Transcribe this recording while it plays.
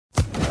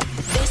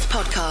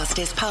podcast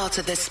is part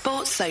of the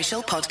Sports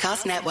Social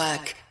Podcast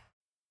Network.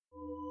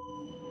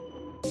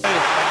 It's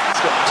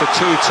got to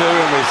 2-2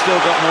 and we've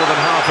still got more than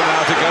half an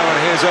hour to go,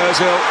 and here's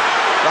Ozil.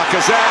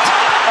 Lacazette.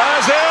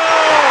 Ozil!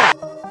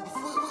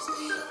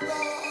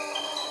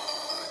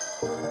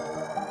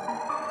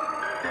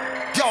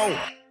 Yo!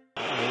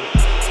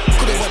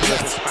 Could it went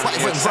left, but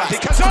it went right.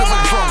 Could it went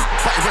wrong,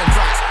 but it went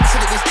right.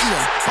 Said it was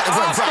Ian, but it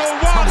went right.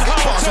 Man, we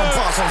got bars on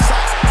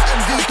sight.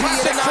 MVP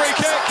of the night.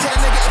 Tell a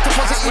negative to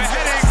positive. We're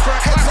heading for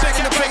a classic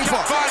in the FA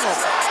final.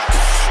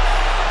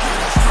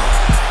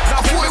 I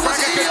thought it was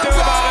Ian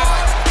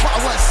right, but I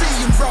weren't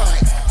seeing right.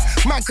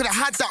 Man could have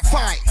had that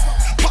fight,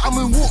 but I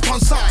moonwalked on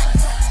sight.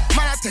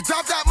 Man had to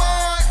grab that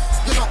mic.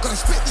 You're not gonna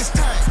spit this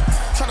time.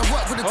 Trying to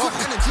work with a good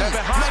energy. Man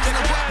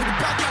gonna work with a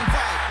bad man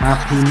vibe.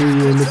 Happy New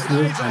Year,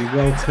 listeners, and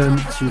welcome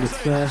to the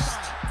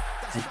first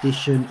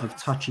edition of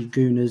Touchy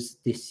Gooners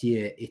this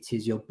year. It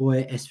is your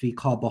boy SV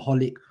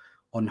Carbaholic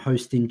on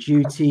hosting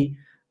duty.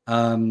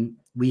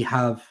 We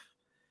have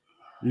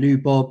Lou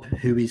Bob,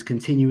 who is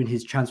continuing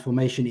his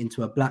transformation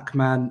into a black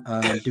man,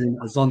 doing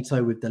a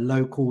Zonto with the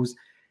locals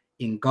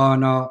in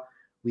Ghana.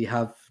 We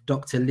have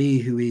Dr. Lee,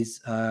 who is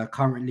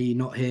currently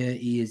not here.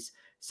 He is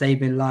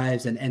saving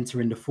lives and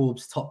entering the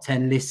Forbes top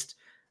 10 list.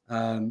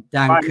 Dan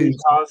Coogs.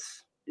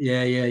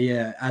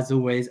 Yeah. As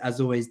always,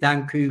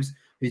 Dan Coogs,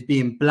 who's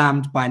being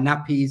blamed by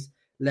nappies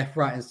left,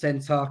 right, and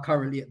centre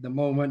currently at the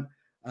moment.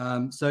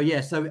 So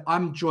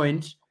I'm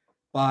joined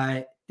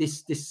by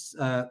this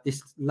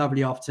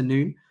lovely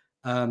afternoon,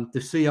 the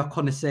Suya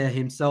connoisseur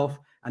himself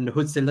and the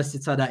hood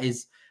solicitor that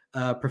is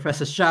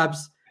Professor Shabs,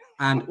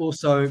 and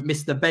also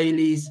Mr.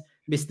 Bailey's,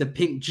 Mr.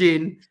 Pink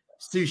Gin,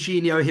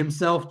 Sushinio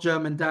himself,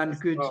 German Dan.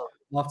 Good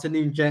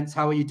afternoon, gents.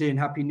 How are you doing?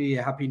 Happy New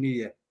Year. Happy New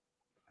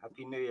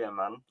Year,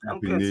 man.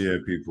 Happy New Year,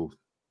 people.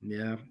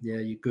 Yeah,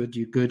 you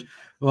good.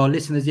 Well,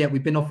 listeners,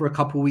 we've been off for a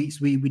couple of weeks.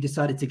 We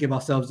decided to give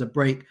ourselves a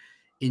break,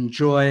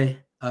 enjoy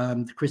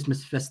the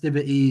Christmas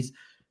festivities,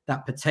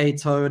 that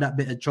potato, that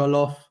bit of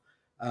jollof.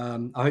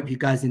 I hope you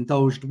guys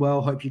indulged well.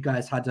 Hope you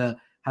guys had a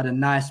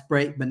nice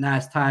break, but now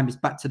it's time. It's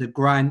back to the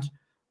grind.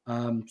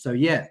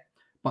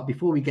 But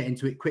before we get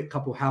into it, quick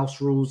couple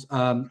house rules.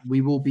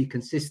 We will be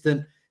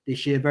consistent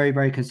this year, very,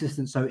 very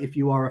consistent. So if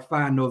you are a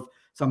fan of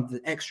some of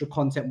the extra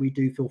content we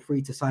do, feel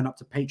free to sign up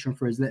to Patreon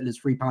for as little as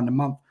 £3 a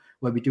month,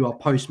 where we do our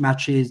post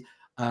matches.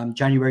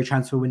 January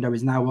transfer window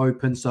is now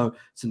open, so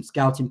some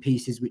scouting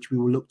pieces which we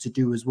will look to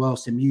do as well,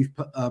 some youth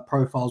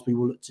profiles we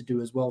will look to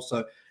do as well.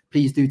 So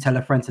please do tell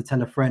a friend to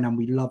tell a friend, and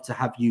we'd love to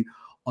have you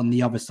on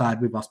the other side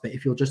with us. But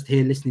if you're just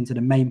here listening to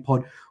the main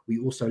pod, we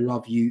also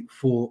love you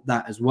for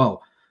that as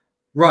well.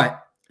 Right,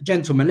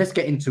 gentlemen, let's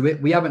get into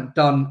it. We haven't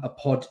done a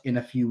pod in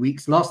a few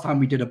weeks. Last time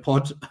we did a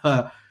pod,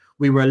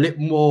 we were a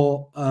little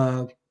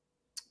more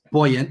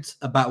buoyant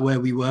about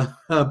where we were,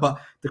 but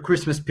the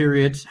Christmas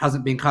period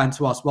hasn't been kind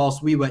to us.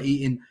 Whilst we were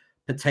eating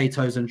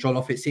potatoes and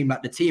jollof, it seemed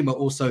like the team are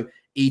also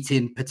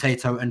eating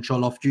potato and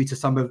jollof due to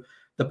some of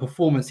the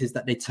performances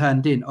that they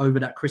turned in over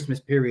that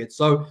Christmas period.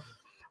 So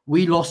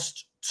we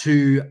lost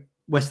to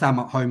West Ham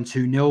at home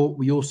 2-0.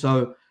 We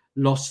also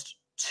lost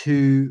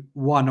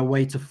 2-1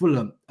 away to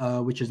Fulham,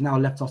 which has now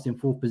left us in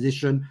fourth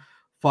position,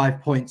 5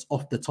 points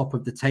off the top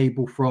of the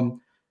table from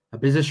a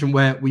position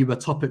where we were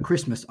top at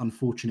Christmas,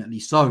 unfortunately.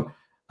 So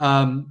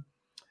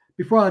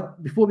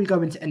before we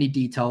go into any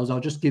details, I'll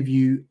just give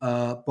you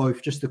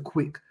both just a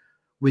quick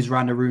whiz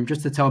around the room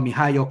just to tell me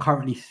how you're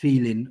currently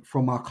feeling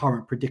from our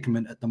current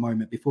predicament at the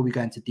moment before we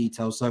go into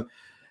details. So,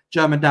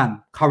 German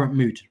Dan, current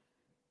mood.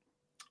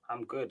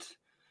 I'm good.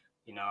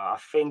 I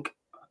think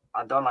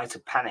I don't like to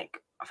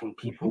panic. I think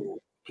people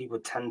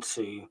tend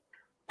to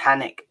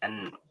panic,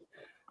 and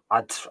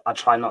I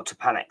try not to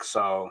panic.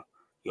 So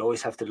you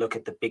always have to look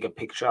at the bigger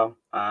picture.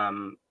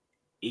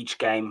 Each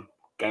game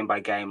by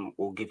game,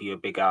 will give you a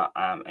bigger,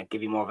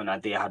 give you more of an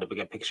idea how the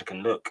bigger picture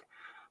can look.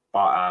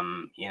 But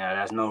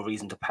there's no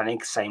reason to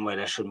panic. Same way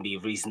there shouldn't be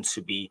reason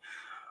to be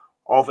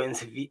over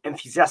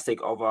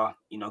enthusiastic over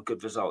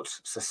good results.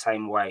 It's the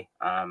same way.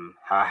 How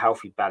a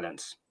healthy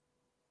balance.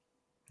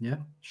 Yeah,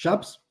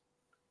 Shabs.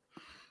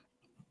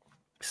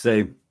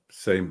 Same.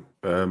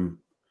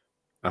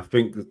 I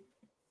think that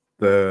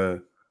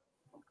the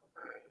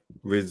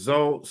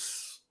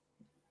results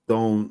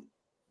don't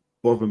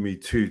bother me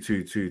too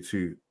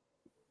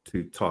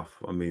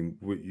tough. I mean,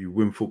 you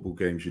win football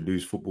games, you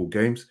lose football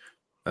games.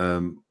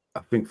 I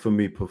think for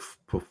me,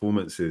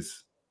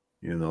 performances,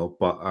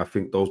 but I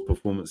think those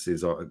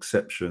performances are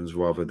exceptions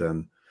rather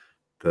than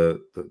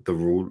the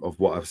rule of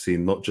what I've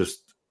seen, not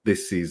just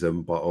this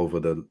season, but over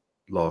the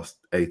last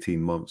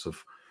 18 months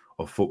of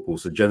football.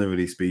 So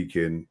generally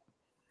speaking,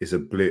 it's a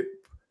blip.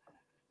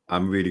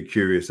 I'm really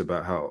curious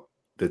about how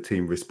the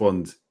team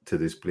responds to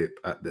this blip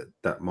at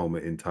that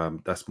moment in time.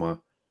 That's my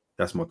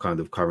kind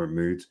of current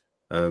mood.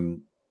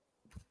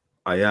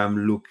 I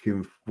am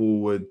looking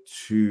forward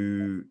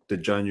to the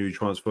January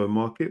transfer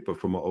market, but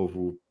from an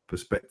overall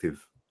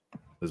perspective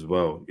as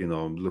well.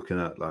 I'm looking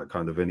at like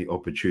kind of any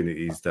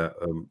opportunities that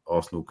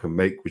Arsenal can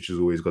make, which is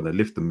always going to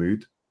lift the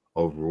mood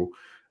overall.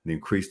 and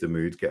increase the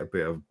mood, get a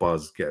bit of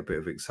buzz, get a bit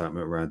of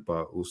excitement around,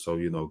 but also,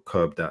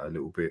 curb that a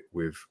little bit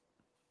with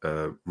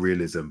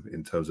realism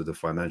in terms of the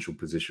financial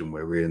position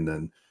we're in,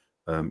 and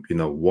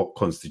what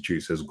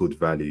constitutes as good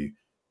value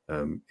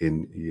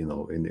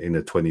in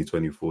a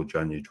 2024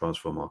 January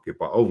transfer market.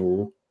 But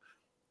overall,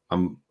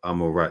 I'm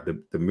all right.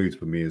 The mood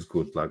for me is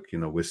good. Like,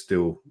 we're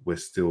still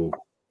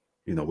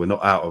we're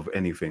not out of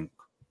anything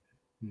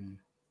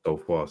so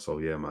far. So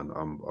yeah, man,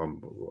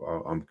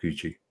 I'm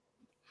Gucci.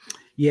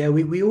 Yeah,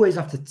 we always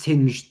have to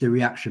tinge the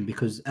reaction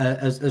because,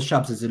 as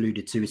Shabs has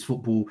alluded to, it's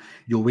football.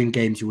 You'll win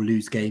games, you'll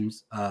lose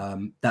games.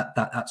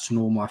 That's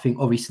normal. I think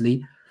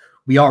obviously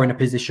we are in a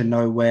position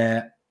now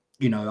where,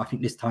 I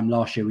think this time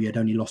last year we had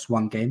only lost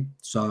one game.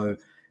 So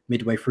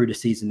midway through the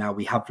season now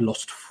we have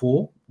lost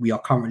 4. We are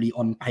currently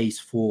on pace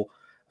for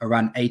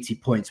around 80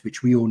 points,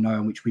 which we all know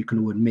and which we can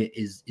all admit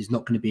is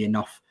not going to be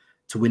enough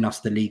to win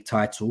us the league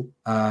title.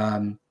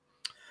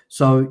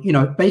 So,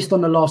 based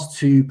on the last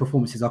 2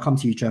 performances, I'll come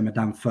to you, Joe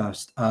Madame,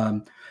 first.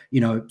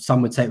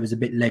 Some would say it was a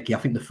bit leggy. I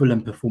think the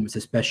Fulham performance,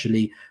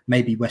 especially,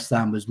 maybe West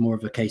Ham was more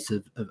of a case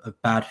of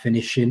bad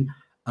finishing.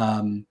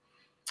 But,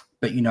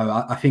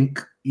 I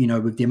think,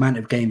 with the amount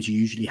of games you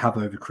usually have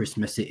over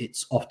Christmas,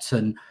 it's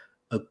often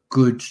a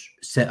good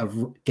set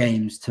of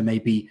games to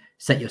maybe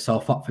set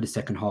yourself up for the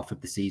second half of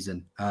the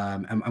season.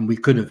 And we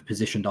could have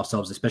positioned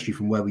ourselves, especially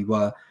from where we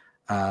were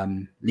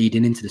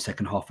leading into the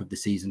second half of the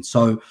season.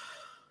 So,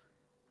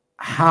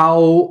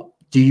 how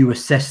do you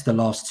assess the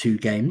last 2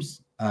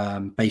 games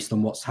based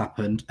on what's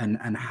happened,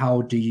 and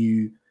how do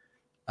you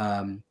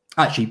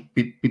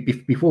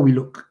before we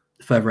look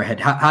further ahead,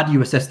 how do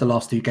you assess the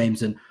last 2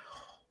 games, and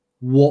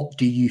what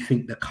do you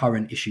think the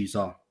current issues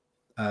are?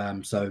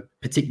 So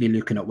particularly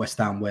looking at West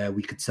Ham, where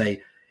we could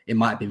say it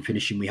might have been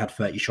finishing, we had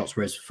 30 shots,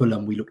 whereas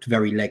Fulham, we looked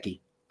very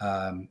leggy.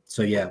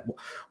 So yeah,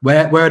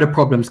 where are the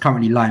problems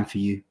currently lying for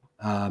you,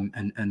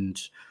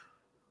 and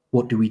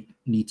what do we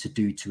need to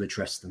do to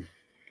address them?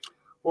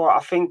 Well,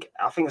 I think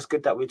it's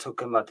good that we're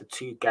talking about the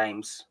 2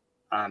 games,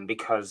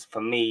 because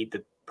for me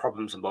the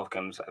problems in both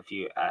games,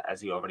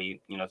 as you already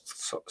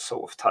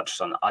sort of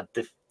touched on, are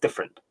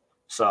different.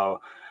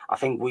 So I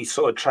think we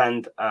saw a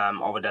trend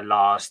over the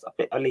last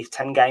at least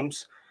 10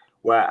 games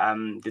where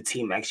the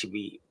team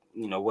actually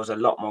was a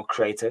lot more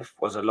creative,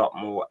 was a lot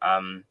more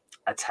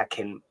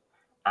attacking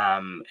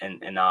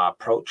in our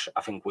approach.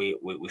 I think we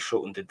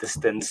shortened the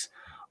distance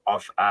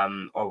of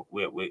or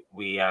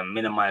we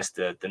minimize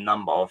the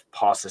number of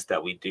passes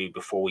that we do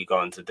before we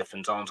go into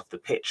different zones of the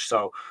pitch.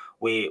 So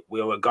we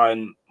were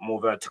going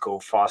more vertical,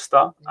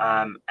 faster,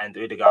 and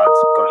Odegaard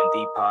going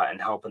deeper and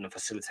helping and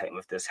facilitating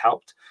with this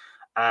helped.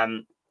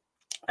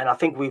 And I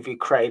think we've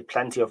created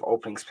plenty of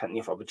openings, plenty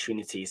of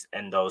opportunities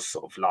in those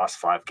sort of last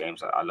 5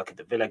 games. I look at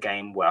the Villa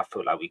game where I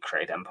feel like we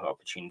created ample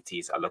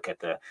opportunities. I look at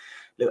the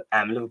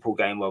Liverpool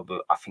game where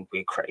I think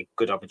we created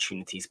good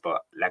opportunities,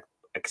 but like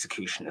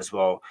execution as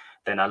well.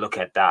 Then I look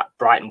at that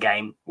Brighton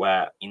game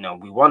where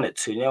we won it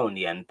 2-0 in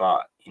the end,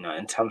 but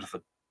in terms of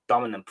a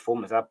dominant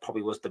performance, that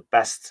probably was the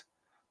best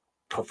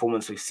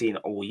performance we've seen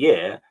all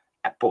year,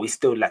 but we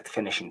still lacked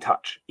finishing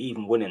touch,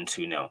 even winning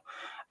 2-0.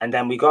 And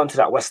then we go into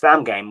that West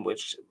Ham game,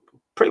 which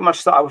pretty much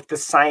started with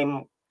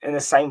in the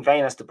same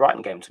vein as the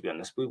Brighton game, to be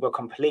honest. We were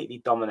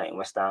completely dominating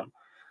West Ham.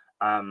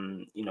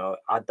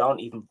 I don't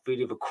even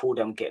really recall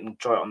them getting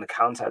joy on the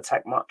counter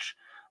attack much.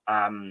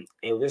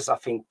 It was, I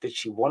think,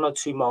 literally 1 or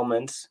 2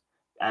 moments,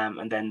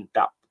 and then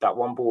that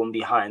one ball in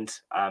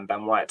behind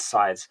Ben White's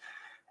side.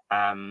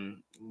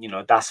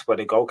 That's where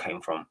the goal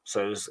came from.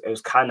 So it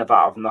was kind of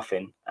out of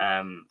nothing.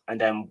 And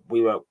then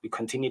we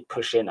continued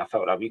pushing. I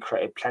felt like we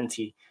created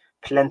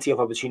plenty of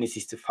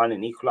opportunities to find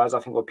an equalizer. I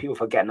think what people are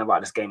forgetting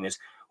about this game is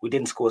we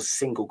didn't score a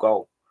single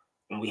goal,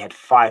 and we had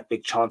 5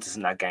 big chances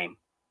in that game.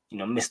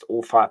 Missed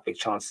all 5 big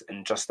chances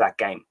in just that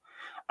game.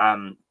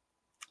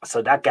 So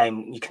that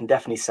game, you can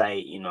definitely say,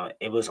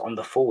 it was on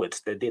the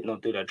forwards. They did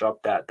not do their job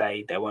that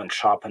day. They weren't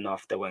sharp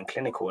enough. They weren't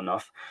clinical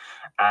enough.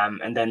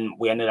 And then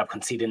we ended up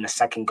conceding the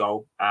second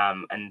goal.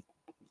 And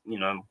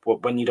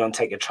when you don't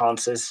take your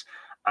chances,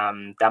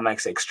 that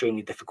makes it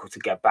extremely difficult to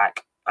get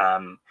back.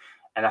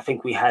 And I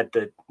think we had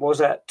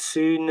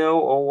 2-0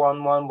 or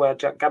 1-1 where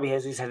Gabby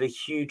Jesus had a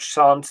huge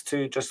chance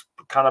to just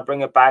kind of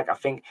bring it back. I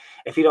think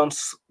if you don't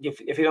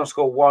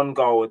score 1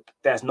 goal,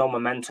 there's no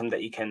momentum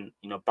that you can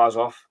buzz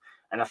off.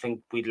 And I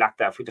think we'd lacked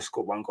that. If we just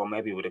scored 1 goal,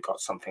 maybe we would have got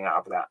something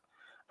out of that.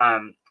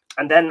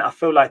 And then I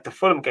feel like the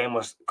Fulham game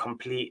was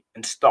complete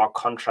and stark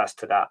contrast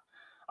to that.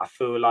 I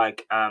feel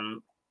like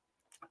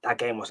that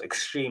game was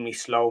extremely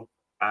slow.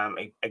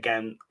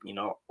 Again,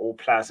 all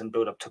players in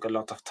build-up took a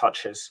lot of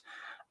touches.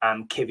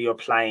 Kivior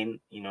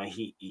playing,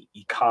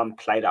 he can't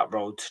play that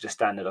role to the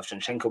standard of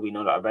Zinchenko. We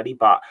know that already,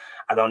 but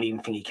I don't even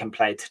think he can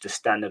play to the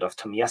standard of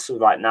Tomiyasu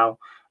right now.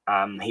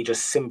 He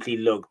just simply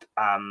looked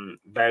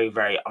very,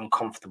 very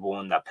uncomfortable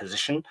in that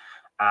position.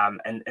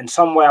 And in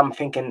some way, I'm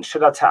thinking,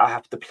 should I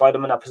have deployed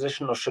him in that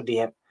position, or should he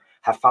have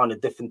found a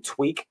different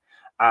tweak?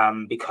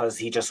 Because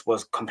he just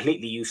was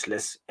completely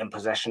useless in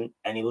possession,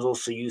 and he was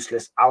also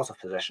useless out of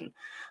possession.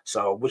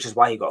 So, which is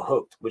why he got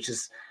hooked. Which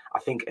is, I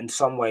think in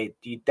some way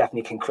you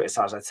definitely can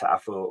criticize Arteta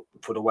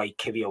for the way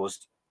Kivia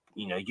was,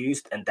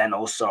 used and then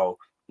also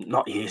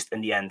not used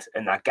in the end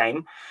in that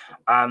game.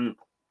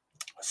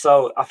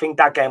 So I think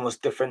that game was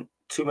different.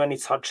 Too many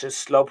touches,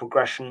 slow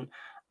progression.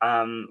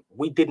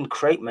 We didn't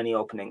create many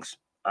openings.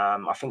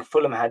 I think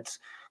Fulham had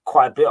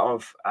quite a bit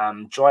of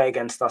joy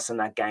against us in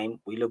that game.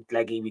 We looked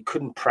leggy. We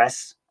couldn't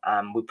press.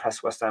 We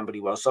pressed West Ham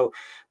really well. So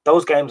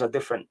those games are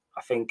different.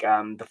 I think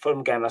the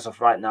Fulham game as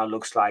of right now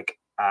looks like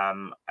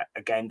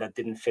a game that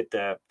didn't fit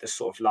the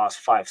sort of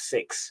last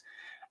 5-6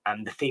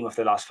 the theme of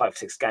the last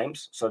 5-6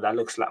 games. So that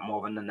looks like more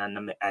of an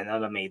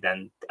enemy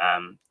than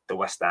the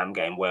West Ham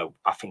game, where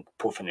I think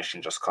poor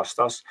finishing just cost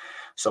us.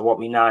 So what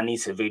we now need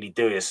to really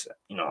do is,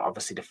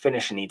 obviously the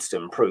finishing needs to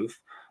improve.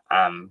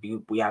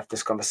 We have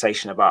this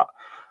conversation about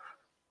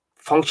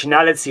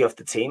functionality of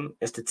the team.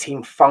 Is the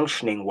team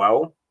functioning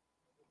well?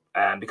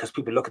 Because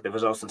people look at the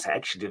results and say,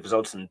 actually, the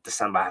results in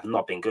December have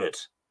not been good.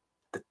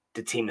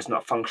 The team is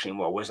not functioning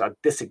well, whereas I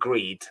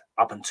disagreed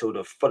up until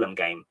the Fulham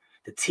game.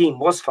 The team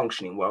was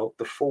functioning well.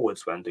 The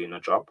forwards weren't doing their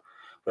job.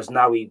 Whereas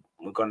now we're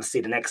going to see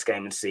the next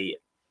game and see,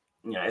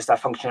 is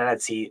that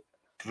functionality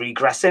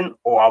regressing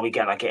or are we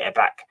going to get it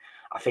back?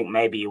 I think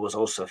maybe it was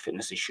also a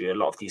fitness issue. A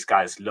lot of these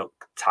guys look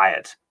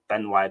tired.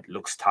 Ben White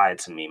looks tired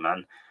to me,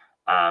 man.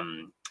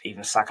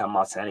 Even Saka and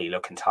Martinelli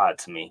looking tired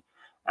to me.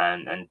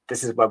 And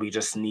this is where we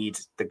just need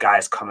the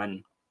guys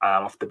coming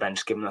off the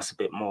bench, giving us a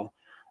bit more.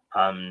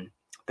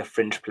 The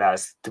fringe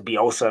players to be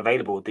also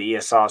available, the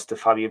ESRs, the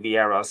Fabio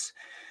Vieiras,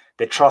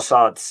 the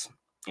Trossards,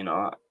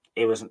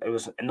 it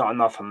was not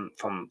enough from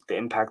the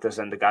impactors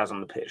and the guys on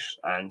the pitch.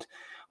 And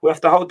we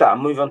have to hold that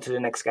and move on to the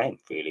next game,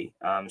 really.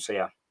 So,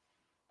 yeah.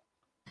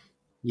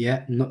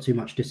 Yeah, not too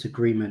much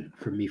disagreement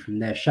from me from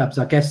there. Shabs,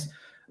 I guess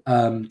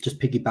just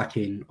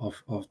piggybacking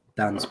off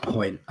Dan's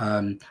point,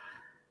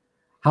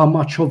 how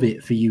much of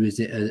it for you is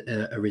it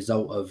a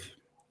result of,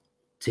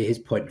 to his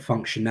point,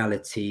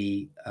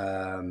 functionality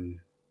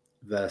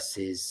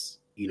versus,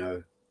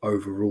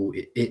 overall?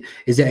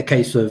 Is it a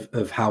case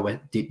of how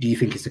do you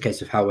think it's a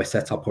case of how we're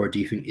set up, or do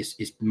you think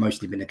it's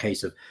mostly been a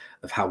case of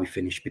how we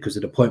finish? Because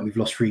at the point we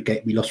lost 3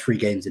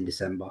 games in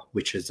December,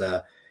 which has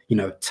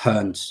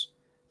turned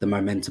the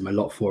momentum a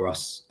lot for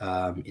us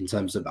in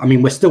terms of,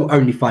 we're still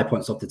only 5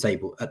 points off the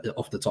table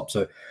off the top,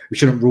 so we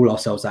shouldn't rule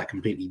ourselves out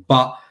completely.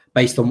 But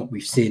based on what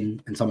we've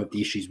seen and some of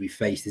the issues we've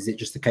faced, is it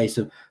just a case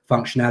of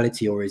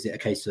functionality, or is it a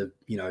case of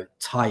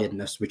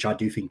tiredness, which I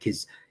do think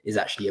is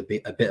actually a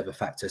bit of a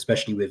factor,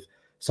 especially with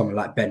someone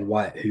like Ben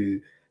White, who,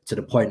 to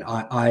the point,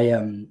 I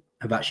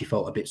have actually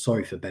felt a bit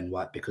sorry for Ben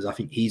White, because I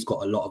think he's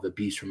got a lot of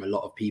abuse from a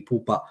lot of people.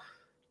 But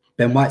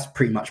Ben White's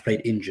pretty much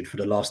played injured for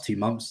the last 2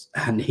 months,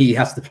 and he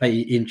has to play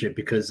injured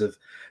because of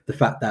the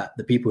fact that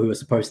the people who are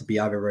supposed to be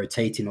either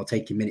rotating or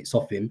taking minutes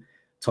off him,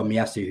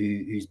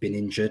 Tomiyasu, who's been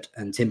injured,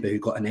 and Timber, who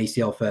got an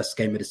ACL first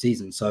game of the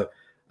season. So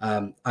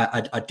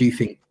I do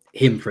think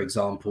him, for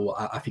example,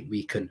 I think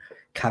we can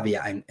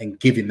caveat and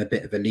give him a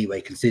bit of a leeway,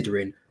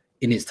 considering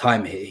in his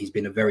time here, he's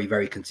been a very,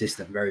 very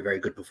consistent, very, very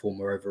good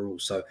performer overall.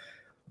 So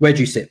where do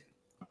you sit?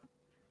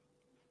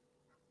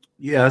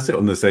 Yeah, I sit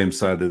on the same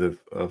side of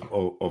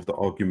the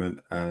argument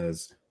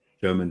as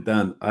German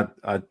Dan.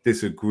 I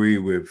disagree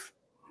with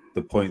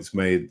the points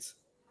made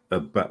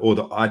about,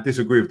 I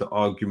disagree with the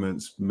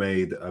arguments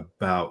made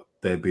about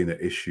there being an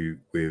issue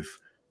with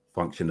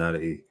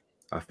functionality.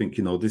 I think,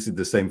 this is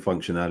the same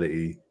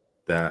functionality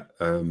that,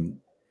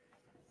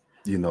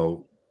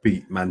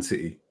 beat Man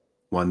City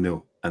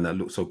 1-0, and that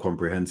looked so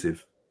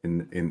comprehensive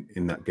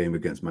in that game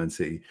against Man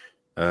City.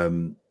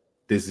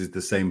 This is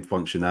the same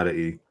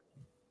functionality,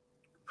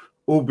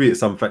 albeit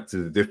some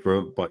factors are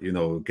different, but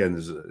again,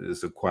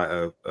 there's quite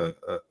a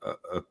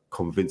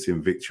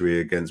convincing victory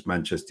against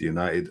Manchester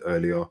United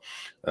earlier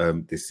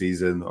this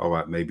season. All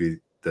right, maybe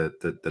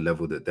the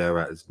level that they're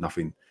at is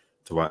nothing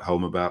to write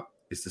home about.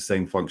 It's the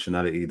same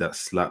functionality that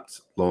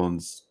slapped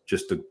Lens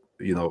just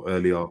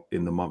earlier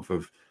in the month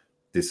of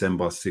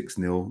December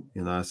 6-0.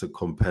 It's a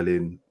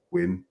compelling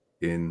win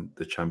in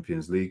the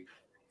Champions League.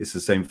 It's the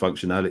same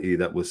functionality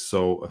that was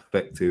so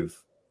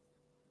effective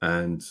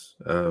and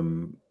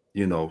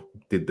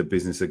did the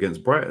business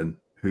against Brighton,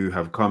 who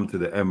have come to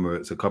the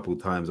Emirates a couple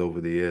of times over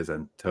the years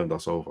and turned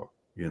us over.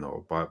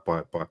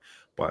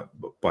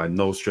 By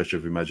no stretch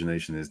of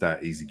imagination is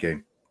that easy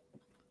game.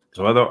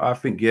 So I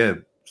think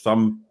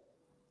some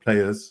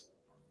players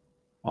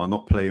are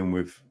not playing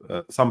with.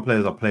 Some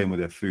players are playing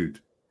with their food,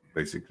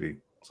 basically.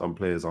 Some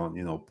players aren't,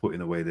 putting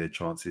away their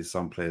chances.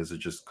 Some players are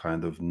just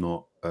kind of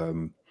not,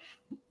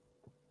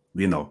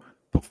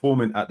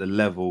 performing at the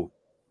level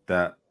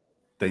that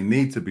they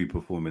need to be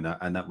performing at,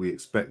 and that we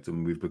expect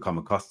them. We've become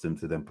accustomed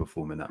to them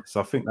performing at. So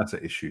I think that's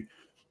an issue.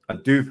 I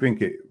do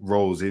think it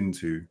rolls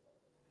into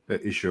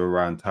the issue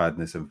around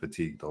tiredness and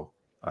fatigue, though.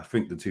 I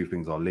think the two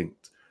things are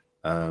linked.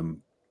 I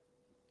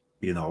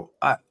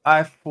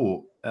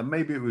thought, and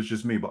maybe it was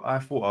just me, but I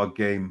thought our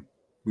game,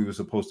 we were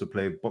supposed to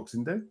play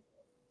Boxing Day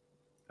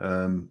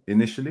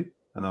initially,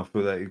 and I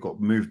feel that it got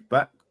moved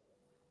back.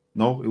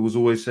 No, it was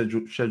always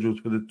scheduled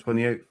for the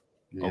 28th.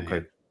 Yeah,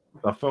 okay.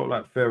 I felt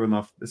like fair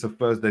enough. It's a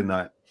Thursday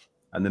night,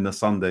 and then a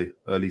Sunday,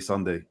 early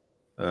Sunday,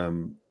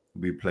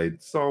 we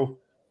played. So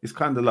it's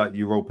kind of like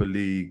Europa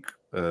League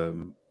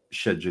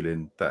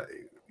scheduling that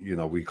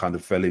we kind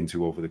of fell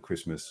into over the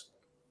Christmas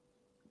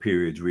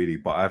period, really.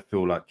 But I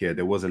feel like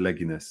there was a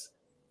legginess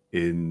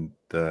in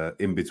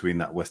between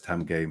that West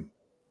Ham game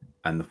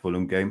and the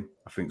Fulham game.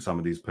 I think some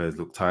of these players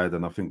look tired,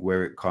 and I think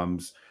where it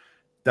comes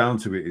down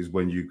to it is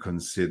when you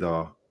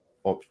consider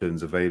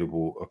options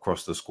available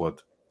across the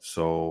squad.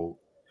 So,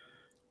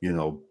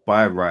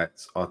 by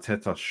rights,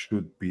 Arteta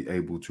should be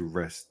able to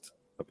rest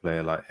a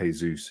player like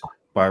Jesus.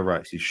 By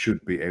rights, he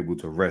should be able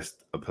to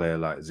rest a player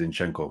like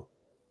Zinchenko.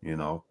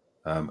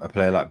 A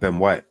player like Ben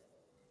White.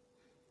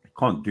 He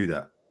can't do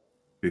that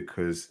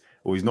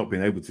or he's not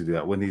been able to do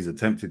that. When he's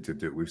attempted to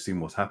do it, we've seen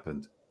what's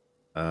happened.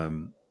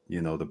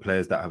 The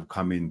players that have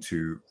come in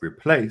to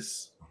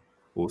replace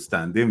or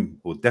stand in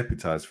or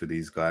deputize for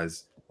these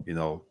guys,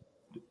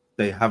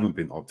 they haven't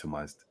been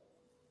optimized.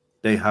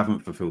 They haven't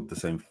fulfilled the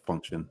same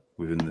function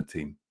within the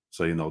team.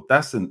 So,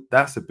 that's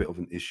a bit of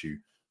an issue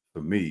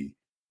for me.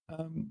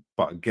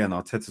 But again,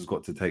 Arteta's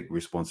got to take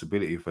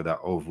responsibility for that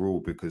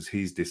overall, because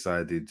he's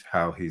decided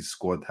how his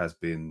squad has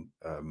been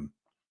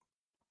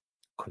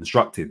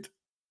constructed,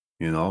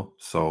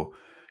 So,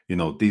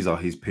 these are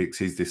his picks.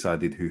 He's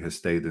decided who has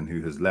stayed and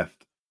who has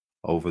left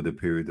over the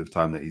period of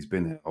time that he's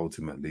been here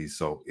ultimately.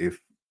 So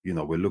if,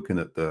 we're looking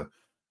at the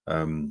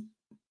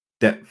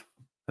depth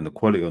and the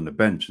quality on the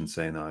bench and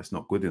saying, it's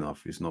not good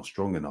enough, it's not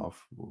strong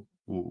enough.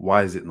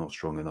 Why is it not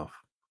strong enough?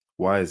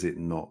 Why is it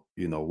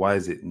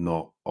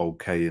not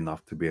okay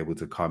enough to be able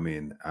to come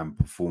in and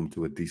perform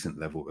to a decent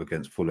level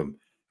against Fulham,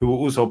 who are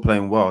also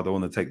playing well? I don't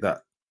want to take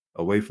that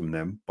away from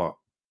them, but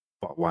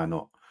why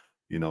not?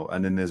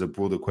 And then there's a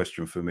broader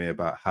question for me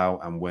about how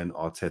and when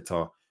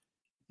Arteta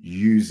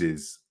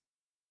uses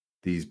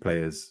these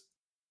players,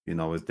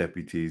 as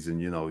deputies.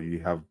 And,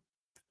 you have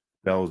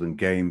spells and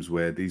games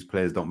where these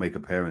players don't make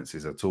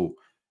appearances at all.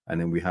 And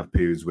then we have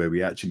periods where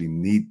we actually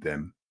need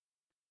them,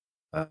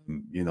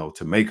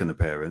 to make an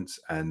appearance,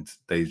 and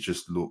they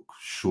just look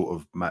short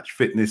of match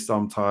fitness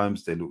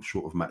sometimes. They look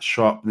short of match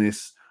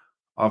sharpness.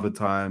 Other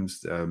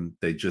times,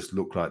 they just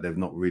look like they've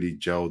not really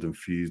gelled and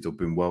fused or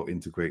been well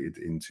integrated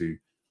into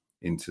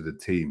the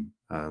team.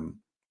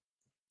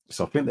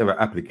 So I think there are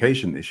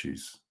application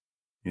issues,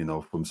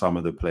 from some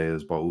of the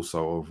players, but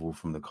also overall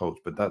from the coach.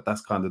 But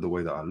that's kind of the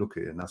way that I look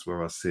at it, and that's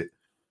where I sit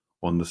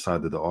on the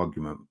side of the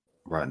argument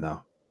right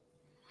now.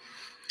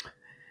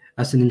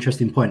 That's an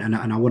interesting point, and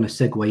I want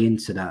to segue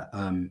into that.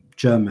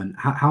 German,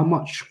 how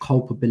much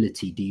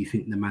culpability do you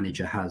think the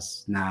manager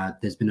has? Now,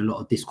 there's been a lot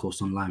of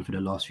discourse online for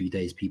the last few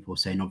days. People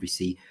saying,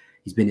 obviously,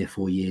 he's been here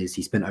 4 years.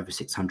 He spent over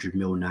 600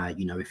 mil now.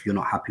 If you're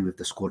not happy with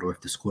the squad, or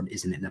if the squad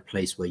isn't in a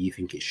place where you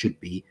think it should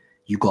be,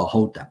 you got to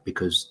hold that,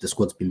 because the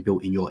squad's been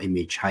built in your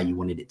image, how you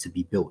wanted it to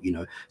be built.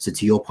 So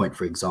to your point,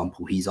 for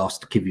example, he's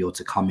asked Kivior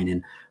to come in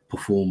and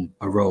perform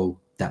a role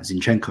that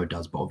Zinchenko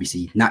does, but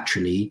obviously,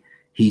 naturally,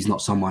 he's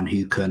not someone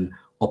who can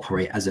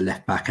operate as a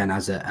left back and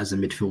as a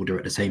midfielder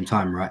at the same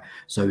time, right?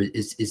 So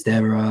is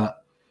there a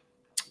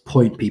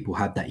point people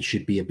have that he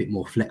should be a bit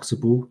more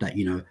flexible, that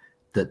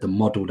that the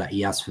model that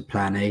he has for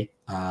plan A,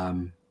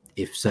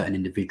 if certain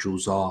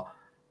individuals are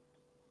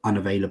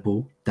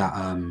unavailable, that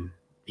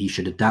he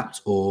should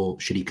adapt, or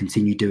should he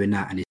continue doing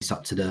that, and it's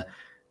up to the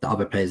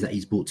other players that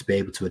he's brought to be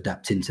able to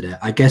adapt into there?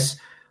 I guess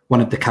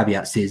one of the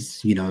caveats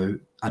is,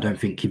 I don't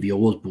think Kivior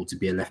was brought to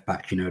be a left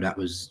back. That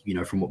was,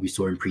 from what we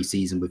saw in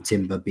pre-season, with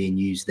Timber being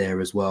used there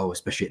as well,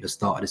 especially at the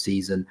start of the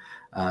season,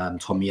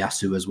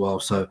 Tomiyasu as well.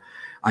 So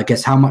I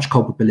guess, how much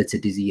culpability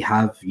does he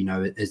have,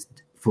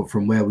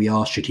 from where we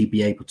are? Should he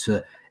be able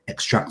to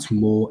extract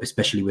more,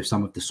 especially with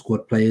some of the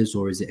squad players,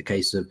 or is it a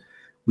case of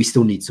we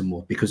still need some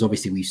more? Because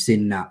obviously we've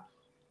seen that,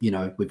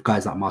 with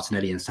guys like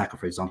Martinelli and Saka,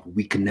 for example,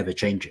 we can never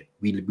change it.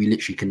 We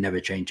literally can never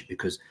change it,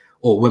 because,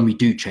 or when we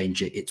do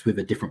change it, it's with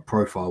a different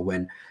profile,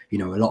 when, a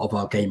lot of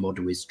our game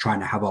model is trying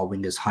to have our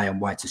wingers high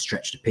and wide to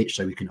stretch the pitch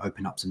so we can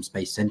open up some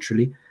space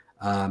centrally.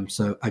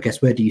 So I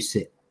guess, where do you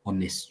sit on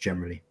this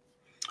generally?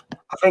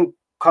 I think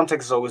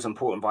context is always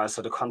important, but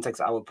so the context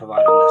I would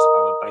provide on this,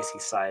 I would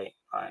basically say,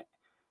 right,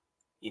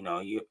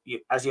 you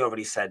as you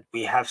already said,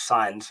 we have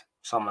signed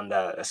someone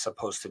that is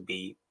supposed to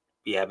be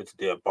able to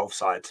do it both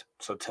sides.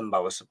 So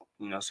Timber was,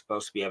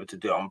 supposed to be able to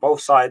do it on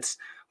both sides.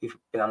 We've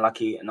been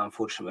unlucky and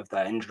unfortunate with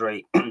that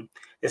injury.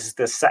 This is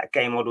the set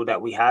game model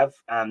that we have,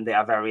 and there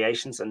are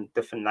variations and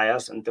different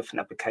layers and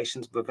different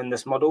applications within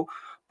this model.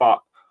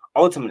 But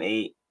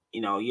ultimately,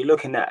 you're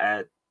looking at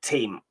a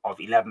team of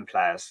 11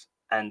 players,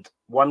 and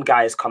one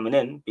guy is coming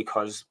in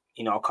because,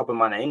 a couple of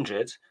men are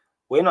injured.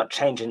 We're not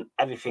changing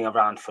everything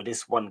around for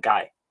this one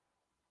guy.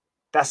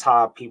 That's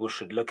how people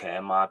should look at it,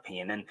 in my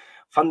opinion. And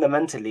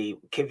fundamentally,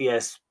 Kivior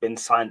has been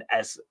signed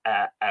as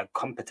a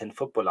competent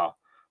footballer.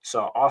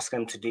 So ask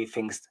him to do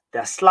things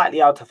that are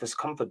slightly out of his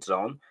comfort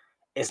zone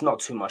is not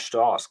too much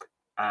to ask.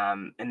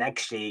 And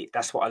actually,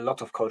 that's what a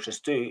lot of coaches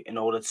do in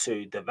order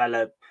to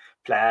develop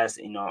players.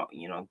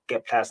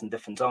 Get players in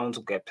different zones,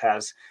 or get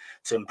players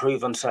to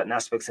improve on certain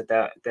aspects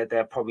that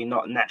they're probably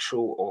not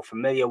natural or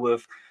familiar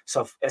with.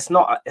 So it's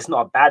not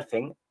a bad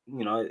thing.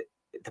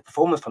 The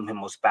performance from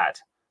him was bad.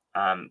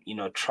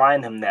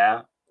 Trying him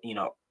there,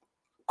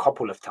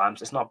 couple of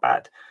times, it's not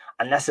bad,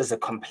 unless there's a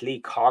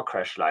complete car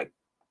crash, like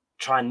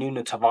trying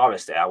Nuno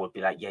Tavares there. I would be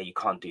like, yeah, you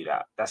can't do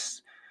that.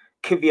 That's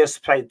Kvyat's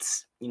played,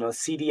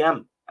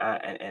 CDM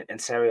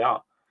and Serie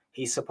A.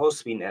 He's supposed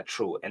to be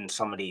natural in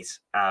some of these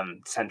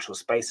central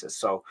spaces.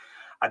 So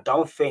I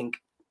think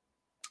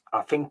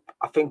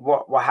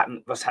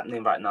what's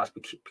happening right now is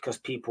because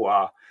people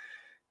are,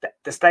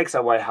 the stakes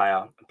are way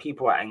higher.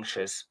 People are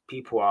anxious.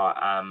 People are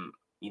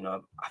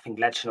I think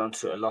latching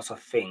onto a lot of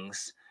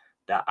things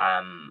that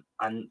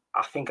and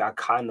I think are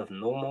kind of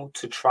normal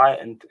to try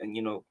and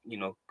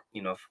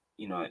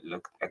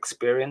look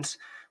experience,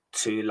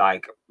 to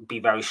like be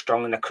very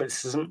strong in the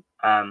criticism.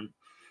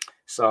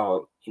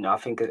 So I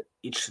think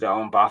each to their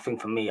own. But I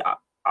think for me,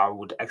 I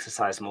would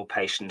exercise more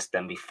patience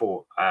than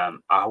before. I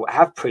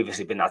have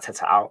previously been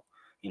Arteta out,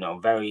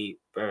 very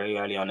very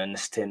early on in the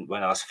stint,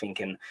 when I was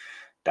thinking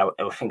that,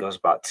 I think it was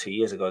about 2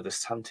 years ago.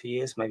 This time, 2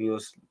 years, maybe it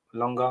was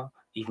longer,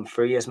 even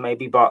 3 years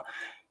maybe. But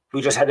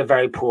we just had a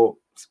very poor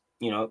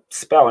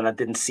spell, and I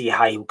didn't see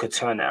how he could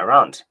turn it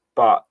around.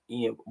 But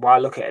while I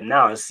look at it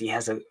now, is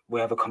we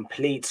have a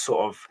complete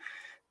sort of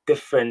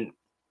different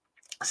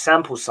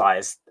sample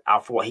size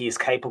of what he is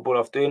capable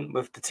of doing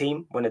with the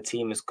team when the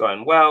team is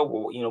going well,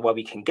 or where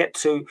we can get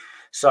to.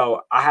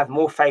 So I have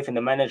more faith in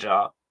the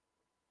manager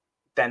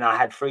than I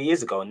had 3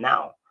 years ago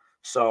now.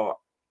 So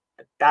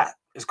that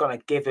is going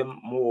to give him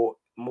more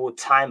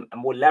time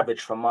and more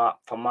leverage from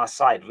my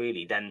side,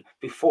 really, than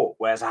before,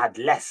 whereas I had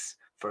less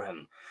for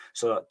him.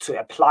 So to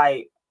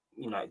apply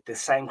the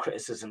same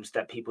criticisms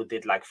that people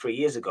did like 3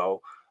 years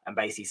ago, and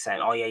basically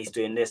saying, oh yeah, he's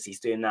doing this, he's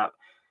doing that,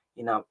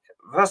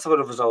 first of all,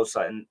 the results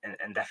are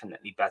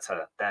definitely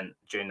better than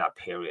during that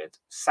period.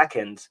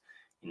 Second,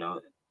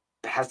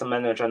 has the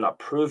manager not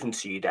proven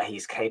to you that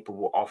he's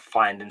capable of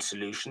finding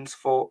solutions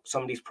for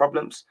some of these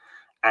problems,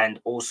 and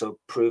also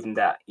proven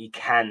that he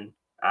can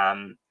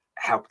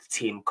help the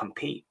team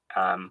compete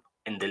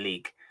in the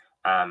league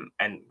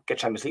and get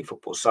Champions League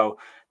football? So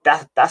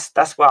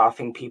that's why I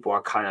think people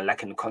are kind of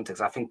lacking the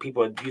context. I think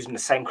people are using the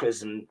same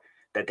criticism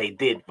that they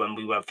did when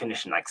we were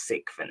finishing like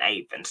 6th and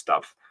 8th and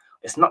stuff.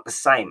 It's not the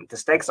same. The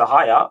stakes are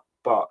higher,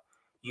 but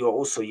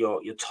your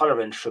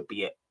tolerance should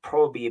be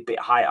probably a bit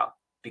higher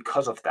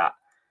because of that.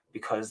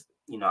 Because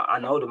I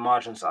know the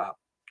margins are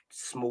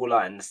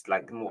smaller, and it's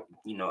like more,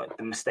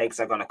 the mistakes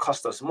are going to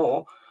cost us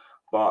more.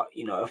 But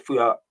if we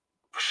are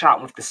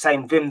shouting with the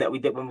same vim that we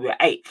did when we were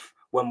 8th,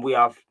 when we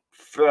are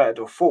 3rd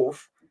or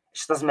 4th, it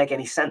just doesn't make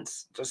any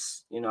sense.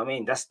 Just what I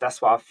mean.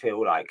 That's why I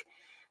feel like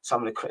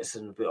some of the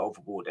criticism is a bit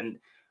overboard. And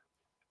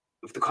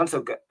with the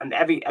concept, and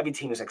every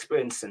team is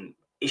experiencing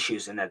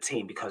issues in their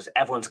team because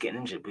everyone's getting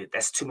injured.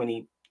 There's too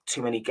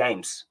many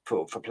games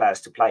for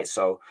players to play.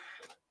 So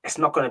it's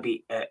not going to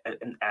be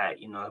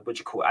what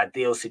you call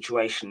ideal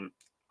situation.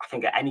 I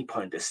think at any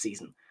point this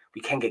season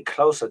we can get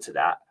closer to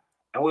that,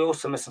 and we're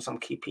also missing some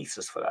key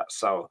pieces for that.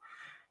 So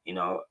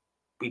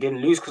we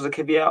didn't lose because of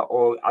Kvyat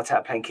or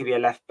Arteta playing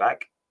Kvyat left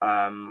back.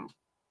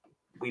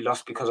 We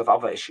lost because of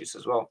other issues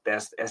as well.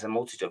 There's a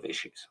multitude of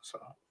issues. So.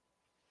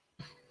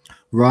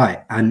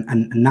 Right,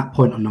 and that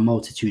point on the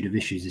multitude of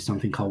issues is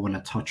something I want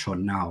to touch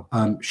on now.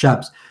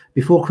 Shabs,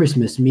 before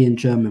Christmas, me and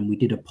German, we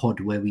did a pod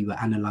where we were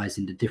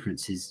analysing the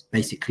differences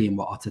basically in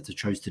what Arteta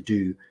chose to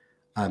do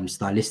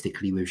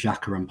stylistically with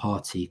Xhaka and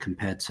Partey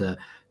compared to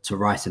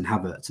Rice and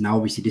Havertz. Now,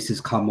 obviously, this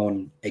has come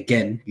on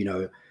again,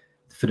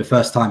 for the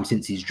first time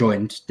since he's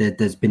joined.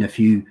 There's been a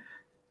few, do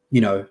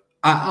you know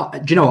what?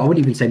 I wouldn't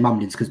even say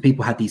mumblings, because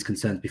people had these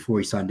concerns before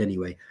he signed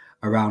anyway,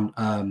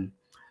 around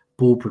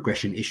ball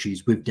progression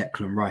issues with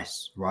Declan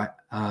Rice, right?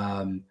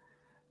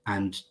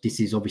 And this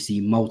is obviously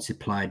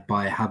multiplied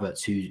by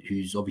Havertz,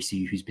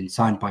 who's been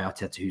signed by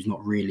Arteta, who's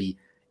not really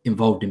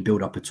involved in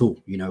build up at all.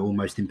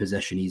 Almost in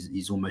possession,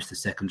 he's almost a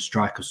second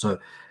striker. So,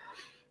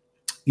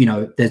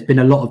 there's been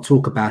a lot of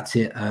talk about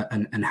it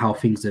and how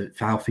things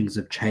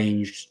have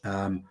changed.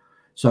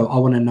 So I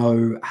want to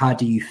know, how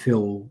do you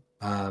feel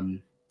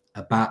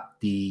about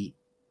the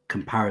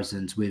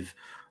comparisons with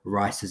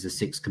Rice as a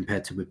 6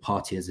 compared to with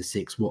Partey as a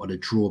 6? What are the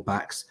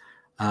drawbacks?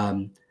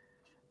 But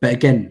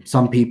again,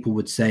 some people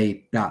would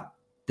say that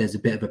there's a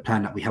bit of a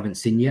plan that we haven't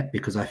seen yet,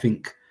 because I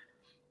think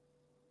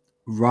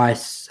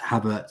Rice,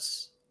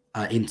 Havertz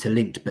are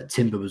interlinked, but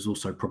Timber was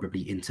also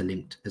probably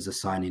interlinked as a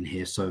sign-in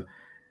here. So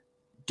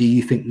do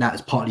you think that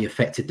has partly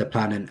affected the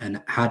plan,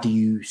 and how do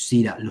you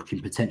see that looking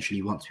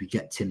potentially once we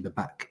get Timber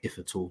back, if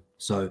at all?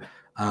 So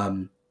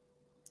on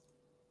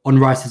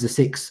Rice as a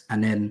 6,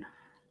 and then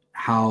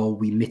how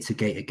we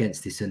mitigate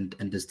against this, and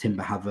does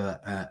Timber have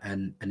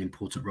an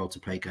important role to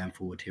play going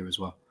forward here as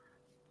well?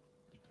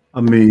 I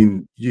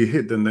mean, you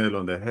hit the nail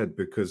on the head,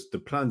 because the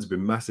plan's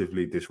been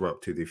massively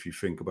disrupted if you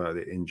think about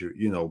the injury.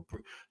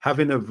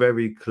 Having a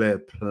very clear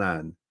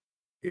plan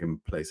in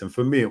place. And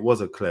for me, it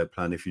was a clear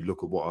plan. If you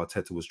look at what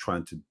Arteta was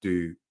trying to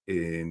do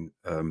in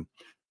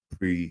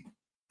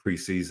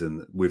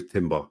pre-season with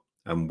Timber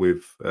and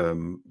with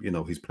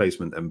his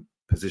placement and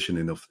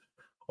positioning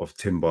of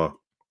Timber,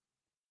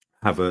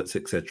 Havertz,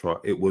 etc.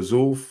 It was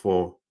all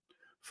for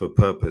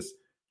purpose.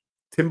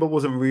 Timber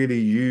wasn't really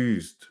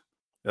used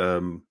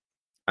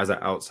as an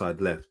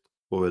outside left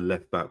or a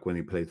left back when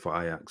he played for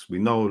Ajax. We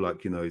know,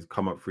 he's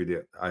come up through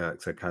the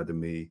Ajax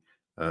academy,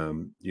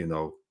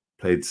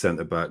 played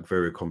centre back,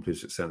 very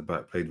accomplished at centre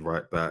back, played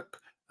right back,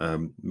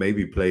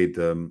 maybe played,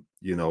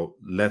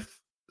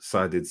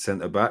 left-sided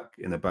centre back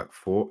in a back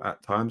four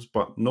at times,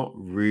 but not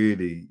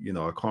really,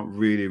 I can't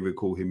really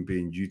recall him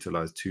being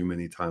utilised too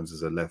many times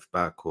as a left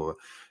back or,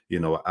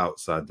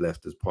 outside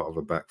left as part of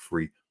a back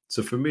three.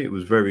 So for me, it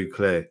was very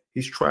clear.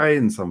 He's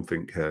trying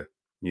something here.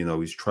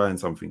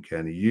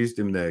 And he used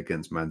him there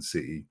against Man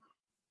City.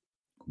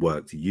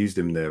 Worked. He used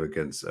him there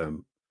against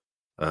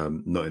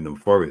Nottingham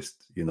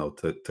Forest,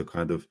 to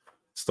kind of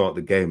start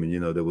the game.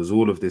 And, there was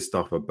all of this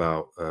stuff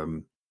about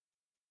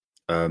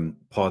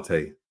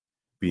Partey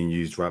being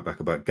used right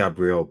back, about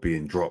Gabriel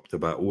being dropped,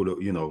 about all of,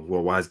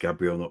 well, why is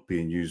Gabriel not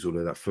being used? All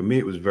of that. For me,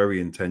 it was very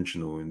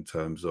intentional in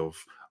terms of,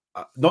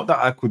 not that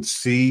I could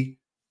see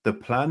the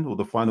plan or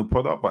the final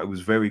product, but it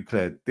was very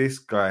clear. This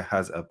guy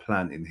has a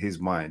plan in his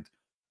mind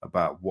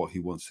about what he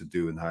wants to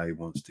do and how he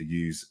wants to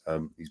use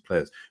these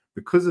players.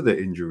 Because of the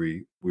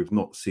injury, we've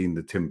not seen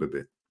the Timber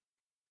bit,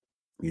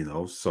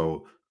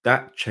 so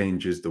that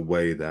changes the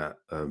way that,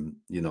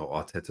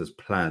 Arteta's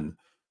plan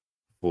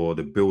for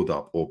the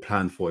build-up or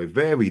plan for a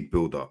varied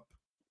build-up,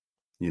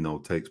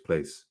 takes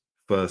place,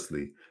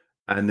 firstly.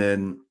 And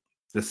then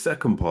the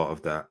second part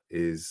of that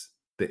is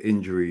the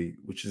injury,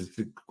 which is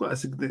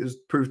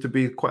proved to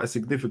be quite a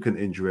significant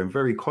injury and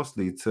very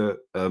costly to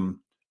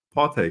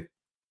Partey,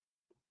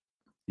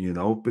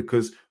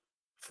 because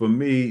for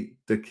me,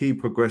 the key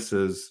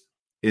progressors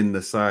in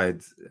the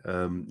side,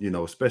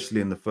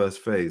 especially in the first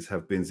phase,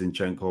 have been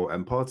Zinchenko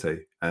and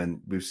Partey.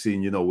 And we've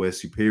seen, we're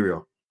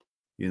superior.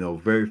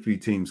 Very few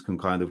teams can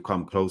kind of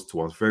come close to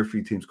us. Very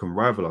few teams can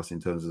rival us in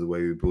terms of the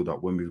way we build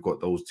up when we've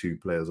got those two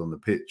players on the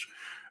pitch.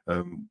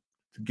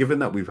 Given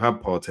that we've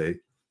had Partey,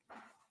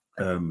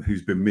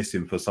 who's been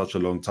missing for such a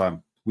long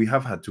time, we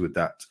have had to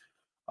adapt.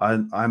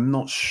 I'm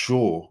not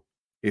sure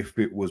if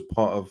it was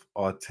part of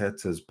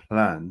Arteta's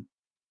plan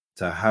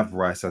to have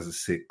Rice as a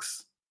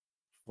 6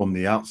 from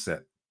the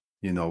outset.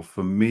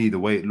 For me, the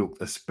way it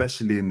looked,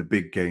 especially in the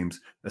big games,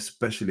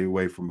 especially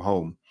away from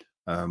home,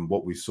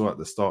 what we saw at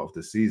the start of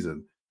the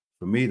season,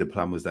 for me, the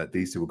plan was that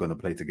these two were going to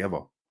play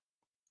together.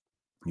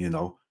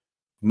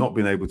 Not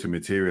been able to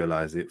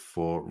materialize it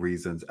for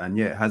reasons, and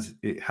yet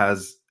it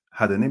has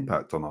had an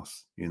impact on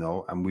us.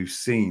 And we've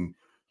seen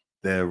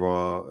there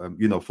are,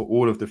 for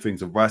all of the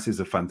things. Rice is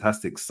a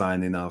fantastic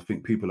signing. I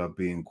think people are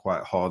being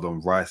quite hard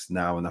on Rice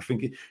now, and I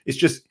think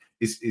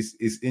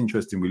it's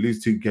interesting. We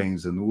lose 2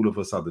 games, and all of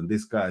a sudden,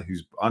 this guy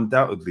who's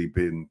undoubtedly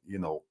been,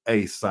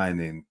 a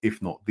signing,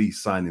 if not the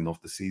signing of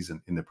the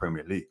season in the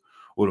Premier League,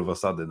 all of a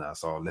sudden now.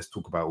 So let's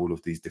talk about all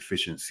of these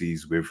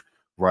deficiencies with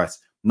Rice.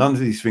 None of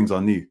these things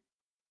are new.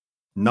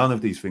 None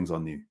of these things are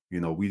new.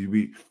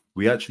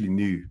 We actually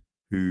knew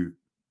who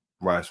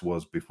Rice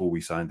was before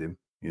we signed him.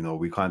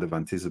 We kind of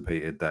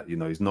anticipated that,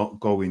 he's not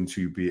going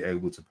to be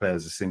able to play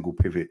as a single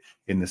pivot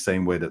in the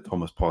same way that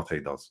Thomas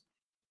Partey does.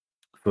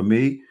 For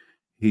me,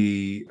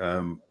 he,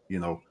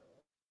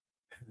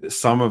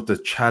 some of the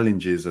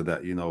challenges are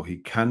that, he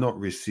cannot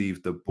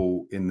receive the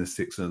ball in the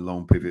 6 and a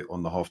long pivot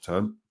on the half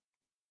turn.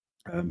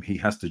 He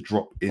has to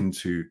drop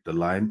into the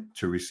line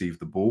to receive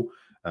the ball.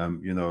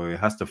 He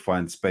has to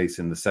find space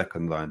in the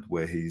second line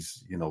where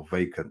he's,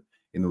 vacant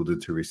in order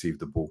to receive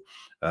the ball.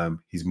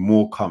 He's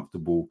more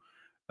comfortable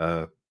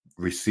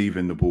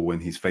receiving the ball when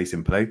he's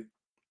facing play,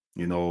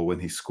 when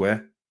he's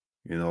square,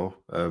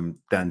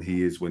 than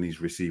he is when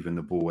he's receiving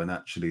the ball. And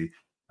actually,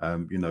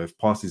 if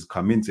passes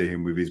come into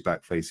him with his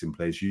back facing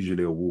play, it's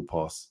usually a wall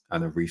pass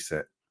and a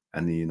reset.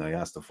 And, he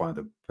has to find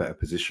a better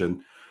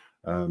position.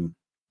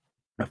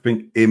 I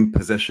think in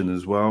possession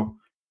as well,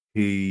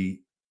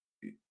 he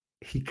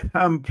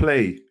can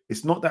play.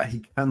 It's not that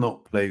he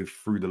cannot play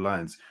through the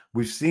lines.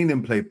 We've seen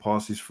him play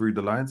passes through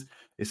the lines.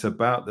 It's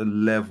about the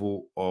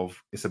level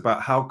it's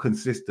about how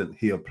consistent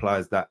he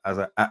applies that as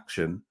an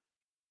action.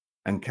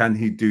 And can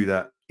he do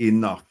that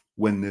enough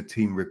when the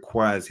team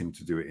requires him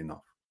to do it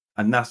enough?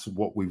 And that's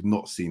what we've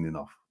not seen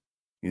enough.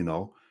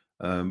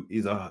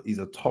 He's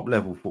a top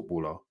level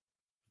footballer,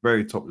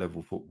 very top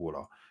level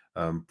footballer,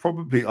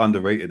 probably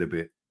underrated a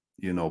bit,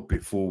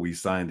 before we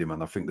signed him.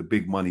 And I think the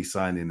big money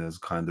signing has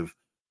kind of,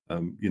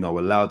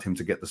 allowed him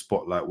to get the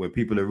spotlight where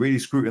people are really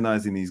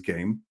scrutinizing his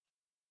game.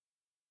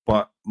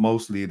 But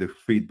mostly the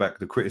feedback,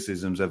 the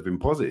criticisms have been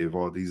positive,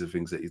 or these are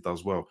things that he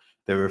does well.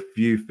 There are a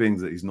few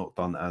things that he's not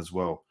done as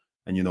well.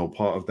 And,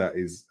 part of that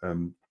is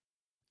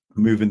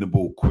moving the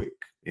ball quick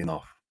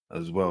enough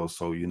as well.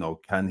 So,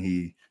 can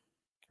he,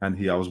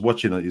 I was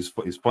watching it.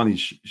 It's funny,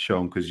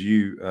 Sean, because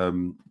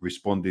you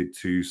responded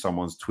to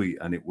someone's tweet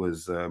and it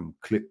was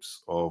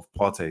clips of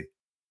Partey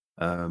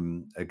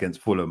against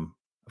Fulham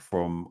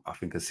from, I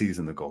think, a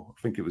season ago.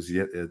 I think it was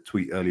a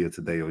tweet earlier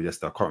today or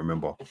yesterday. I can't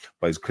remember.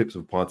 But it's clips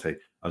of Partey.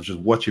 I was just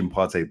watching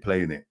Partey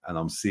playing it, and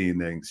I'm seeing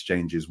the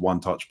exchanges,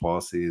 one-touch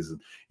passes.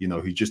 And, you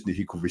know, he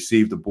could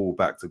receive the ball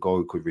back to goal.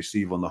 He could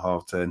receive on the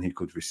half turn. He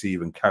could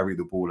receive and carry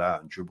the ball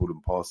out and dribble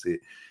and pass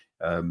it.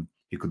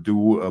 He could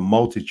do a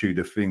multitude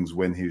of things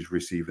when he was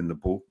receiving the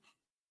ball,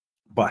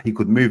 but he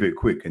could move it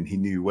quick, and he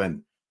knew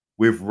when.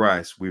 With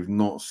Rice, we've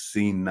not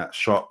seen that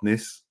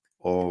sharpness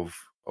of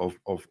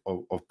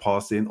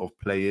passing, of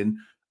playing,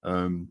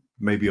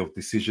 maybe of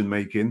decision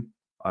making.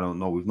 I don't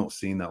know. We've not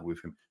seen that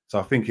with him, so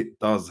I think it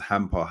does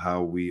hamper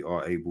how we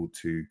are able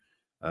to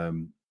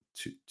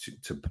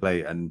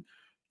play. And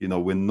you know,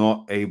 we're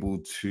not able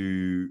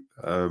to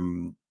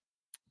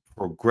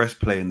progress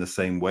play in the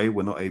same way.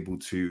 We're not able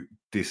to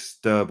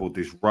disturb or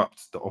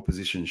disrupt the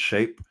opposition's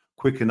shape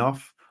quick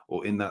enough,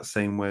 or in that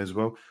same way as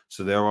well.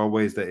 So there are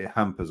ways that it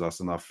hampers us,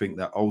 and I think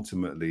that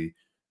ultimately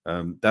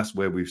that's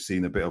where we've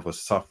seen a bit of a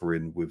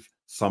suffering with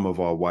some of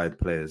our wide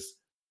players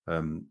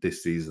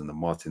this season. The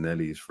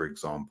Martinellis, for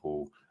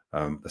example,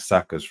 the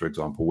Sakas, for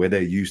example, where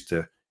they're used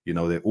to, you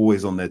know, they're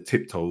always on their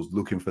tiptoes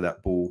looking for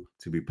that ball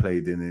to be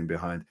played in and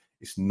behind.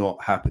 It's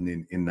not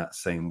happening in that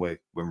same way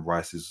when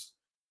Rice is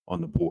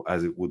on the ball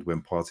as it would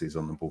when Partey is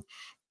on the ball.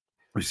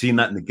 We've seen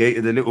that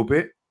negated a little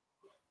bit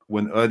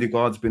when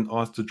Ødegaard's been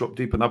asked to drop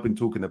deep, and I've been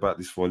talking about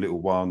this for a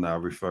little while now,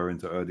 referring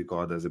to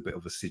Ødegaard as a bit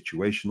of a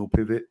situational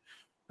pivot,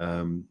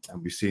 and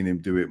we've seen him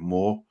do it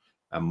more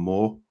and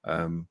more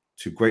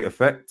to great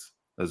effect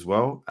as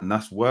well, and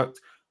that's worked.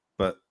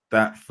 But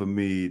that for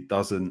me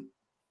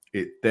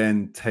it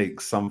then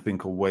takes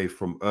something away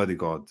from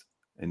Ødegaard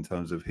in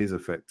terms of his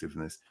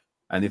effectiveness.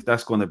 And if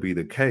that's going to be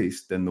the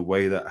case, then the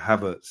way that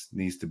Havertz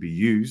needs to be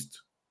used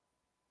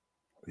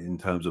in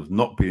terms of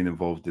not being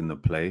involved in the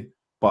play,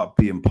 but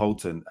being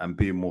potent and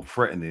being more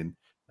threatening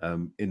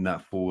in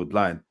that forward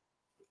line,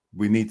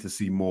 we need to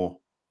see more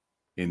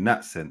in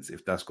that sense,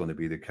 if that's going to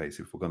be the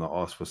case, if we're going to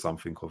ask for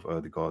something of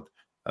Ødegaard.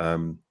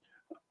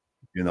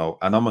 You know,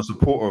 and I'm a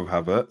supporter of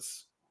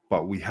Havertz,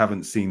 but we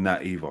haven't seen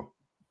that either,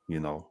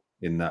 you know,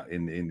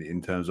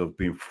 in terms of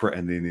being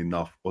threatening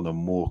enough on a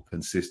more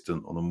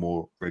consistent, on a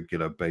more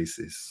regular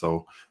basis.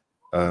 So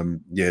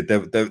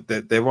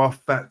there are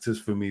factors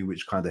for me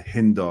which kind of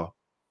hinder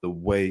the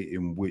way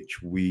in which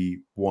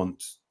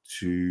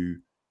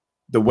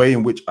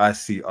I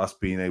see us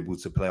being able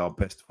to play our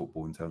best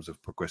football in terms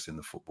of progressing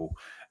the football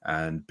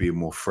and being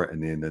more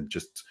threatening, and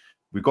just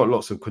we've got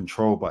lots of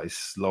control, but it's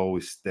slow,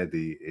 it's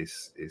steady,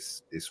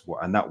 it's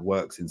what, and that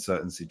works in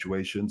certain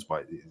situations,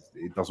 but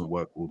it doesn't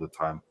work all the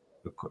time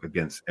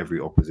against every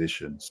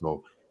opposition.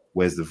 So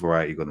where's the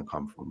variety going to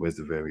come from? Where's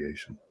the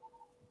variation?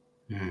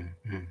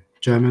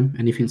 German,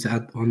 anything to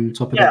add on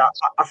top of that?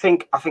 that? I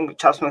think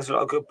Chaps makes a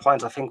lot of good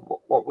points. I think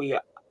what we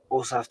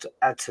also have to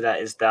add to that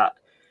is that,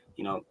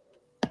 you know,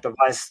 the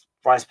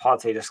Rice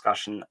Partey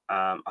discussion.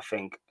 I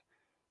think,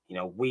 you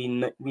know, we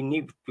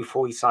knew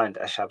before he signed,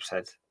 as Shab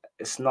said,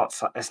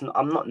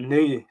 I'm not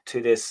new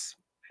to this,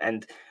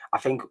 and I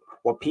think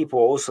what people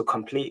are also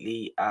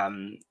completely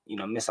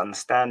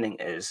misunderstanding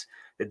is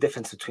the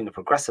difference between a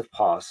progressive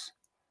pass,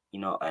 you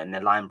know, and the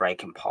line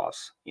breaking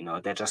pass. You know,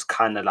 they're just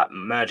kind of like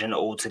merging it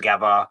all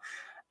together,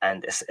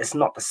 and it's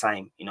not the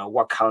same. You know,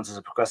 what counts as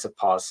a progressive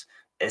pass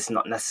is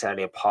not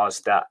necessarily a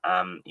pass that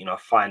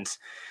finds.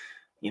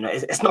 You know,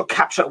 it's not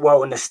captured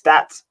well in the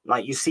stats.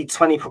 Like, you see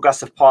 20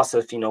 progressive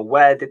passes, you know,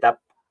 where did that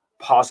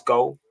pass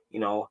go?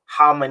 You know,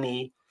 how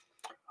many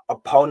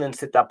opponents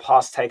did that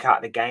pass take out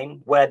of the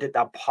game? Where did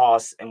that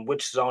pass, in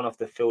which zone of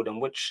the field, in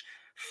which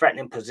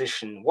threatening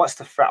position? What's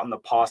the threat on the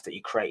pass that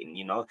you're creating,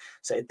 you know?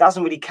 So it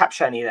doesn't really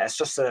capture any of that. It's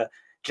just a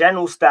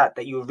general stat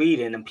that you're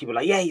reading and people are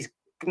like, yeah, he's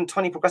given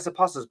 20 progressive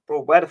passes.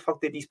 Bro, where the fuck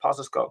did these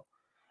passes go?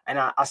 And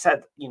I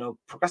said, you know,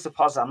 progressive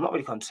passes, I'm not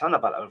really concerned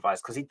about that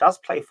advice, because he does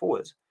play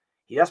forward.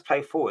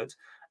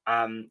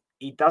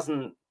 He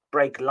doesn't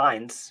break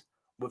lines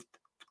with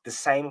the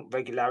same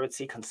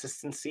regularity,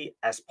 consistency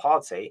as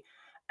Partey,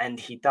 and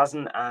he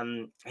doesn't.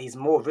 He's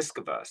more risk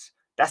averse.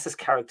 That's his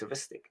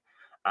characteristic.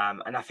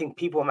 And I think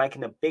people are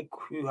making a big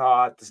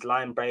hoo-ha, this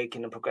line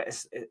breaking and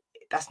progress.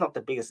 That's not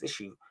the biggest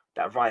issue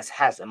that Rice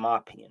has, in my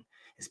opinion.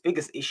 His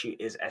biggest issue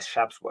is,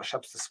 what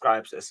Shabs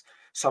describes as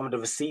some of the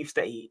receives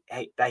that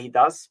he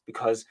does,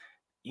 because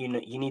you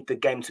need the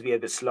game to be a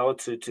bit slower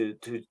to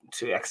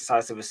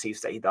exercise the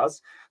receives that he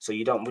does. So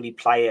you don't really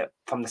play it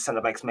from the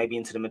centre backs maybe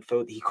into the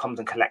midfield. He comes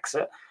and collects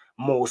it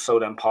more so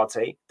than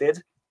Partey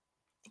did.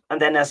 And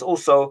then there's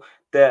also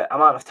the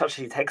amount of touches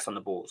he takes on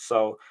the ball.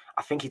 So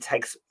I think he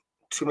takes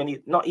too many,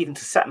 not even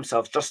to set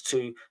himself, just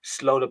to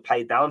slow the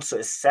play down so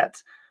it's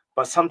set.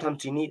 But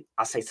sometimes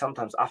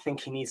I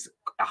think he needs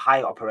a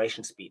higher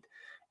operation speed.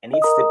 It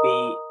needs to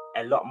be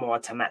a lot more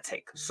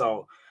automatic.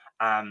 So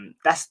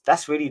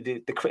that's really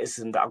the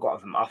criticism that I got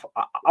of him.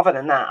 Other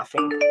than that, I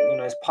think, you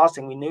know, his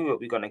passing, we knew what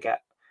we were going to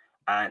get.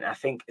 And I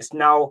think it's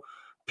now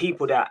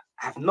people that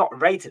have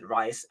not rated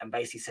Rice and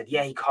basically said,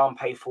 yeah, he can't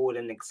play forward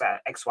in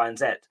X, Y, and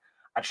Z,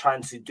 are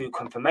trying to do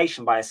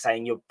confirmation by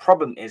saying your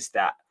problem is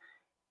that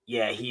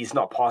yeah, he's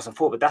not passing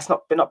forward. But that's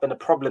not been a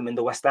problem in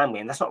the West Ham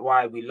game. That's not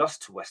why we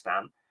lost to West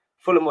Ham.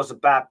 Fulham was a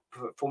bad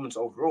performance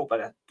overall,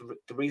 but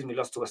the reason we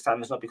lost to West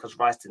Ham is not because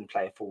Rice didn't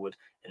play it forward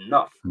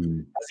enough.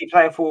 Does he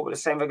play it forward with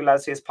the same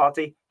regularity as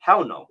Partey?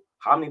 Hell no.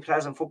 How many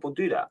players in football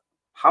do that?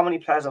 How many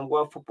players in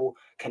world football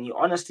can you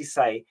honestly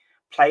say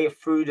play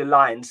it through the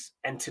lines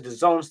and to the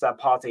zones that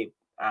Partey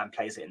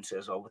plays it into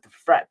as well, with the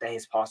threat that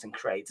his passing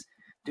creates?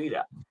 Do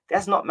that.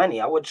 There's not many.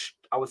 I would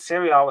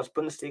Serie A, I watch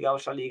Bundesliga, I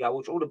watch La Liga, I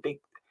watch all the big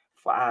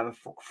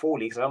four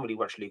leagues. I don't really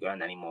watch Liga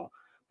anymore,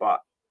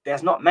 but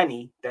there's not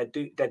many that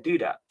do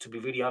that, to be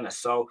really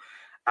honest. So,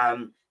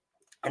 and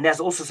there's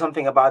also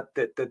something about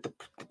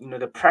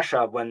the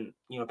pressure when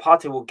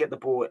Partey will get the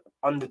ball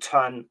on the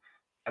turn,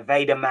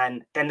 evade a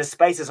man, then the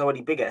space is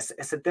already bigger.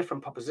 It's a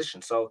different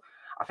proposition. So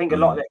I think a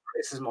lot of the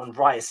criticism on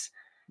Rice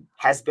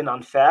has been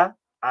unfair,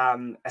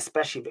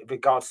 especially with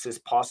regards to his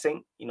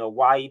passing.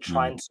 Why are you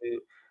trying to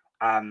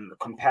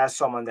compare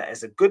someone that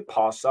is a good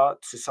passer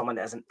to someone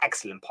that is an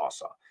excellent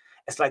passer?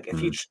 It's like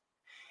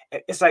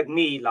it's like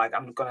me, like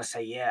I'm gonna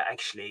say, yeah,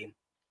 actually,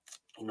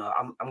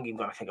 I'm even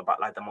gonna think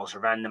about like the most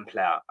random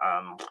player,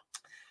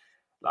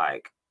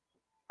 like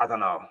I don't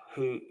know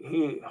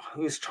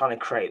who's trying to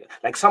create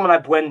like someone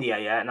like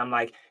Buendia, yeah, and I'm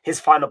like his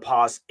final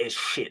pass is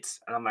shit,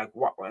 and I'm like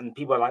what? And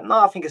people are like, no,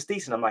 I think it's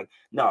decent. I'm like,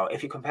 no,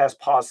 if you compare his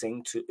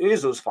passing to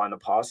Özil's final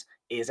pass,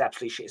 it is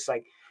absolutely shit. It's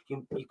like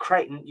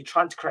you're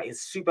trying to create a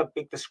super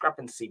big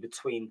discrepancy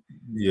between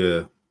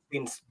the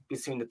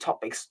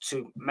topics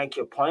to make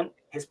your point.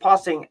 His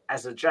passing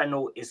as a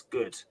general is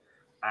good.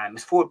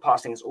 His forward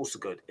passing is also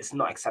good. It's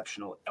not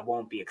exceptional. It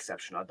won't be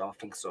exceptional. I don't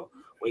think so.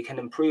 What he can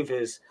improve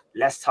is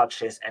less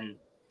touches and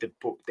the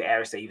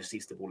areas that he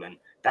receives the ball in.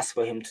 That's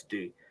for him to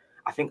do.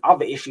 I think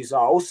other issues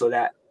are also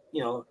that,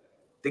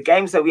 the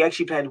games that we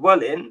actually played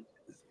well in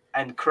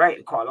and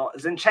created quite a lot,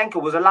 Zinchenko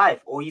was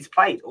alive, or he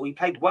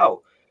played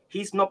well.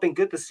 He's not been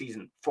good this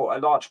season for a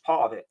large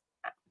part of it.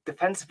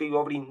 Defensively, we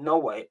already know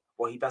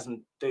what he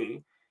doesn't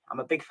do. I'm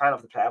a big fan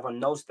of the player. Everyone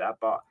knows that.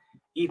 But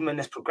even in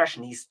this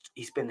progression, he's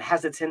been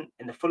hesitant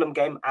in the Fulham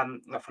game,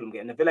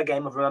 in the Villa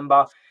game. I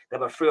remember there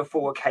were 3 or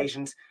 4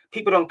 occasions.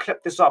 People don't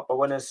clip this up, but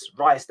when it's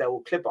Rice, they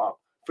will clip up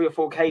 3 or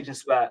 4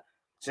 occasions where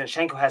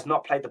Zinchenko has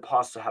not played the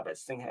pass to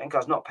Havertz. Zinchenko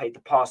has not played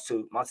the pass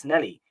to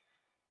Martinelli.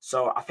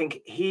 So I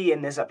think he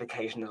in this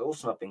application has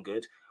also not been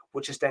good,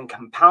 which is then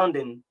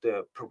compounding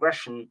the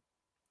progression,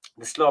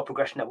 the slower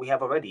progression that we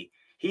have already.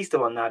 He's the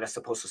one now that's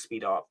supposed to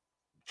speed up.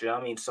 Do you know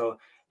what I mean? So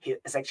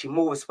it's actually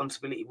more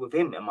responsibility with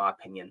him, in my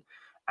opinion.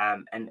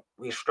 And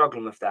we're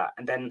struggling with that.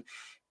 And then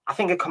I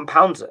think it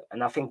compounds it.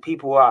 And I think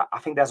I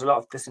think there's a lot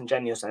of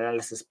disingenuous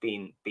analysis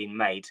being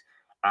made.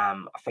 I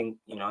think,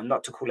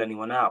 not to call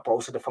anyone out, but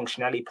also the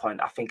functionality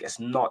point, I think is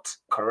not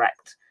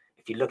correct.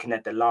 If you're looking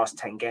at the last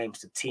 10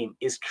 games, the team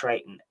is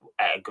creating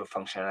a good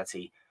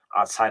functionality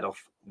outside of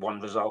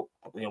one result,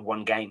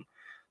 one game.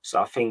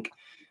 So I think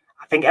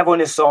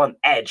everyone is so on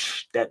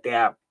edge that they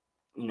are,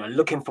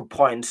 looking for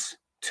points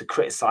to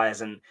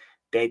criticize, and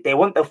they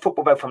want the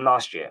football back from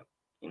last year,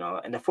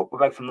 and the football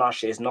back from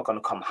last year is not going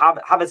to come.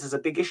 Havertz is a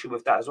big issue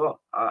with that as well.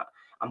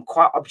 I'm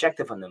quite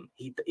objective on him.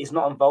 He's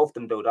not involved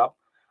in build-up.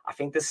 I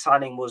think this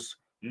signing was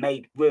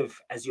made with,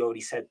 as you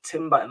already said,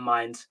 Timber in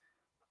mind,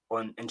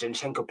 and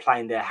Zinchenko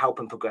playing there,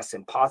 helping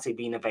progressing, Partey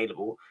being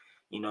available.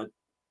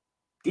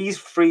 These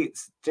 3,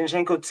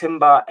 Zinchenko,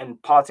 Timber,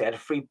 and Partey are the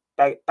 3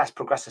 best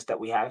progressors that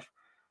we have.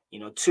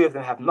 2 of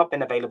them have not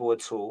been available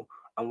at all,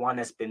 and 1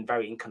 has been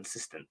very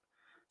inconsistent.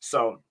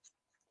 So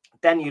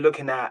then you're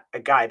looking at a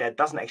guy that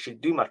doesn't actually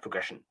do much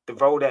progression. The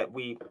role that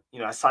we,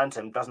 assigned to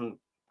him doesn't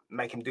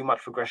make him do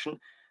much progression.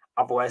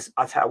 Otherwise,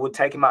 I would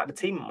take him out of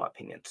the team, in my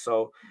opinion.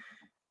 So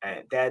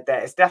there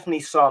is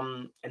definitely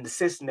some in the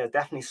system. There's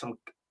definitely some.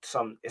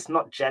 It's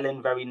not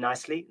gelling very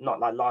nicely. Not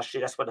like last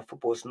year. That's why the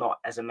football is not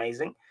as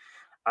amazing.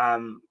 But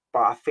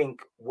I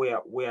think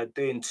we're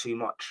doing too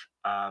much.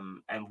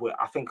 And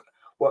I think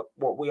what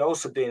we're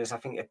also doing is I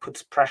think it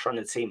puts pressure on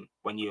the team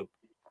when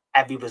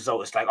every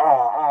result is like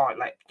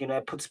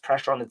it puts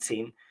pressure on the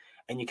team,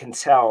 and you can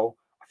tell.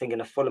 I think in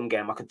the Fulham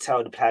game, I could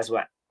tell the players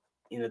were,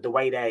 the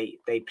way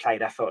they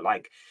played. I felt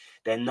like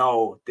they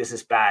know this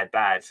is bad,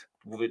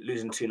 we're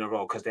losing 2 in a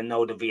row, because they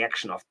know the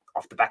reaction off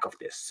the back of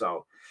this.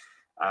 So,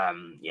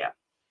 yeah,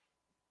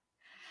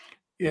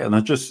 and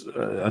I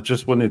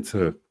just wanted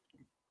to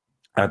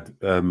add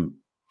to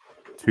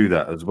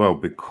that as well,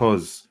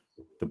 because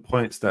the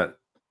points that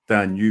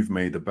Dan you've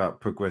made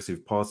about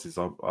progressive passes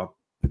are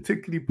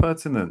particularly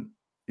pertinent.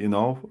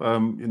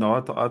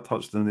 I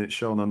touched on it,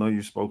 Sean. I know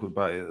you spoke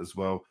about it as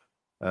well.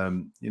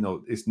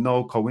 It's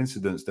no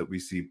coincidence that we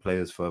see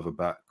players further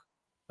back,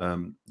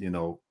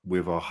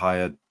 with a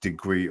higher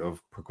degree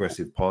of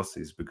progressive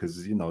passes,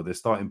 because their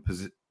starting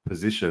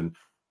position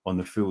on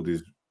the field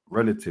is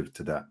relative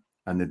to that.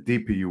 And the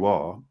deeper you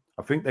are,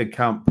 I think they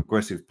count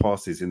progressive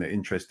passes in an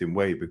interesting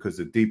way, because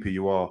the deeper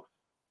you are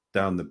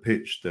down the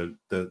pitch, the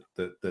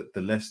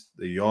less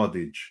the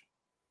yardage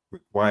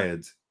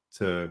required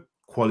to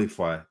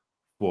qualify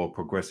for a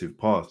progressive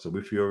pass. So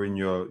if you're in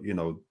your,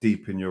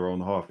 deep in your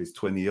own half, it's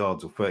 20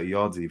 yards or 30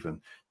 yards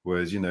even,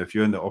 Whereas, if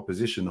you're in the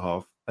opposition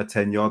half, a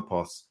 10-yard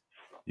pass,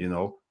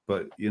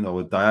 but, a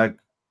diag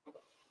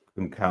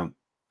can count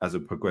as a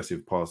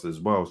progressive pass as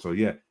well. So,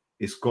 yeah,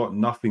 it's got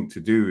nothing to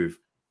do with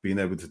being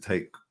able to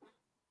take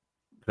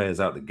players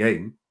out the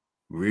game.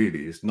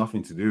 Really, it's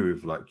nothing to do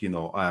with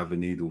I have a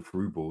needle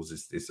through balls.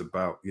 It's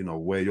about,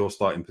 where your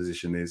starting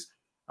position is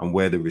and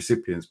where the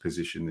recipient's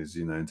position is,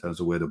 in terms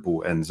of where the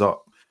ball ends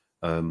up.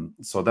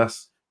 So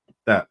that's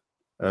that.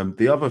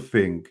 The other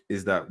thing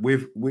is that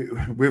with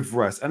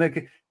Rice, and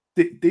again,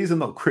 these are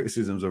not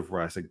criticisms of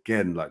Rice.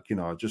 Again, I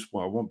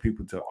want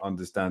people to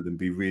understand and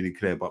be really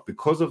clear. But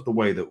because of the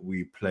way that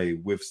we play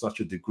with such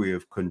a degree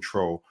of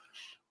control,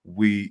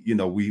 we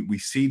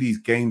see these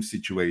game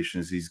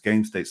situations, these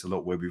game states a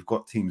lot where we've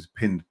got teams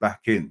pinned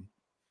back in,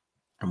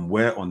 and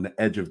we're on the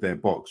edge of their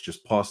box,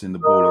 just passing the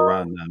ball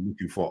around and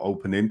looking for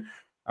opening.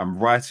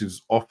 And Rice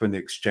is often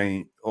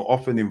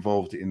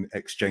involved in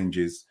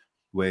exchanges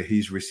where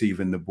he's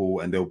receiving the ball,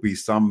 and there'll be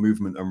some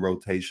movement and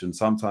rotation,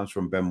 sometimes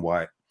from Ben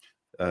White,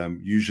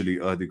 usually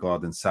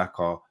Ødegaard and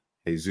Saka,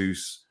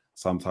 Jesus,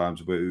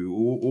 sometimes, but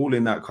all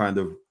in that kind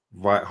of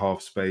right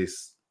half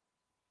space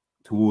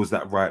towards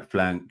that right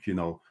flank,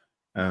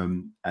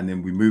 and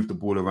then we move the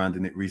ball around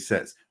and it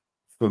resets.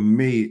 For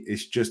me,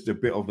 it's just a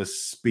bit of a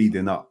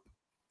speeding up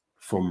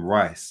from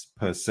Rice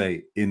per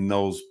se in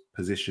those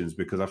positions,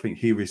 because I think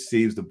he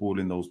receives the ball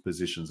in those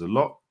positions a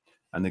lot.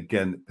 And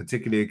again,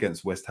 particularly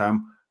against West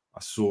Ham, I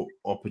saw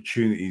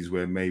opportunities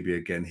where maybe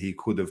again he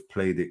could have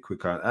played it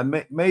quicker,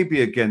 and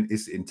maybe again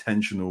it's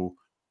intentional,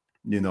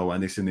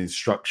 and it's an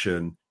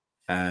instruction,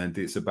 and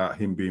it's about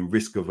him being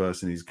risk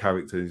averse in his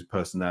character, his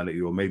personality,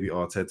 or maybe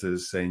Arteta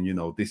is saying,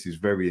 this is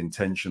very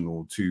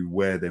intentional to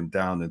wear them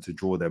down and to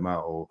draw them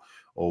out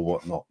or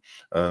whatnot.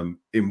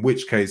 In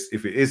which case,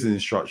 if it is an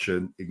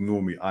instruction,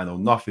 ignore me. I know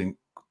nothing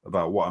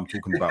about what I'm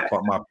talking about,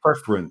 but my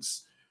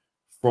preference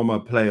from a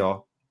player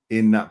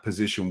in that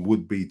position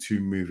would be to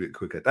move it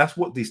quicker. That's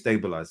what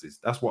destabilizes.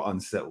 That's what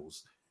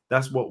unsettles.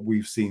 That's what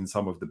we've seen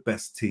some of the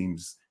best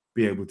teams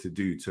be able to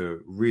do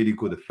to really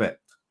good effect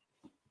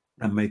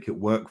and make it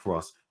work for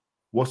us.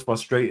 What's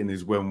frustrating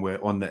is when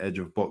we're on the edge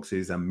of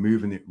boxes and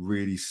moving it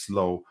really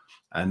slow,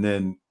 and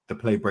then the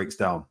play breaks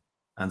down.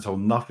 And so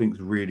nothing's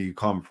really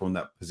come from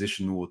that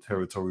positional or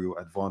territorial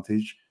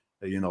advantage.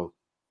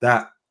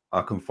 That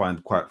I can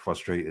find quite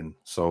frustrating.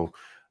 So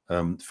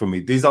for me,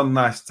 these are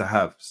nice to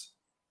haves.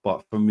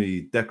 But for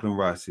me, Declan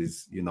Rice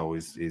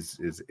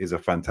is a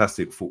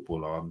fantastic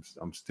footballer.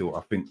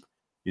 I think,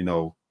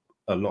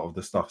 a lot of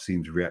the stuff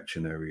seems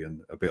reactionary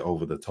and a bit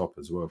over the top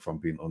as well, if I'm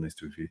being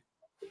honest with you.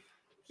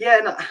 Yeah,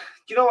 no,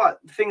 you know what?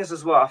 The thing is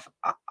as well,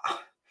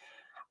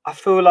 I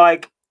feel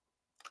like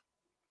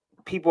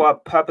people are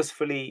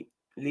purposefully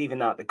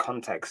leaving out the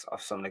context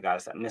of some of the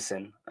guys that are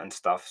missing and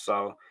stuff.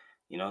 So,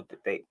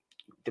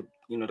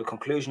 the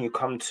conclusion you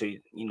come to,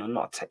 you're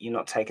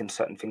not taking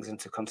certain things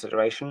into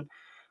consideration,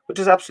 which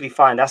is absolutely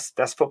fine. That's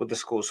football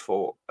discourse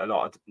for a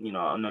lot of,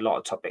 on a lot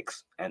of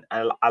topics, and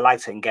I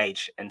like to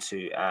engage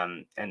into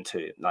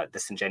like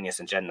disingenuous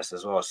and agendas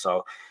as well.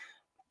 So,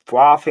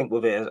 what I think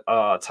with it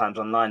times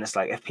online, it's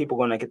like if people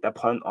want to get their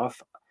point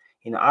off,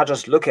 I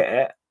just look at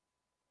it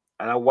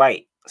and I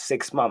wait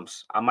 6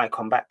 months. I might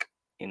come back,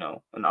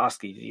 and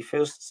ask you, do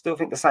you still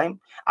think the same?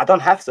 I don't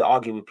have to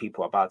argue with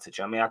people about it.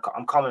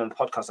 I'm coming on the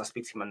podcast, I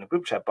speak to them in the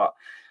group chat, but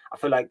I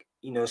feel like,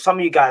 some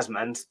of you guys,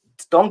 man,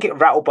 don't get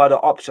rattled by the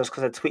ops just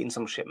because they're tweeting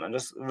some shit, man.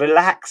 Just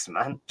relax,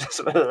 man. Just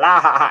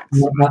relax.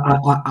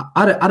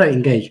 I don't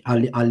engage.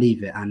 I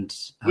leave it. And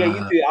yeah,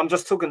 you do. I'm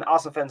just talking to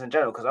Arsenal fans in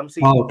general because I'm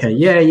seeing. Oh, okay.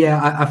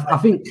 Yeah. I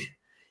think.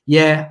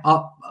 Yeah.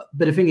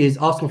 But the thing is,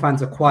 Arsenal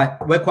fans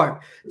we're quite.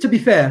 To be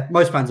fair,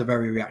 most fans are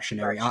very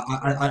reactionary.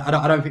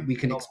 I don't think we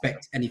can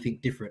expect anything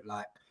different.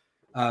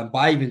 But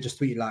I even just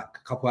tweeted a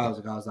couple hours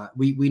ago. I was like,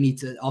 we need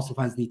to. Arsenal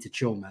fans need to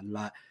chill, man.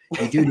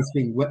 We do this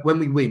thing. When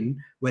we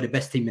win, we're the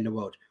best team in the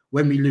world.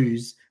 When we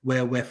lose,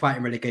 we're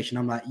fighting relegation.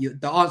 I'm like,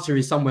 the answer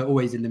is somewhere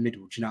always in the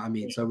middle. Do you know what I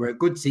mean? So we're a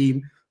good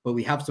team, but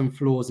we have some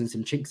flaws and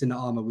some chinks in the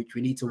armor which we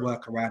need to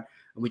work around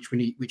and which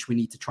we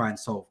need to try and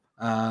solve.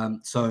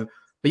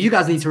 But you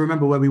guys need to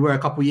remember where we were a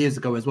couple of years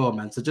ago as well,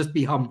 man. So just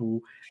be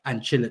humble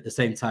and chill at the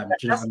same time. Do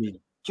you know what I mean?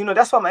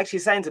 That's what I'm actually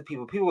saying to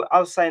people. I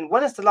was saying,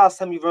 when is the last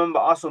time you remember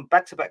Arsenal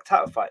back-to-back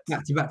title fights?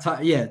 Back-to-back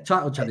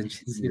title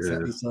challenges. Yeah.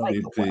 Exactly. So,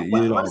 you're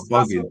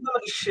bugging.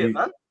 Shit,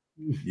 man.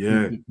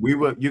 Yeah,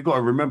 you got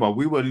to remember,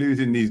 we were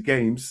losing these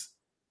games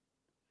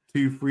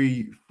 2,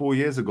 3, 4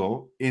 years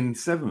ago in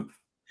 7th.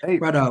 8th.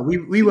 Brother,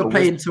 we were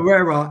playing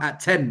Torreira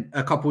at 10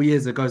 a couple of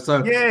years ago.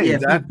 So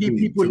exactly.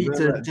 People need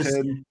to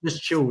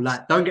just chill.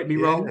 Don't get me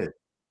wrong.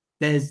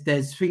 There's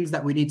things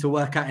that we need to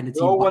work out in the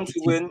team. We all want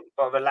to win,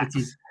 but relax.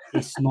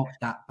 It's not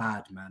that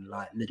bad, man.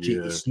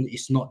 Legit,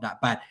 it's not that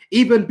bad.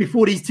 Even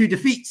before these 2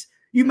 defeats,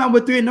 you man were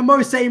doing the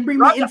most, saying bring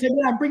me Inter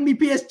Milan, bring me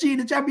PSG in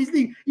the Champions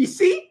League. You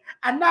see?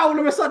 And now all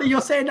of a sudden you're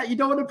saying that you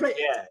don't want to play.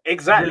 Yeah,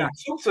 exactly.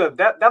 So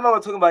that man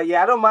was talking about,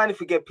 I don't mind if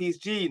we get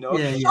PSG,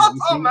 Yeah, Shut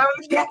up, man.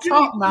 Shut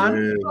up,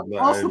 man.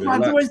 Arsenal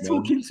fans always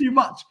talking too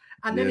much.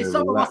 And then it's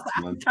some of us that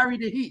have to carry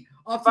the heat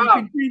after Fam.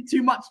 you've been doing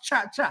too much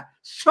chat.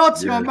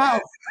 Shut your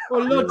mouth.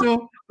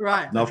 Oh,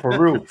 right. No, for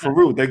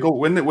real. They go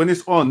when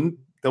it's on,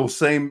 those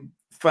same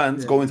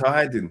fans go into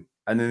hiding.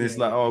 And then it's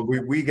like, oh,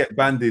 we get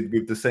banded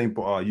with the same,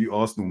 but you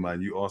Arsenal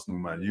man,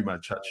 you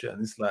man chat shit.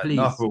 And it's like,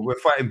 no,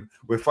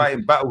 we're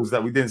fighting battles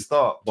that we didn't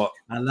start. But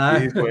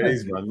it is what it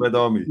is, man. Red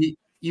Army.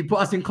 You put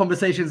us in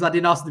conversations I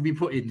didn't ask to be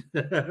put in.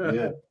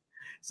 Yeah.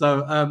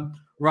 So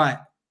right.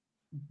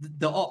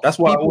 That's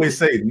why I always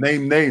say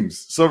name names.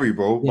 Sorry,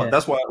 bro, but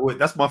that's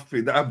my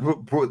thing. That I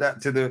brought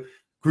that to the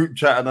group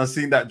chat, and I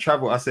seen that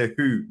travel. I said,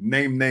 "Who?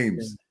 Name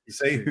names.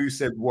 Say true. Who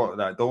said what.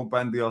 Like, don't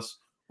bandy us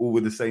all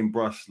with the same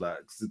brush. Like,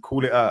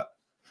 call it out."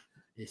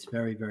 It's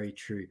very, very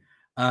true.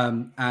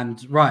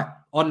 And right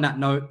on that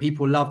note,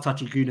 people love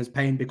Touchy Gooners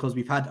Pain because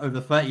we've had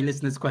over 30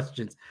 listeners'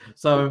 questions.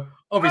 So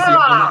obviously,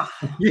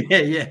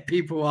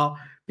 people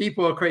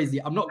are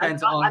crazy. I'm not going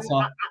to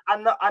answer.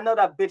 I know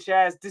that bitch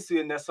ass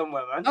Disu in there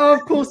somewhere, man. Oh,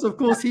 of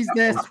course, he's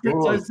there.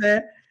 Scripto's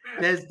there.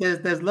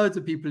 There's loads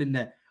of people in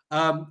there.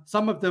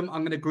 Some of them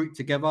I'm going to group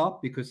together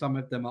because some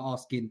of them are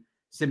asking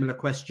similar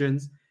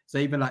questions. So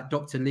even like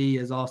Dr. Lee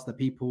has asked the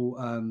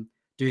people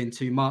doing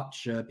too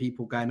much,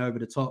 people going over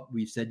the top.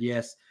 We've said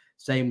yes.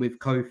 Same with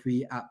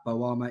Kofi at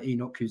Bawama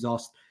Enoch, who's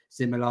asked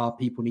similar.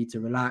 People need to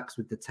relax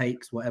with the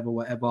takes, whatever.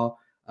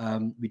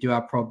 We do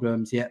have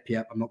problems. Yep.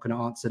 I'm not going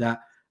to answer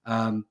that.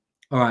 All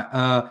right.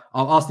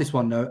 I'll ask this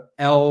one though.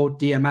 El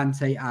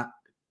Diamante at,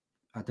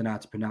 I don't know how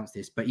to pronounce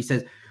this, but he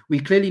says, we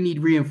clearly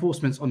need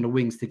reinforcements on the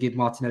wings to give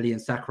Martinelli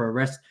and Saka a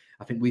rest.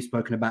 I think we've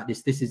spoken about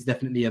this. This is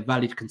definitely a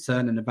valid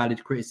concern and a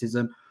valid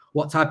criticism.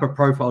 What type of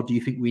profile do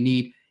you think we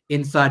need?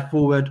 Inside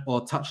forward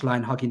or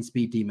touchline hugging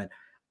speed demon?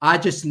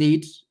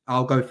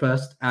 I'll go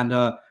first. And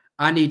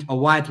I need a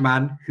wide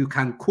man who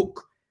can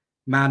cook,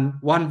 man,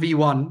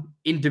 1v1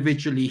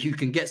 individually, who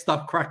can get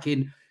stuff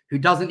cracking, who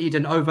doesn't need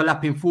an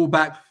overlapping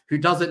fullback, who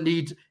doesn't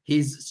need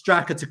his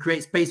striker to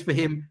create space for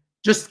him.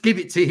 Just give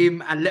it to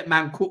him and let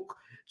man cook.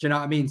 Do you know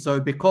what I mean? So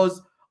because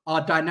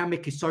our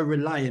dynamic is so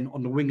reliant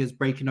on the wingers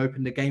breaking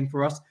open the game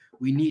for us,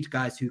 we need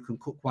guys who can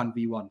cook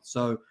 1v1.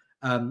 So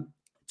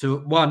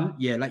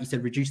like you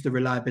said, reduce the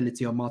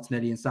reliability on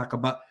Martinelli and Saka,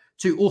 but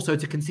two, also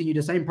to continue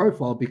the same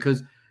profile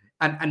because,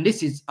 and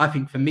this is, I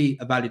think, for me,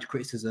 a valid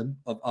criticism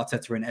of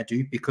Arteta and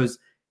Edu because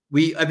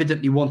we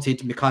evidently wanted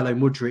Mikhailo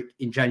Mudryk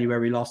in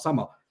January last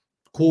summer.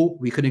 Cool,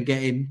 we couldn't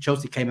get him.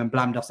 Chelsea came and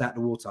blamed us out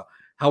the water.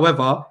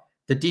 However,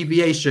 the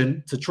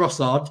deviation to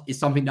Trossard is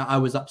something that I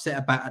was upset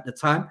about at the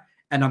time,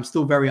 and I'm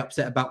still very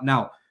upset about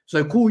now.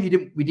 So cool, we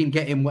didn't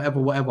get him, whatever,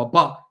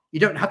 but you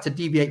don't have to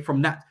deviate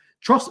from that.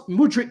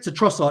 Mudryk to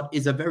Trossard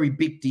is a very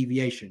big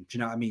deviation. Do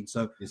you know what I mean?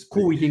 So it's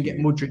cool, we didn't get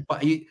Mudryk,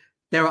 but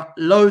there are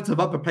loads of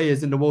other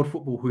players in the world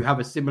football who have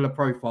a similar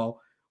profile,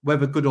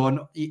 whether good or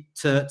not,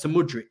 to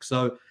Mudryk.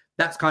 So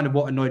that's kind of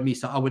what annoyed me.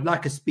 So I would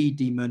like a speed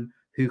demon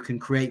who can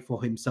create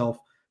for himself,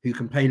 who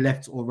can play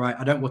left or right.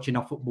 I don't watch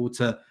enough football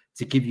to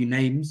give you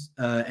names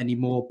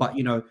anymore, but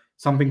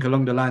something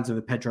along the lines of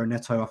a Pedro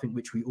Neto, I think,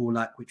 which we all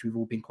like, which we've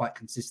all been quite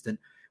consistent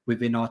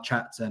within our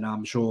chats, and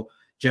I'm sure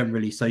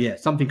generally. So yeah,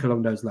 something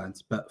along those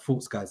lines. But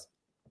thoughts, guys?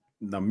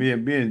 No, me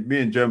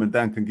and German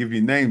Dan can give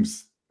you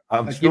names.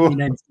 I'm sure. Give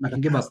me names. You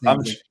can give us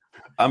names.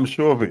 I'm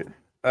sure of it.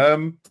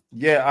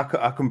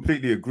 I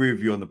completely agree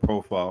with you on the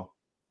profile.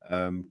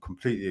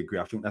 Completely agree.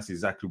 I think that's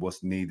exactly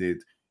what's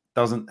needed.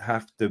 Doesn't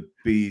have to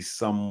be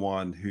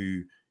someone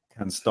who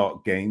can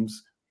start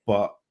games,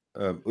 but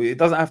it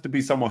doesn't have to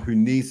be someone who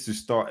needs to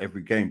start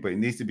every game, but it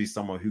needs to be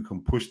someone who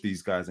can push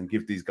these guys and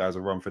give these guys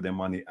a run for their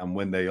money. And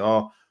when they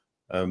are,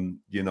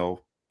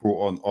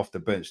 brought on off the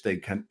bench, they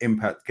can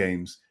impact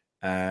games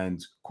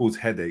and cause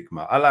headache,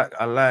 man.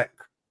 I like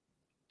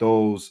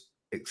those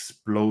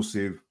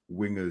explosive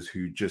wingers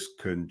who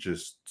can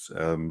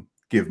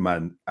give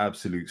man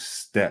absolute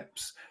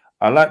steps.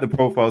 I like the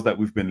profiles that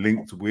we've been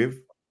linked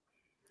with.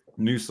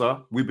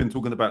 Nusa, we've been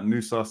talking about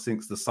Nusa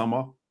since the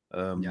summer.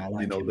 There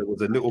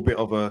was a little bit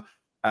of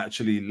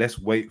let's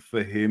wait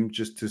for him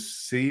just to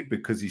see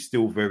because he's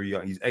still very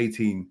young. He's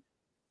 18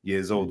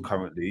 years old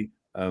currently.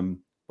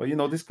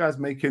 But this guy's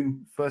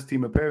making first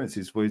team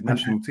appearances for his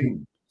national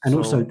team. And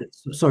also,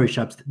 sorry,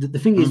 Shabs, the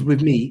thing is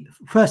with me,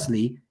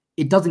 firstly,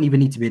 it doesn't even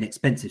need to be an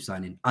expensive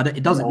signing.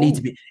 It doesn't need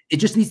to be. It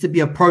just needs to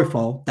be a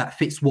profile that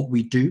fits what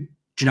we do. Do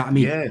you know what I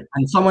mean? Yeah.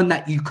 And someone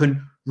that you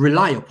can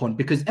rely upon,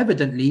 because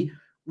evidently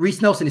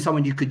Reece Nelson is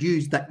someone you could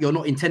use that you're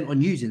not intent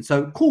on using.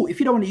 So cool. If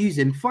you don't want to use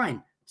him,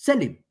 fine, sell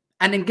him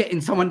and then get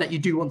in someone that you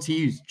do want to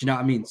use. Do you know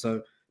what I mean?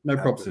 So no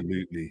problem.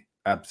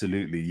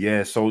 Absolutely.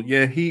 Yeah. So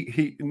yeah,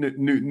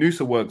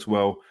 Nusa works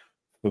well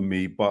for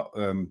me, but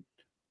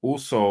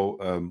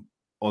also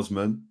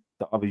Osman,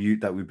 the other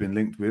youth that we've been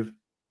linked with,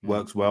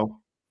 works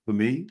well for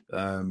me.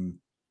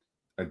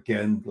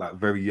 Again, like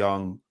very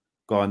young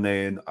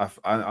Ghanaian.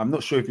 I'm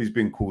not sure if he's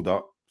been called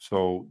up.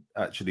 So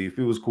actually, if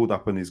he was called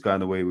up and he's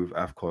going away with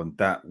AFCON,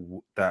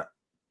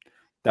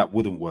 that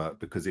wouldn't work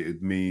because it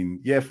would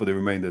mean, for the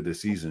remainder of the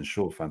season,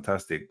 sure,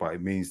 fantastic. But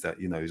it means that,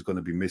 he's going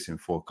to be missing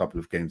for a couple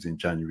of games in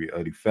January,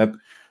 early Feb.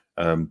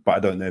 But I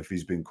don't know if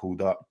he's been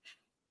called up.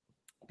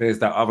 There's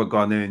that other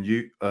Ghanaian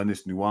youth,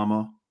 Ernest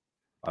Nuama.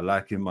 I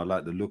like him. I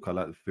like the look. I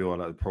like the feel. I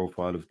like the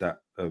profile of that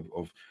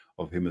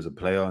of him as a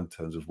player in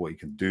terms of what he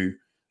can do.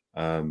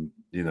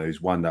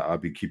 He's one that I'll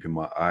be keeping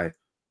my eye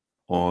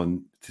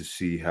on to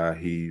see how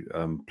he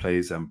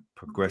plays and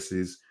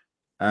progresses.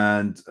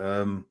 And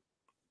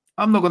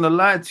I'm not going to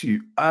lie to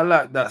you. I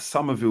like that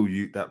Somerville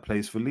youth that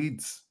plays for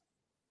Leeds.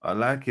 I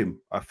like him.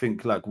 I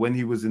think like when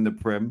he was in the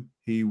Prem,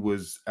 he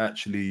was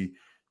actually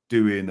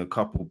doing a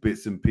couple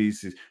bits and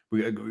pieces.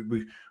 We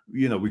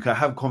can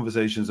have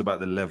conversations about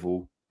the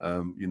level,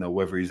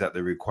 whether he's at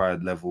the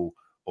required level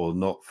or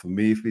not. For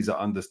me, if he's an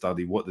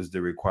understudy, what does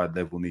the required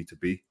level need to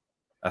be?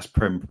 That's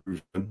Prem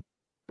proven,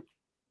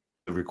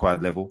 the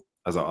required level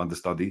as an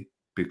understudy,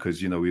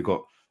 because, we've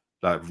got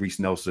like Reece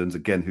Nelson's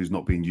again, who's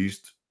not being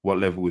used. What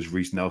level is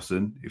Reece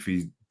Nelson if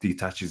he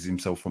detaches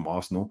himself from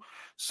Arsenal?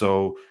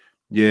 So,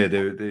 yeah,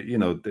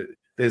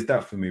 there's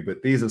that for me.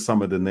 But these are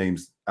some of the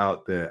names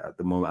out there at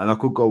the moment. And I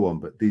could go on,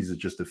 but these are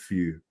just a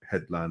few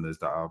headliners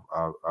that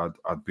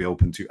I'd be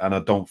open to. And I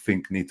don't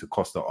think need to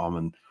cost an arm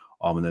and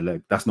a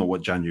leg. That's not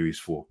what January is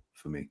for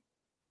me.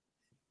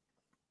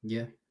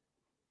 Yeah.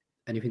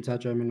 Anything to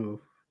add, German, or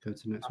go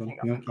to the next one?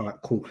 Yeah. All right,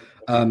 cool.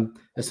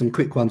 There's some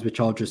quick ones which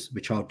I'll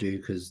do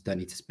because don't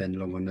need to spend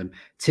long on them.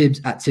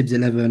 Tibbs at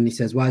Tibbs11, he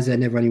says, why is there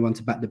never anyone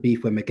to back the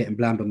beef when we're getting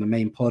blamed on the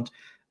main pod?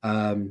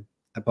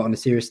 But on a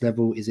serious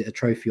level, is it a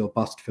trophy or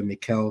bust for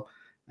Mikel?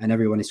 And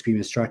everyone is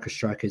screaming striker.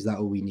 Is that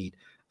all we need?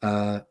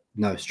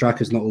 No,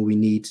 striker's not all we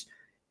need.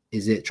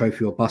 Is it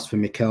trophy or bust for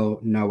Mikel?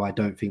 No, I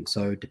don't think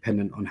so.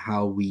 Dependent on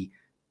how we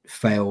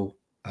fail.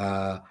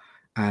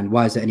 And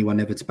why is there anyone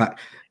ever to back?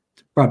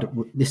 Brother,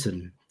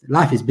 listen,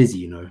 life is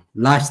busy,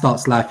 Life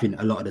starts lifing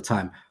a lot of the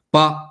time.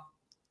 But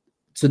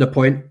to the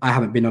point, I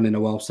haven't been on in a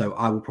while, so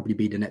I will probably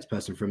be the next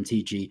person from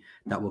TG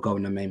that will go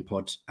in the main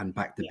pod and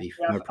back the beef.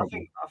 No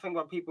problem. I think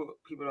what people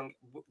don't,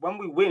 when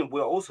we win,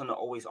 we're also not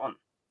always on.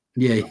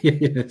 Yeah.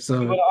 So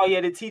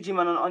the TG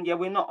man on. Yeah,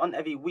 we're not on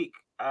every week.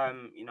 I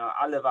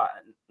live out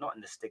not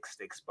in the sticks,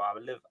 but I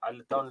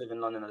don't live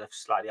in London. I live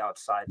slightly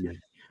outside. Yeah.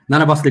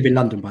 None of us live in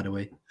London, by the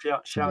way.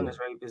 Sharon is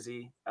very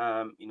busy.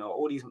 All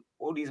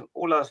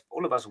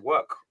of us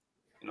work.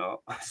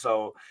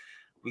 So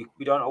we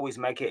don't always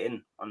make it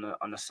in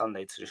on a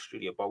Sunday to the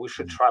studio, but we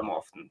should try more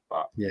often.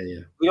 But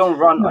we don't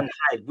run and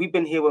hide. We've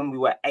been here when we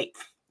were 8th.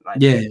 I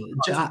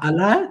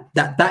like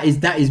that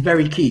is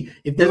very key.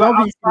 If there's one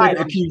thing you can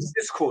never accuse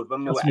Discord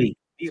when we were 8th.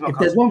 If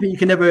there's one thing you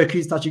can never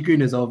accuse Touchy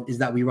Gooners of, is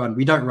that we run.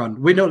 We don't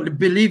run. We're not.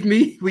 Believe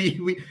me,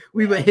 we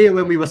were here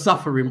when we were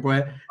suffering,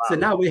 boy. Wow. So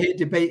now we're here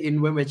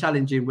debating when we're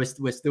challenging.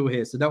 We're still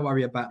here. So don't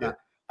worry about that.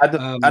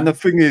 And the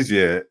thing is,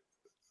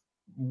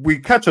 we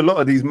catch a lot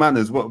of these man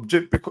as well.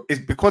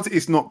 Because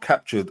it's not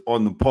captured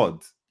on the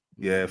pod,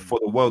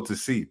 for the world to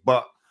see.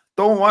 But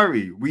don't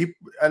worry,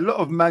 a lot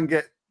of men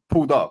get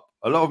pulled up.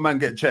 A lot of men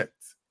get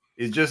checked.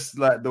 It's just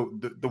like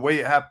the way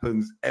it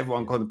happens.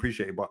 Everyone can't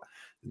appreciate it, but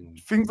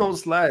things don't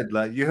slide.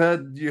 Like you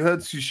heard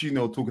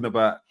Sushino talking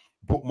about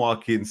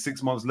bookmarking.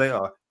 6 months later,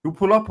 he'll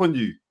pull up on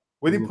you.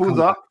 When he pulls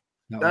up,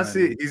 that's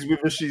it. He's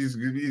with us.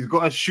 He's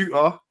got a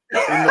shooter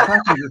in the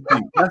passenger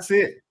seat. That's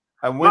it.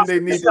 And when they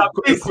need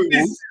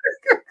acquittals,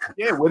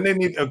 when they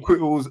need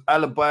acquittals,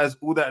 alibis,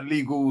 all that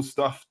legal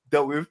stuff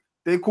dealt with,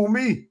 they call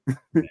me.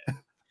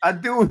 I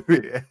deal with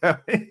it.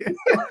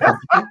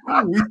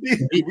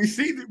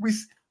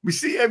 We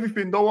see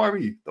everything. Don't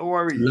worry.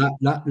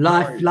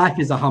 Life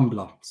is a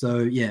humbler.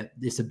 So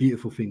it's a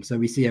beautiful thing. So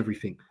we see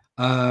everything.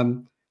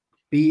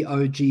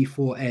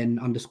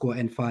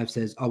 BOG4N_N5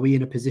 says, are we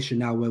in a position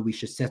now where we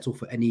should settle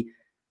for any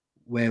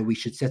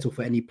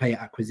player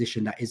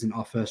acquisition that isn't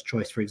our first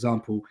choice? For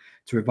example,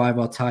 to revive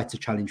our title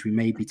challenge, we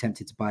may be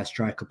tempted to buy a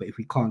striker, but if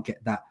we can't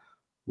get that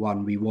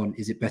one we want,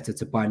 is it better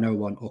to buy no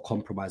one or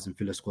compromise and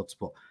fill a squad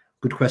spot?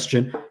 Good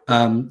question.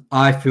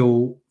 I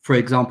feel, for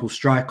example,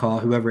 striker,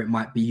 whoever it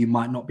might be, you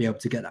might not be able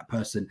to get that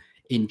person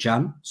in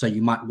Jan, so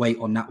you might wait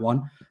on that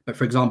one. But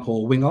for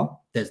example, a winger,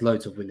 there's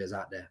loads of wingers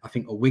out there. I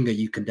think a winger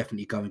you can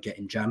definitely go and get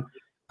in Jan.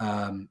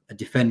 A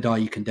defender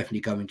you can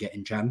definitely go and get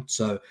in Jan.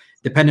 So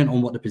depending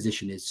on what the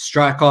position is,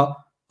 striker,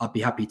 I'd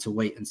be happy to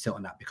wait and sit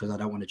on that because I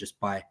don't want to just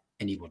buy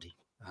anybody.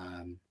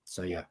 I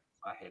hear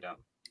that.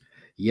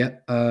 Yeah.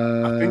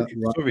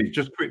 Sorry,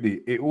 just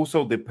quickly. It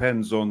also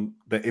depends on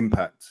the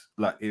impact.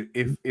 Like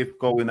if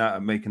going out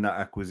and making that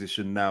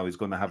acquisition now is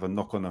going to have a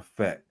knock-on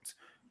effect,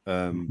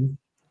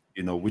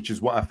 which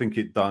is what I think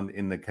it done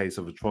in the case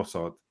of a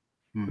Trossard,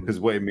 because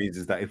what it means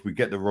is that if we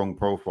get the wrong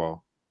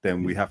profile,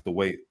 then we have to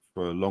wait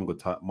for a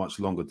much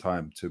longer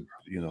time to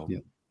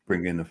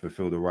bring in and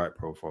fulfill the right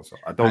profile. So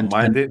I don't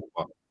mind it.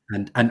 But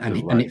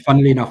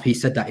funnily enough, he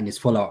said that in his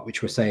follow-up,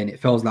 which we're saying it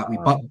feels like we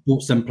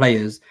bought some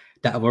players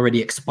that have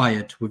already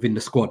expired within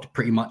the squad,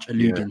 pretty much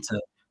alluding to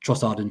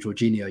Trossard and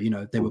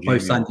Jorginho. They were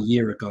both signed a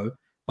year ago,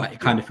 but it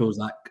kind of feels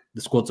like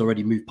the squad's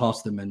already moved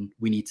past them and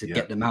we need to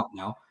get them out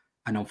now.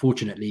 And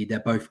unfortunately,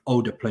 they're both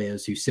older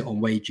players who sit on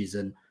wages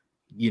and,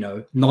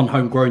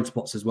 non-homegrown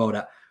spots as well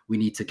that we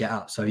need to get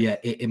out. So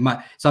it might,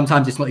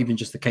 sometimes it's not even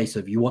just a case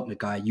of you want the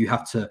guy, you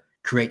have to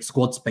create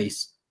squad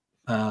space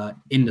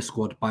in the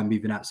squad by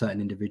moving out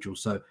certain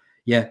individuals. So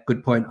yeah,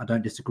 good point. I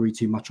don't disagree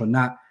too much on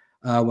that.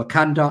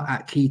 Wakanda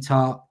at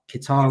Kitara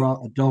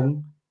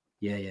Adong.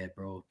 Yeah,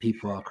 bro.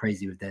 People are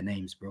crazy with their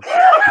names, bro.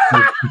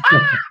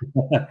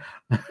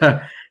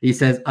 He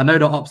says, I know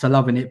the ops are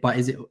loving it, but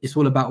it's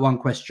all about one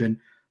question.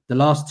 The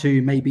last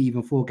 2, maybe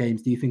even 4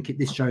 games, do you think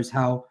this shows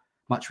how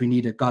much we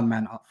need a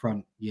gunman up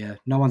front? Yeah,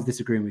 no one's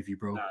disagreeing with you,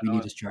 bro. We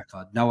need a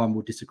striker. No one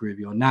will disagree with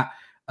you on that.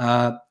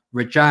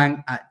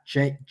 Rajang at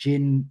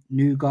Jin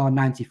Nugar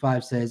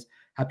 95 says,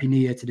 Happy New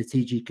Year to the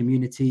TG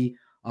community.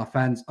 Our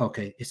fans,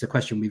 okay, it's a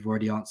question we've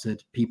already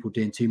answered. People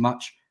doing too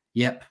much.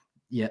 Yep,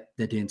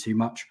 they're doing too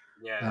much.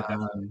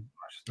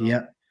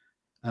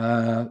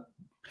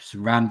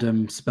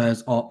 Random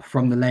Spurs op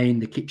from the lane,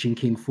 the Kitchen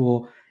King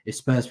 4. If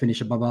Spurs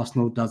finish above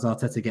Arsenal, does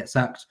Arteta get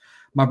sacked?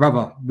 My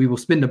brother, we will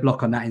spin the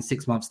block on that in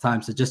 6 months'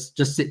 time. So just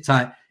sit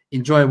tight.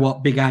 Enjoy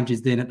what Big Angie's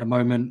doing at the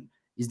moment.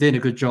 He's doing a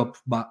good job,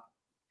 but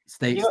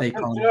stay calm.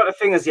 You know, the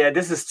thing is,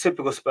 this is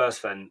typical Spurs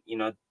fan,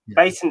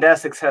 basing their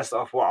success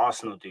off what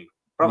Arsenal do.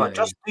 Brother,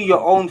 just do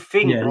your own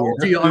thing, bro.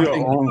 Do your own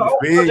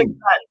thing.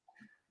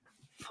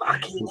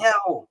 Fucking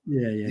hell.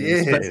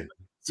 Yeah.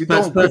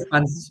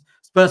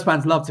 Spurs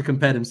fans love to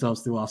compare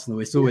themselves to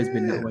Arsenal. It's always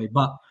been that way,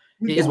 but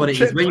it is what it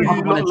is. When you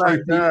haven't won a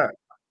trophy,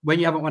 when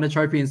you haven't won a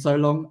trophy in so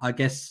long, I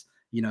guess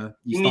you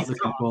start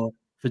looking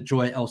for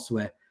joy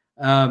elsewhere.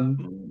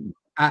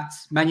 At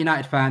Man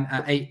United fan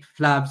at 8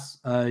 Flavs,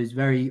 who's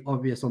very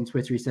obvious on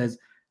Twitter, he says,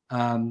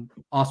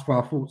 ask for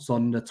our thoughts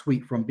on the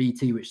tweet from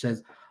BT, which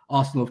says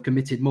Arsenal have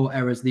committed more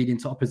errors leading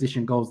to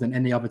opposition goals than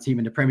any other team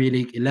in the Premier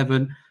League.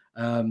 11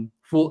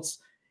 thoughts.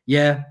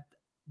 Yeah,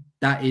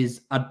 that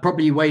is. I'd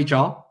probably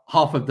wager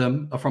half of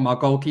them are from our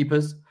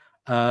goalkeepers,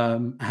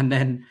 and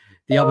then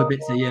the other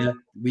bits are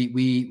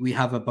we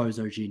have a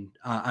bozo gene.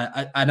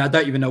 And I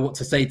don't even know what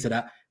to say to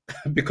that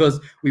because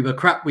we were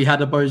crap. We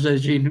had a bozo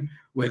gene.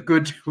 We're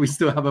good. We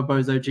still have a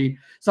bozo gene.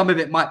 Some of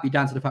it might be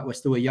down to the fact we're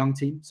still a young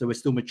team, so we're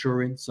still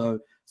maturing. So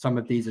some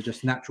of these are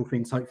just natural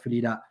things. Hopefully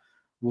that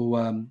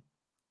will,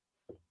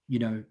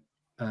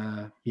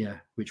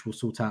 which will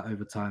sort out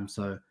over time.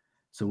 So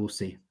we'll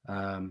see.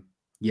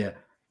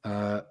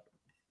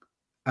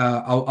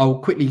 I'll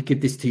quickly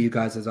give this to you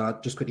guys as I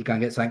just quickly go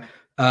and get something.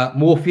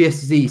 Morpheus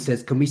Z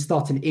says, can we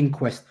start an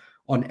inquest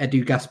on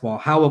Edu Gaspar?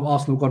 How have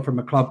Arsenal gone from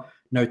a club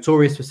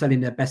notorious for selling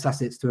their best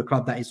assets to a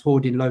club that is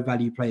hoarding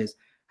low-value players?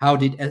 How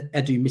did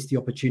Edu miss the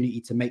opportunity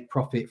to make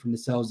profit from the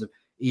sales of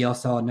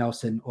ESR,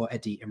 Nelson, or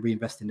Eddie and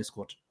reinvest in the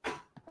squad?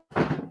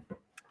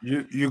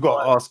 You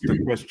got to ask the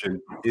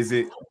question. Is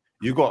it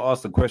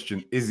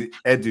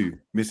Edu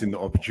missing the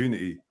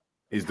opportunity?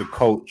 Is the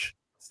coach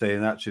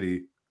saying,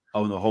 actually, I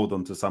want to hold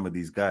on to some of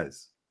these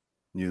guys?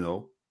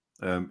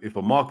 If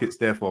a market's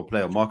there for a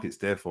player, market's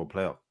there for a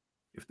player.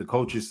 If the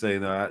coach is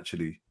saying,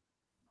 actually,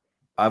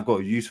 I've got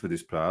a use for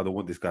this player, I don't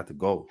want this guy to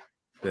go,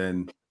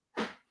 then,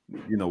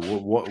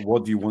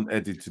 what do you want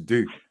Eddie to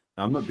do?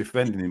 Now, I'm not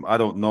defending him. I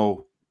don't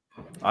know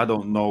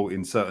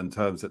in certain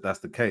terms that that's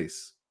the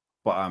case,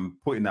 but I'm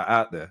putting that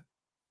out there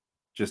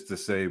just to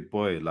say,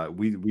 boy, like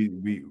we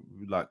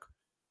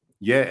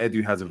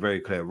Edu has a very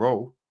clear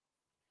role,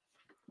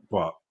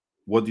 but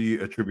what do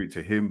you attribute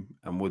to him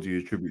and what do you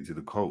attribute to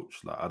the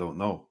coach? Like, I don't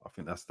know. I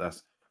think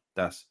that's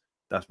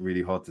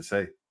really hard to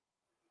say.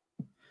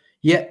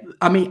 Yeah,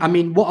 I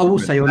mean, what I will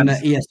say on the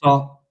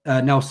ESR,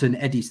 Nelson,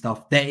 Eddie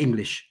stuff, they're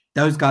English.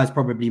 Those guys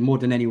probably more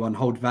than anyone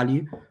hold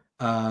value.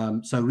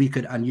 So we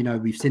could, and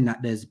we've seen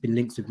that there's been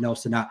links with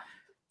Nelson at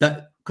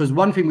that, because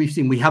one thing we've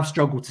seen, we have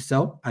struggled to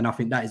sell, and I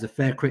think that is a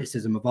fair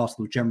criticism of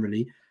Arsenal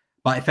generally.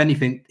 But if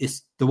anything,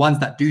 it's the ones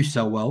that do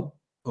sell well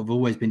have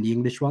always been the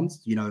English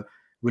ones.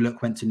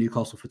 Willock went to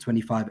Newcastle for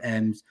 25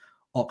 M's.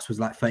 Ox was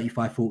like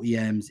 35, 40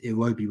 M's.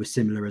 Iwobi was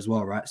similar as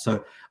well, right?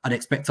 So I'd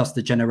expect us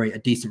to generate a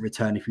decent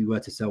return if we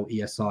were to sell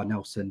ESR,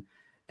 Nelson,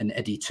 and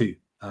Eddie too,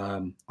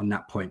 on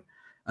that point.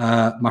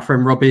 My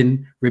friend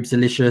Robin,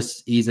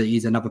 Ribsalicious,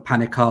 he's another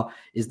panicker.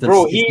 Is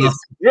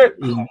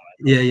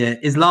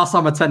last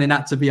summer turning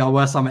out to be our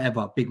worst summer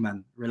ever? Big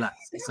man, relax.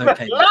 It's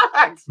okay.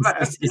 Relax,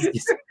 man.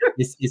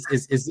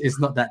 It's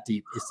not that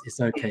deep.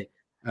 It's okay.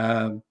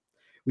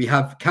 We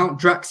have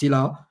Count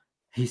Draxula.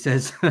 He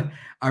says,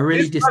 I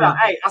really dislike...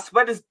 Hey, I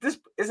swear this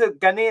is a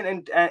Ghanaian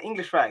and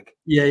English flag.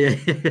 Yeah.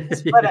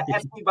 This brother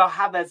Esteban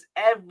Habas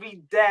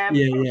every damn...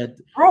 Yeah.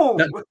 Bro!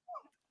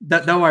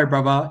 Don't worry,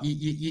 brother.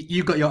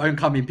 You got your own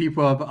coming.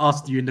 People have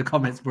asked you in the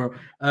comments, bro.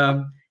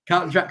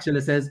 Count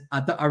Dracula says,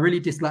 I really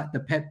dislike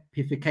the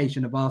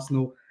pepification of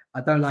Arsenal.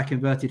 I don't like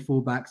inverted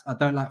fullbacks. I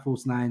don't like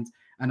false nines.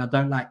 And I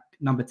don't like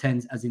number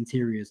 10s as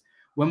interiors.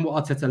 When will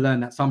Arteta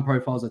learn that some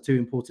profiles are too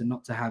important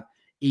not to have,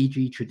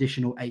 e.g.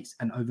 traditional 8s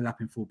and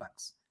overlapping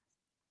fullbacks?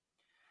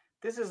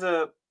 This is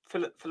a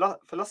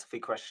philosophy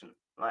question.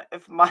 Like,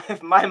 if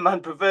my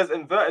man prefers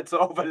inverted to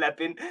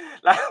overlapping,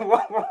 like,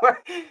 what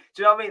do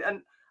you know what I mean?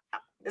 And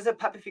is it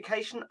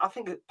papification? I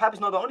think Pap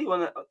is not the only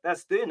one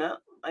that's doing it.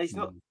 And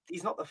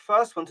he's not the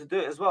first one to do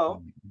it as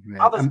well.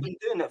 Yeah. Others have been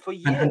doing it for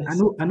years.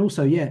 And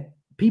also,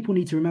 people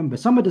need to remember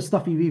some of the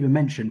stuff you've even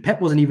mentioned.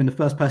 Pep wasn't even the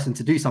first person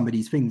to do some of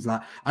these things.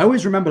 Like, I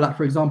always remember, like,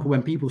 for example,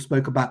 when people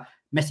spoke about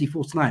Messi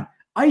false nine,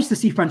 I used to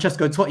see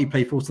Francesco Totti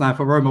play false nine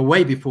for Roma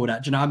way before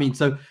that. Do you know what I mean?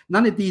 So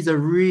none of these are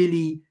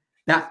really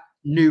that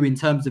new in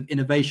terms of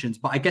innovations.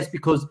 But I guess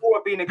because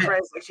being a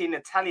craze actually an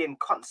Italian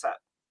concept.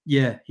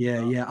 Yeah.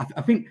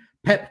 I think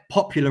Pep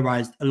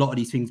popularized a lot of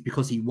these things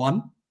because he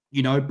won,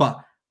 you know, but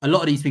a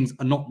lot of these things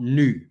are not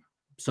new,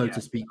 so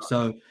to speak.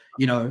 So,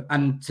 you know,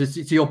 and to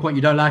your point,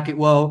 you don't like it.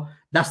 Well,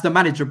 that's the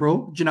manager,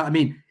 bro. Do you know what I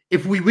mean?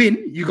 If we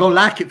win, you're going to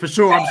like it for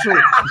sure, I'm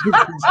sure.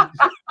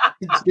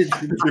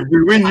 If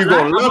we win, you're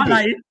going to love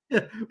it.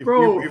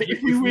 Bro,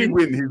 if we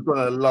win, he's going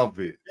to love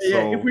it.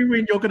 Yeah, if we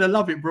win, you're going to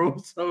love it, bro.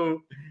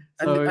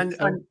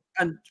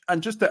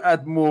 And just to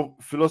add more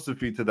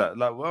philosophy to that,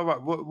 like,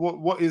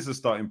 what is a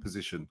starting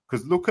position?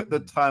 Because look at the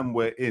time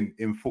we're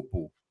in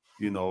football.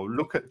 You know,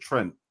 look at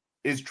Trent.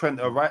 Is Trent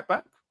a right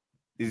back?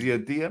 Is he a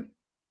DM?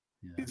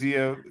 Yeah. Is he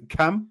a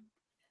cam?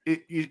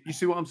 You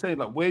see what I'm saying?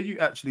 Like, where you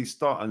actually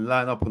start and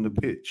line up on the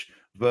pitch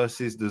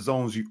versus the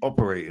zones you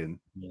operate in.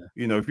 Yeah.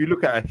 You know, if you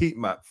look at a heat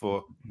map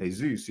for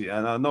Jesus,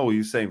 and I know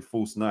you're saying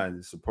false nine,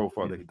 it's a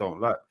profile that you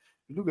don't like.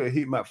 If you look at a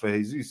heat map for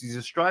Jesus, he's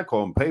a striker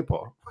on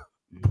paper,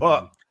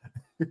 but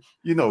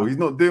you know, he's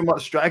not doing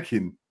much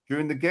striking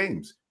during the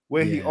games.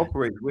 Where he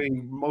operates, where he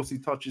mostly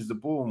touches the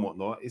ball and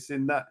whatnot, it's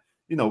in that,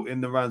 you know,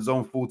 in around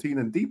zone 14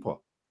 and deeper.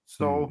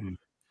 So,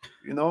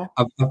 you know,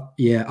 I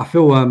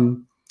feel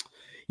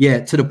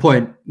to the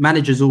point,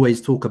 managers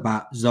always talk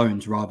about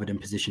zones rather than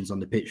positions on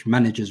the pitch.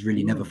 Managers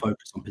really never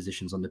focus on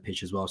positions on the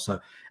pitch as well. So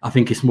I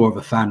think it's more of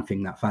a fan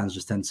thing that fans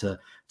just tend to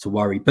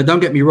worry. But don't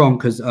get me wrong,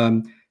 because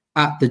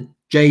at the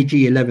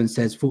JG11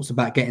 says thoughts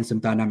about getting some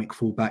dynamic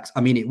fullbacks.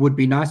 I mean, it would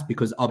be nice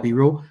because I'll be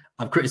real.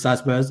 I've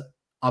criticized Spurs.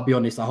 I'll be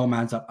honest, I hold my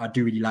hands up. I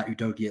do really like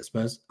Udogie at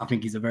Spurs. I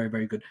think he's a very,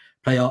 very good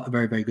player, a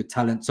very, very good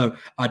talent. So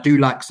I do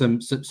like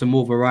some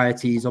more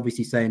varieties.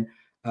 Obviously saying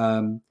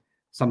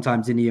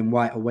sometimes Innie and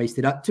White are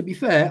wasted. To be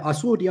fair, I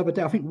saw the other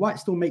day, I think White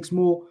still makes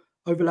more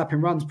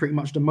overlapping runs, pretty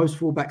much the most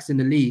fullbacks in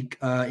the league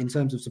in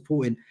terms of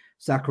supporting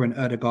Saka and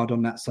Ødegaard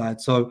on that side.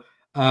 So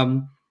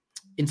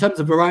in terms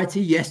of variety,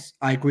 yes,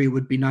 I agree. It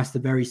would be nice to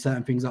vary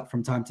certain things up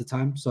from time to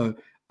time. So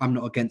I'm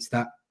not against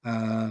that.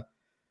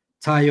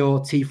 Tayo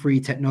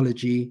T3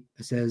 Technology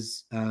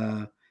says,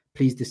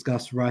 please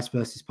discuss Rice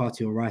versus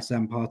Party or Rice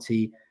and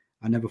Party.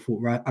 I never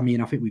thought Rice. I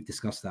mean, I think we've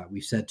discussed that.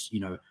 We've said, you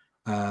know,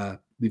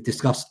 we've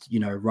discussed, you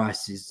know,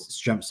 Rice's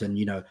strengths and,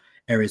 you know,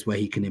 areas where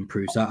he can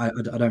improve. So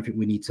I don't think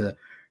we need to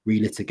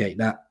relitigate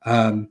that.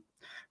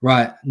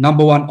 Right.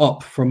 Number one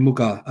op from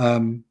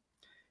Muga.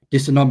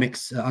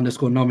 Dysonomics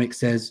 _nomics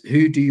says,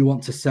 who do you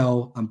want to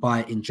sell and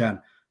buy in Jan?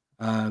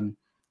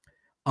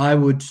 I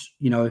would,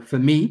 you know, for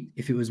me,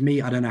 if it was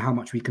me, I don't know how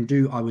much we can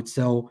do. I would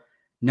sell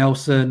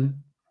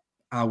Nelson.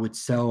 I would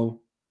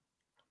sell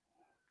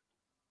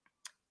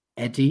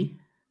Eddie.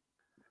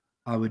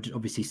 I would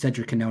obviously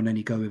Cedric and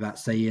Elneny go without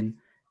saying,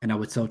 and I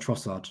would sell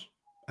Trossard.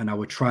 And I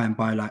would try and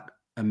buy like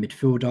a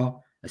midfielder,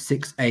 a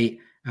 6'8",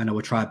 and I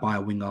would try and buy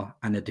a winger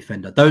and a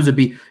defender. Those would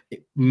be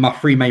my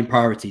three main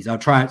priorities. I'll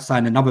try and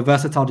sign another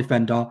versatile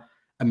defender,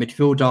 a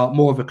midfielder,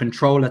 more of a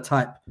controller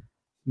type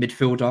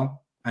midfielder,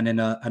 and then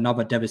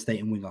another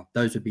devastating winger.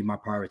 Those would be my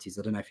priorities.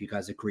 I don't know if you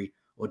guys agree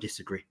or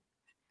disagree.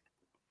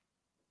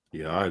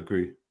 Yeah, I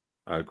agree.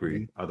 I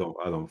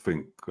don't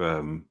think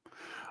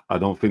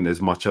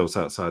there's much else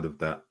outside of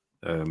that.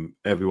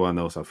 Everyone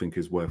else I think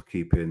is worth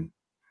keeping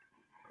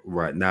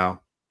right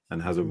now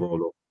and has a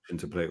role option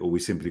to play, or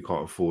we simply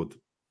can't afford.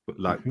 But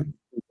like I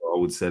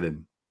would sell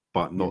him,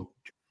 but not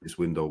this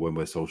window when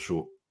we're so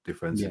short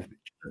defensively.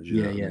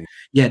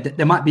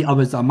 There might be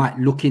others I might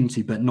look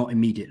into, but not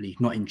immediately,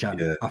 not in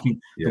Jan. I think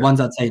the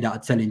ones I'd say that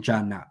I'd sell in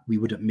Jan that we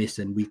wouldn't miss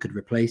and we could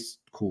replace.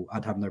 Cool,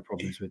 I'd have no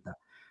problems with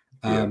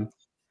that.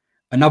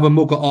 Another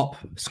Muga op,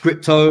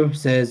 Scripto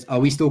says, are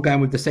we still going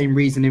with the same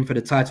reasoning for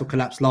the title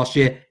collapse last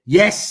year?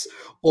 Yes.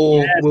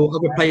 Or will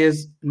other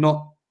players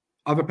not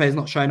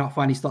showing up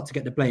finally start to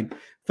get the blame?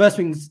 First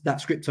things that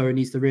Scripto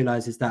needs to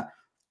realize is that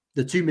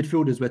the two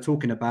midfielders we're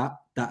talking about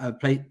that have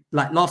played,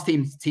 like last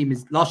year's team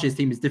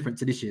is different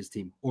to this year's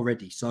team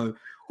already. So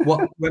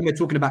when we're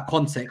talking about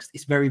context,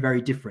 it's very,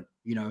 very different.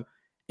 You know,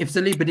 if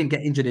Saliba didn't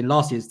get injured in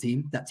last year's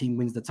team, that team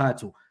wins the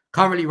title.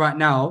 Currently, right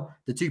now,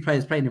 the two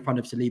players playing in front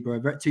of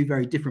Saliba are two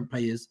very different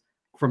players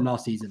from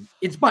last season.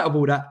 In spite of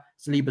all that,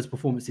 Saliba's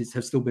performances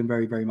have still been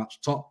very, very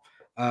much top.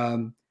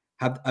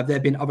 Have there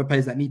been other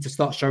players that need to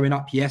start showing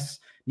up? Yes,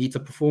 need to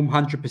perform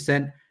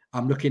 100%.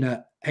 I'm looking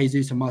at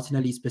Jesus and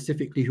Martinelli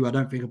specifically, who I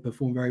don't think have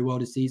performed very well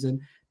this season.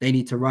 They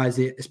need to rise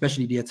it,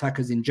 especially the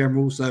attackers in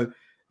general. So,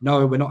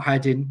 no, we're not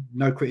hiding.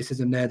 No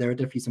criticism there. There are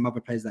definitely some other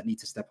players that need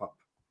to step up.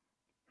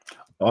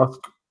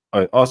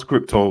 Ask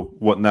Crypto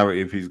what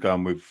narrative he's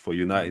going with for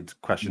United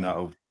crashing out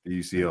of the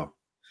UCL.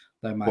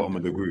 Bottom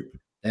of the group.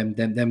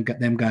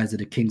 Them guys are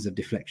the kings of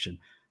deflection.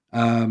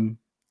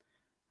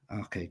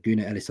 Okay,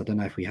 Gunnar Ellis, I don't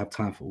know if we have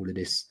time for all of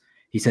this.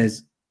 He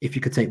says, if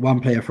you could take one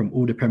player from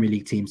all the Premier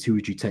League teams, who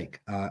would you take?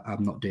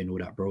 I'm not doing all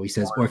that, bro. He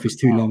says, or if it's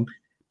too long,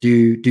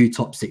 Do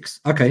top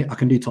 6. Okay, I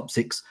can do top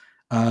 6.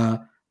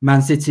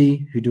 Man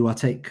City, who do I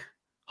take?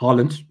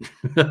 Haaland.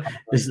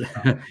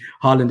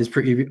 Haaland is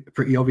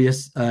pretty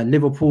obvious.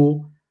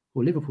 Liverpool.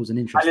 Well, Liverpool's an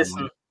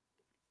interesting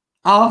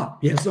one.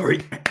 Yeah,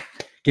 sorry.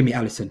 Give me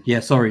Alisson. Yeah,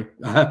 sorry.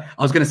 I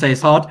was going to say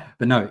it's hard,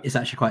 but no, it's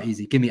actually quite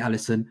easy. Give me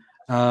Alisson.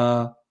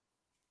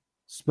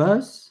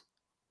 Spurs.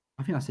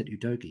 I think I said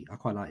Udogie. I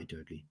quite like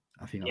Udogie.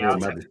 I think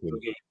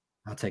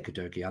I'll take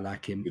Udogie. I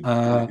like him.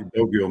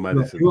 Udogie or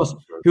Madison.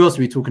 Who else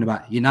are we talking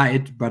about?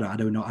 United, brother. I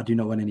don't know. I do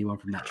not want anyone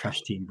from that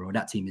trash team, bro.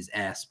 That team is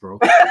ass, bro.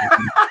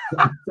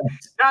 Let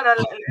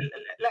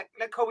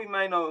Kobe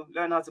Mano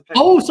learn how to play.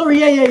 Oh, sorry.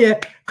 Yeah.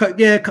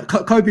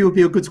 Kobe would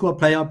be a good squad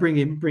player. Bring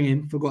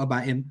him. Forgot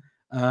about him.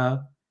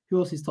 Who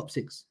else is top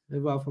 6?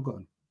 Who have I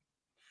forgotten?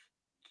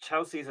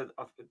 Chelsea's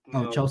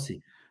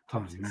Chelsea.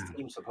 Top 6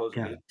 team,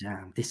 supposedly. God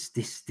damn.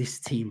 This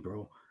team,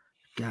 bro.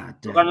 God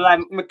damn. We're gonna like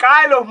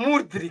Mikhailo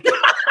Mudryk.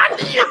 I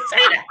knew you say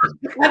that.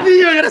 I knew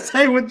you were gonna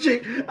say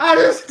Mudryk. I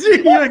just knew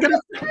you were gonna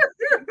say.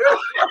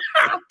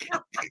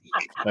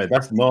 Hey,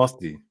 that's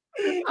nasty.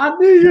 I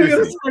knew you were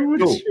gonna say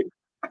Mudryk.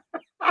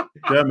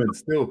 German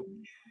still.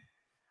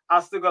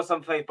 I still got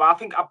some faith, but I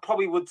think I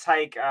probably would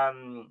take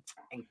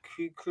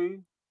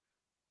Nkunku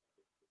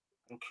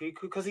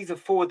because he's a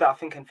forward that I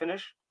think can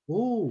finish.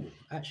 Oh,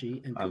 actually,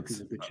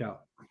 Nkunku's a good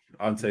shout.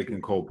 I'm taking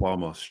Cole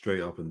Palmer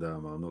straight up and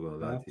down. Man. I'm not gonna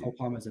lie to you. Cole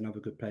Palmer's another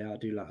good player. I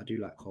do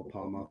like Cole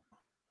Palmer.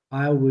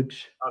 I'll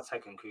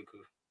take Nkunku.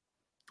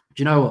 Do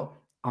you know what?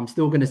 I'm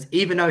still gonna,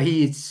 even though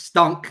he is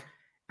stunk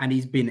and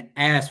he's been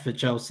ass for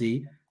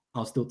Chelsea,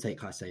 I'll still take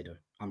Caicedo.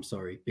 I'm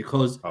sorry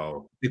because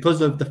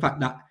of the fact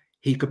that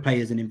he could play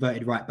as an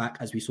inverted right back,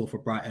 as we saw for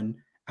Brighton,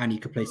 and he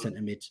could play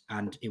centre mid,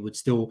 and it would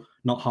still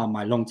not harm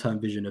my long-term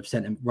vision of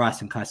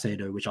Rice and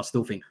Caicedo, which I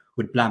still think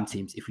would blam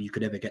teams if you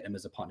could ever get them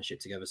as a partnership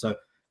together. So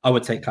I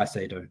would take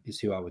Caicedo, is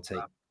who I would take.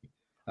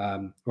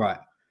 Right,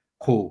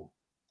 cool.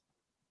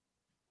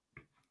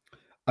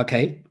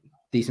 Okay,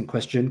 decent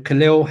question.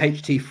 Khalil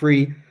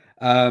HT3.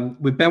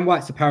 With Ben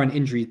White's apparent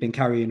injury he's been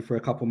carrying for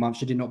a couple months,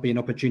 should it not be an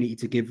opportunity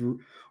to give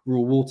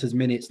Rule Waters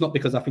minutes? Not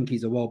because I think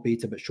he's a world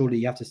beater, but surely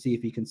you have to see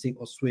if he can sink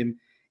or swim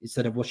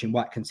instead of watching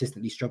White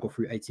consistently struggle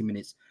through 80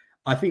 minutes.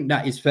 I think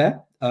that is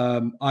fair.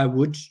 I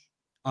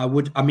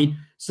mean,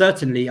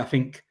 certainly, I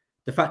think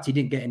the fact he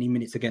didn't get any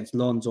minutes against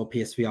Lens or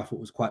PSV, I thought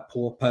was quite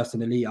poor.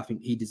 Personally, I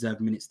think he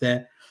deserved minutes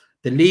there.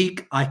 The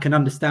league, I can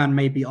understand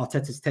maybe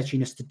Arteta's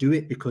tetchiness to do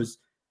it because,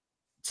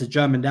 to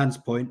German Dan's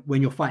point,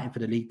 when you're fighting for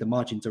the league, the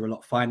margins are a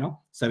lot finer.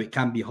 So it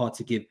can be hard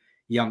to give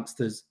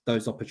youngsters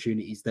those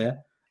opportunities there.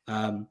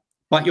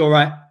 But you're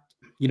right.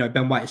 You know,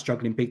 Ben White is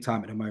struggling big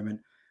time at the moment.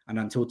 And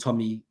until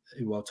Tommy's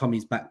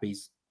back, but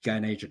he's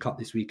getting Asia Cup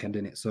this weekend,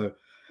 isn't it? So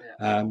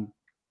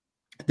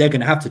they're going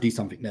to have to do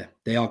something there.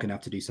 They are going to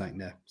have to do something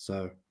there.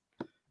 So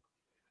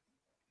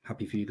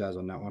happy for you guys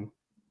on that one.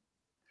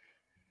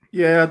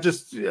 Yeah,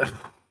 it's an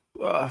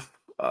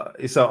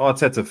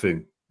Arteta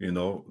thing. You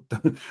know,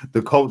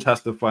 the coach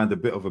has to find a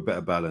bit of a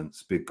better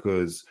balance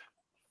because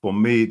for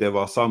me, there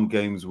are some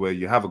games where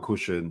you have a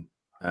cushion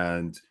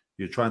and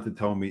you're trying to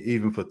tell me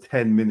even for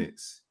 10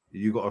 minutes,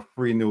 you got a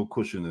 3-0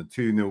 cushion, a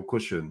 2-0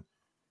 cushion.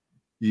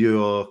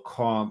 You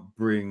can't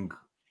bring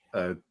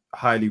a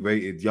highly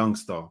rated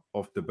youngster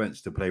off the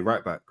bench to play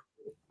right back.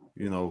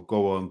 You know,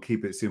 go on,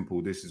 keep it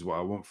simple. This is what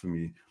I want from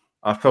you.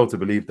 I fail to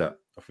believe that.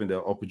 I think there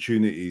are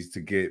opportunities to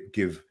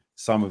give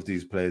some of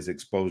these players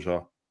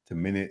exposure to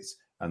minutes.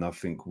 And I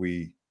think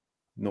I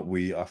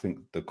think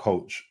the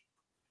coach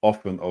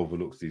often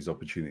overlooks these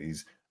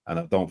opportunities. And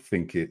I don't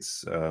think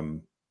it's, I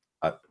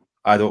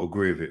don't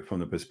agree with it from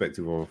the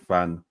perspective of a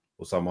fan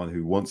or someone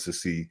who wants to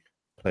see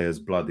players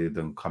blooded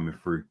and coming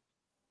through.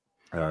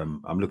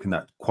 I'm looking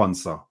at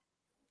Jarrell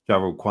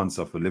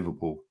Quansah for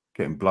Liverpool,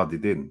 getting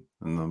blooded in.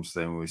 And I'm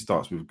saying, well, he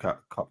starts with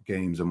cup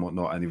games and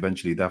whatnot, and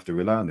eventually they have to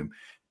rely on him.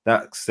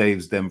 That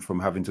saves them from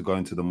having to go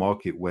into the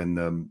market when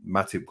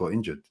Matip got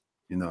injured.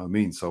 You know what I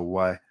mean? So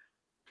why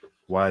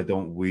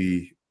don't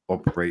we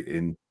operate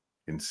in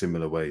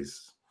similar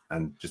ways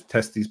and just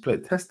test these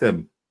players? Test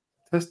them.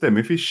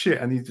 If he's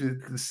shit and you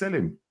sell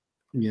him.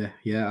 Yeah.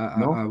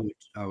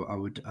 I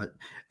would.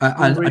 I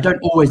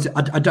don't always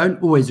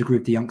agree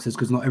with the youngsters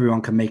because not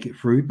everyone can make it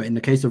through. But in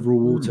the case of Raw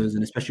Waters,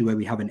 and especially where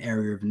we have an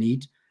area of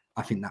need,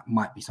 I think that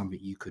might be something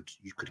you could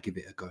give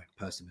it a go.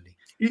 Personally,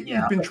 he's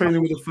been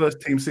training with the first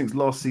team since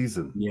last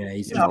season. Yeah,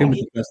 he's been with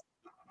the first.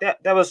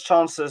 There was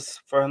chances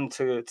for him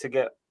to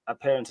get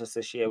appearances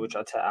this year, which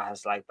Arteta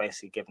has like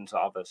basically given to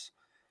others.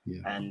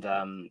 Yeah. And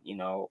you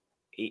know,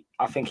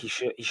 I think he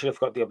should have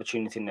got the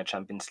opportunity in the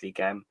Champions League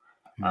game.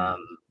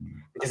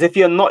 Because if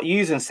you're not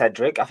using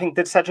Cedric, I think,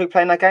 did Cedric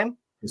play in that game?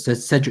 So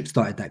Cedric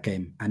started that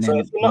game, and so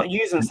then if you're not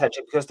using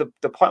Cedric, because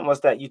the point was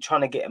that you're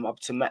trying to get him up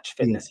to match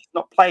fitness. He's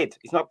not played.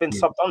 He's not been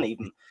subbed on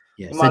even.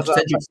 Yeah,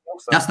 Cedric,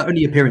 that's the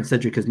only appearance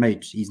Cedric has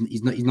made.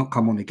 He's not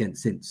come on again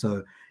since.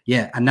 So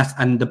yeah,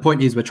 and the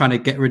point is we're trying to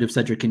get rid of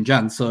Cedric in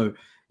Jan. So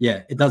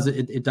yeah, it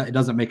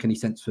doesn't make any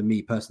sense for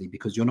me personally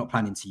because you're not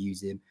planning to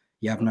use him.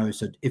 You have no.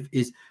 So if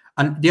is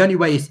And the only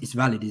way it's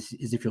valid is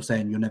if you're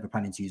saying you're never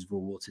planning to use Raw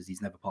Waters,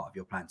 he's never part of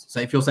your plans. So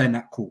if you're saying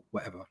that, cool,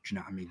 whatever. Do you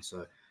know what I mean?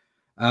 So,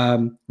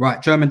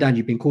 right, German Dan,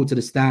 you've been called to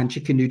the stand.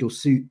 Chicken Noodle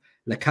Soup,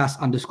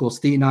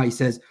 Lacasse_Stina. He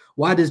says,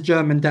 why does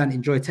German Dan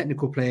enjoy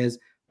technical players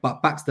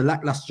but backs the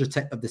lackluster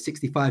tech of the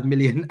 65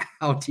 million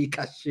Audi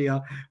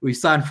cashier we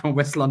signed from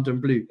West London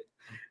Blue?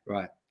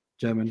 Right,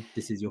 German,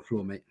 this is your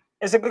floor, mate.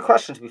 It's a good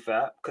question, to be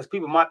fair, because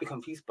people might be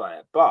confused by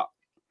it, but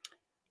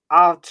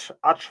I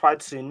try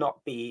to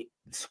not be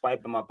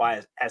swayed by my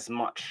bias as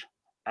much,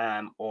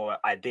 or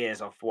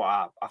ideas of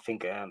what I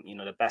think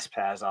the best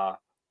players are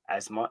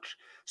as much.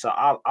 So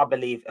I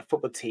believe a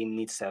football team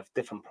needs to have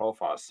different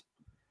profiles,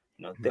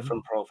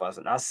 different profiles,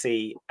 and I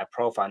see a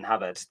profile in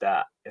Havertz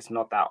that it's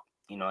not that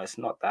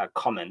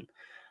common,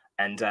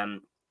 and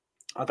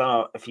I don't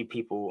know if you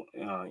people,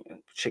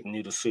 Chicken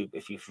Noodle Soup,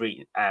 if you've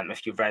read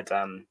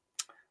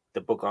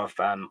the book of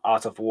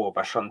Art of War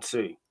by Sun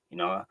Tzu,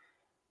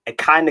 it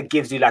kind of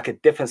gives you like a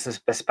different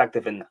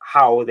perspective in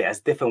how there's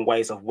different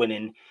ways of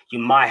winning. You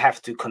might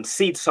have to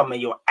concede some of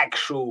your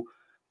actual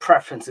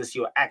preferences,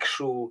 your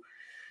actual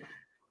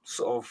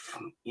sort of,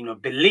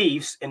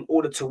 beliefs in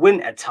order to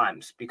win at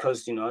times,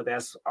 because,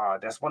 there's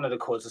one of the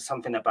quotes is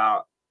something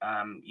about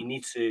you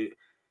need to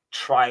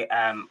try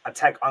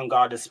attack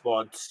unguarded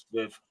spots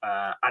with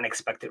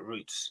unexpected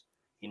routes.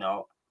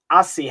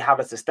 I see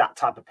Havertz as that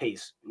type of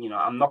piece.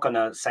 I'm not going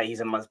to say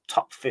he's in my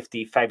top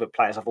 50 favorite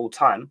players of all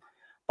time,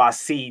 but I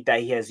see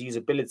that he has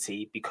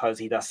usability because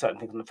he does certain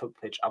things on the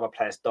football pitch other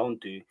players don't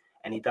do,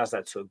 and he does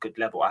that to a good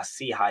level. I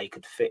see how he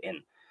could fit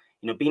in.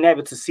 Being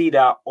able to see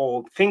that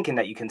or thinking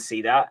that you can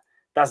see that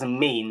doesn't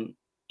mean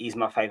he's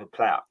my favorite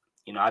player.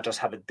 I just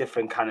have a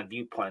different kind of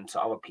viewpoint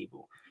to other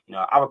people.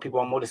 Other people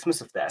are more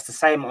dismissive of that. It's the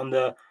same on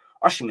the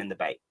Osimhen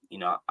debate.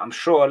 I'm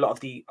sure a lot of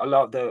the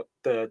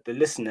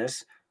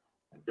listeners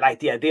like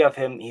the idea of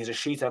him. He's a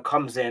shooter,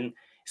 comes in,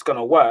 it's going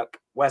to work.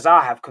 Whereas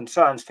I have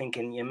concerns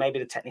thinking, maybe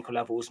the technical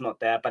level is not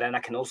there, but then I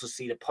can also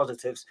see the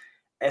positives.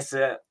 It's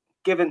a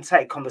give and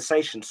take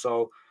conversation.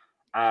 So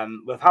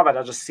with Havertz,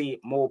 I just see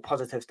more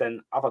positives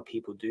than other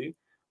people do.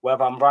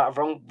 Whether I'm right or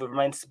wrong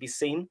remains to be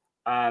seen.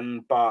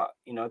 But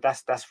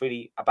that's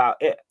really about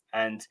it.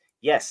 And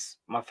yes,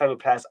 my favorite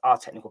players are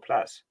technical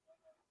players.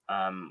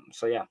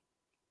 So yeah.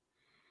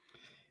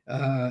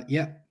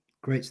 Yeah,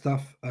 great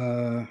stuff.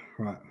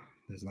 Right,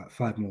 there's like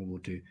 5 more we'll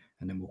do,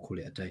 and then we'll call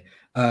it a day.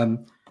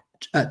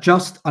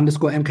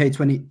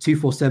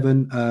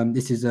 Just_MK247.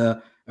 This is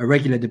a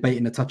regular debate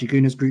in the Touchy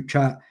Gooners group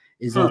chat.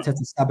 Is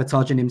Arteta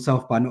sabotaging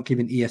himself by not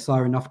giving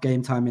ESR enough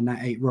game time in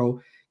that 8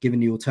 role, given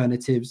the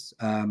alternatives?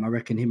 I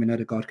reckon him and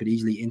Odegaard could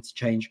easily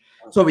interchange.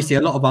 So obviously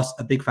a lot of us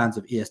are big fans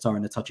of ESR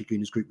in the Touchy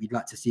Gooners group. We'd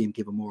like to see him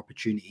given more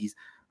opportunities.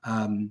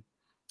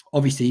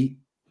 Obviously,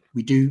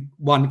 we do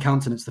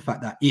countenance the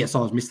fact that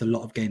ESR has missed a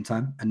lot of game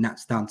time, and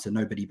that's down to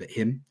nobody but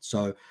him.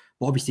 So,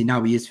 but obviously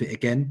now he is fit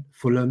again.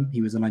 Fulham,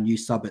 he was an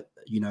unused sub at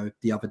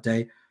the other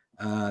day,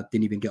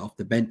 didn't even get off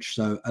the bench.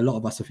 So a lot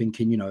of us are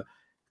thinking,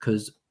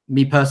 because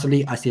me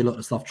personally, I see a lot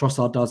of stuff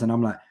Trossard does, and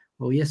I'm like,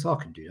 well, ESR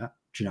can do that.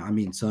 Do you know what I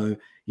mean? So,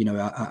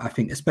 I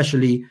think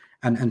especially,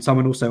 and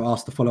someone also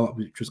asked the follow up,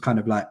 which was kind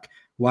of like,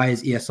 why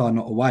is ESR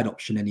not a wide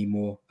option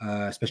anymore?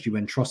 Especially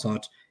when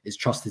Trossard is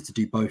trusted to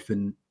do both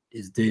and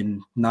is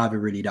doing neither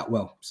really that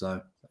well. So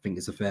I think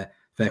it's a fair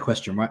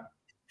question, right?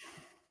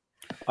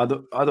 I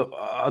don't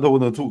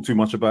want to talk too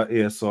much about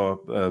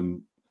ESR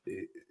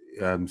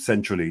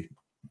centrally,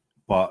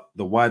 but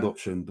the wide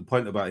option, the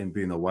point about him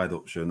being a wide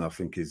option, I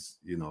think is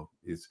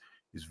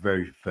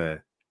very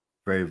fair,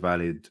 very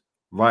valid,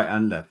 right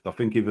and left. I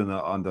think even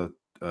under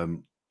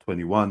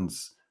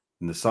 21s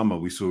in the summer,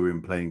 we saw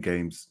him playing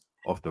games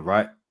off the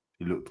right.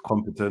 He looked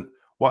competent.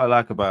 What I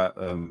like about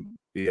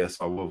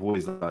ESR, what I've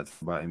always liked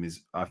about him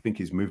is I think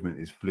his movement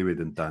is fluid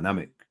and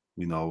dynamic,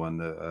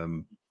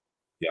 and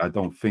I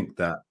don't think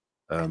that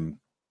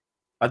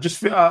I just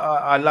feel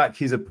I like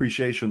his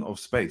appreciation of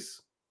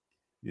space.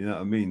 You know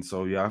what I mean?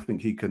 So yeah, I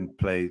think he can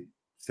play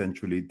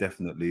centrally,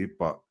 definitely,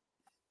 but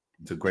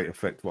it's a great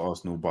effect for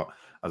Arsenal. But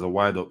as a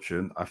wide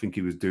option, I think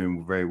he was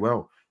doing very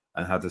well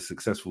and had a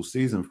successful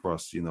season for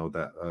us,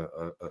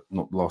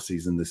 not last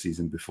season, the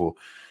season before.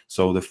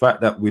 So the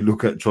fact that we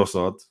look at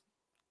Trossard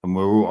and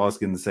we're all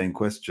asking the same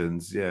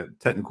questions, yeah,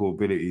 technical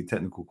ability,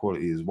 technical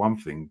quality is one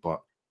thing,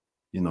 but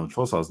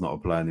Trossard's not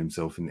applying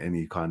himself in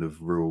any kind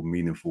of real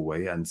meaningful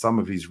way. And some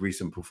of his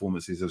recent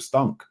performances have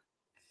stunk.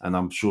 And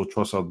I'm sure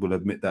Trossard will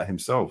admit that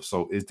himself.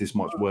 So is this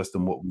much worse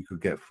than what we could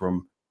get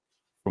from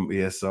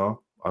ESR?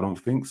 I don't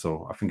think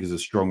so. I think he's a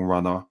strong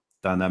runner,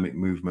 dynamic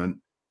movement,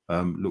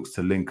 looks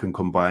to link and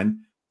combine.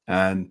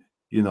 And,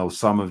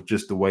 some of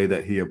just the way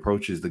that he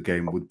approaches the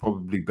game would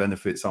probably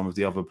benefit some of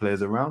the other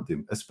players around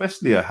him,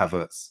 especially a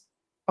Havertz.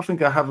 I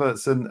think a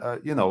Havertz and,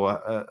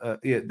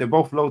 they're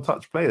both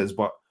low-touch players,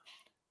 but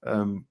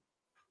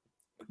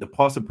the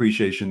pass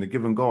appreciation, the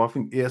give and go, I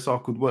think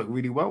ESR could work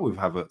really well with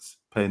Havertz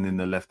playing in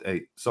the left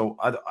 8. So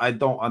I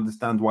don't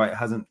understand why it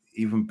hasn't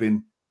even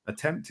been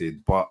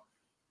attempted, but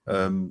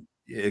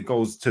it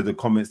goes to the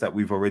comments that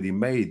we've already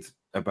made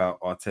about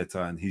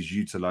Arteta and his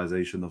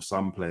utilization of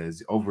some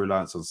players,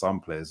 over-reliance on some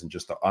players, and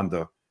just the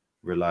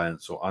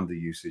under-reliance or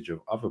under-usage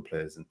of other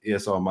players. And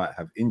ESR might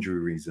have injury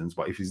reasons,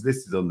 but if he's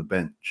listed on the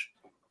bench,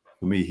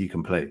 for me, he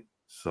can play.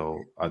 So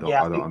I don't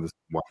understand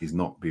why he's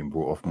not being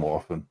brought off more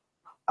often.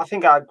 I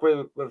think I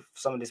agree with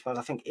some of these points.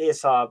 I think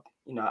ESR,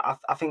 you know,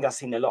 I think I've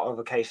seen a lot of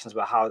occasions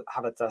where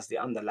Havertz does the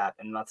underlap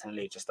and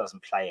Martinelli just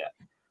doesn't play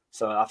it.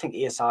 So I think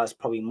ESR is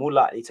probably more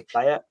likely to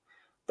play it.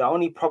 The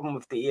only problem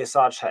with the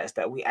ESR chat is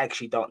that we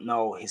actually don't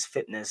know his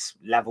fitness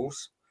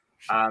levels.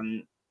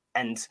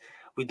 And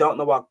we don't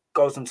know what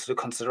goes into the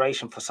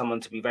consideration for someone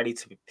to be ready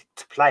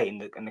to play in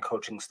the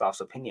coaching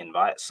staff's opinion,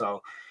 right?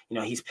 So, you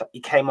know, he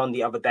came on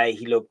the other day.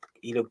 He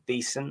looked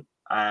decent.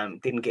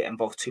 Didn't get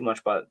involved too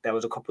much, but there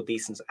was a couple of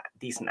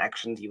decent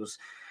actions. He was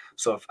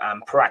sort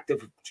of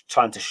proactive,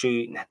 trying to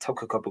shoot, and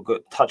took a couple of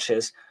good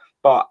touches.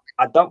 But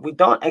we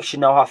don't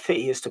actually know how fit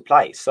he is to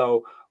play.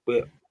 So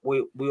we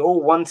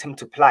all want him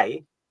to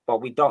play,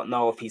 but we don't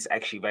know if he's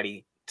actually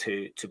ready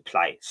to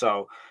play.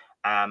 So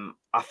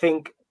I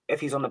think if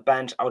he's on the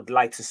bench, I would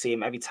like to see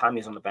him every time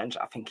he's on the bench.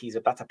 I think he's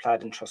a better player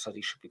than Trossard.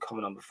 He should be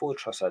coming on before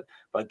Trossard.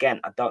 But again,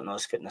 I don't know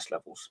his fitness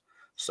levels.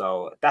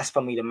 So that's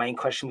for me the main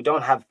question. We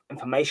don't have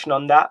information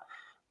on that.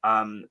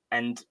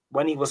 And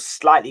when he was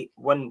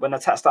when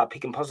Arteta started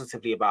picking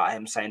positively about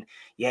him, saying,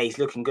 yeah, he's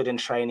looking good in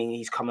training,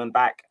 he's coming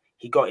back,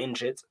 he got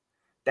injured.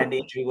 Then the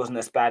injury wasn't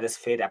as bad as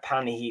feared.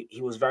 Apparently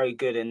he was very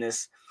good in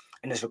this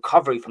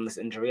recovery from this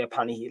injury.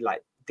 Apparently he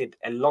did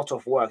a lot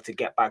of work to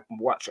get back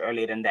much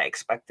earlier than they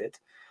expected.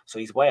 So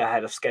he's way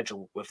ahead of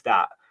schedule with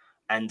that.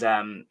 And,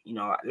 you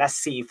know, let's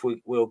see if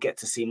we'll get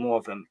to see more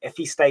of him. If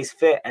he stays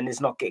fit and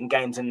is not getting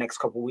games in the next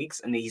couple of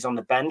weeks and he's on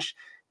the bench,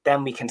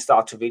 then we can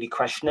start to really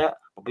question it.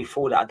 But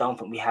before that, I don't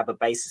think we have a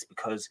basis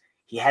because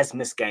he has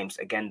missed games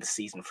again this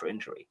season for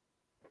injury.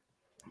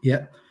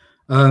 Yeah.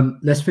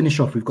 Let's finish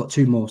off. We've got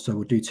two more, so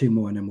we'll do two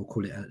more and then we'll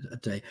call it a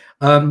day.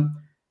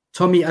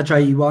 Tommy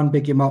Ajayi1,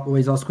 big him up,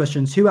 always ask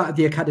questions. Who out of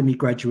the academy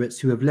graduates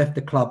who have left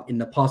the club in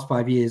the past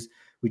 5 years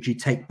would you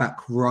take back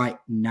right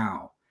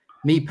now?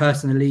 Me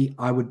personally,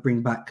 I would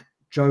bring back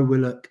Joe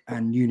Willock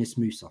and Yunus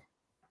Musa.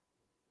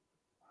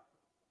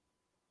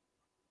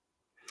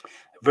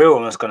 Real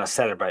one is going to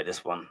celebrate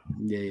this one.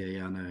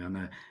 Yeah, I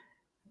know.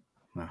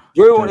 No,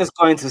 Real one is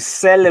going to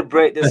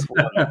celebrate this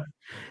one.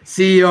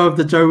 CEO of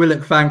the Joe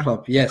Willock fan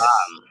club, yes.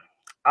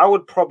 I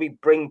would probably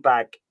bring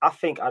back, I'd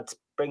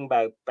bring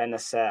back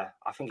Benacer.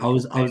 I think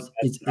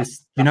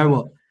it's you know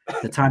what?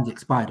 The time's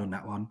expired on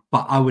that one.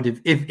 But I would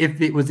have, if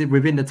it was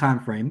within the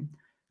time frame,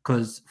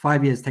 because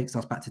 5 years takes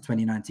us back to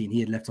 2019.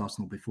 He had left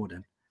Arsenal before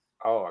then.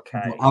 Oh,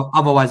 okay.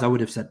 Otherwise, I would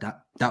have said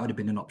that. That would have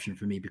been an option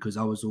for me because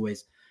I was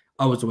always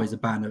a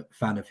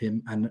fan of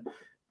him. And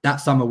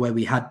that summer where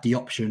we had the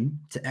option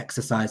to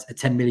exercise a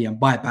 10 million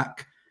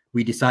buyback,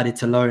 we decided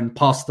to loan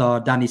Pastor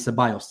Dani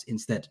Ceballos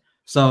instead.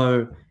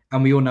 So,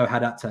 and we all know how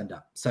that turned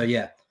out. So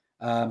yeah,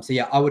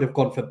 I would have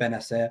gone for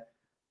Benacer.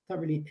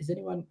 Is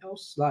anyone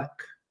else has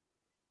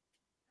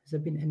there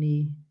been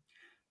any?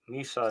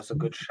 Musa is a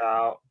good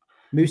shout.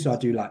 Musa,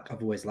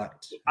 I've always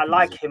liked. I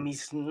like him.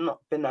 He's not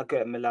been that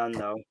good at Milan,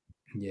 though.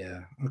 Yeah.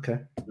 Okay.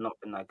 Not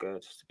been that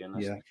good, to be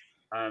honest.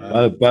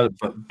 Yeah.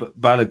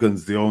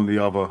 Balogun's the only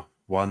other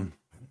one.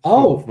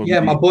 Oh,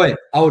 yeah, my boy.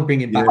 I would bring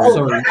him back. Yeah.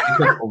 Sorry.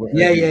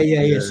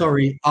 Yeah.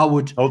 Sorry. I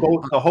would.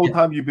 The whole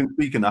time you've been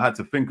speaking, I had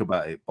to think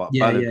about it. But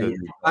Balogun,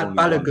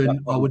 Balogun,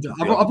 I would.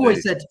 I've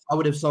always said I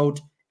would have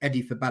sold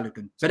Eddie for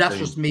Balogun. But that's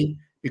just me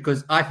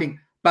because I think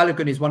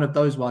Balogun is one of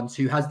those ones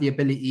who has the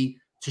ability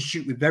to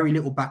shoot with very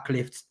little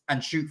backlifts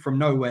and shoot from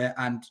nowhere.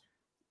 And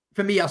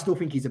for me, I still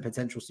think he's a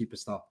potential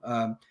superstar.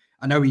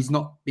 I know he's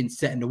not been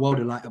set in the world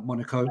alight at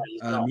Monaco.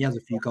 He has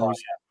a few goals.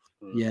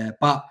 Yeah,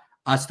 but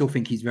I still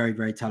think he's very,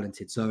 very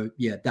talented. So,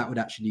 yeah, that would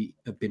actually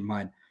have been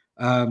mine.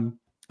 All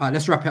right,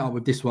 let's wrap it up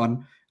with this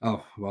one.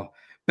 Oh, well,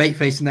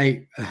 Baitface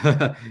Nate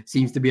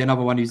seems to be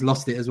another one who's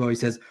lost it as well. He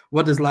says,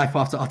 what does life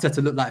after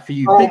Arteta look like for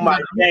you? Oh, my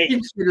God.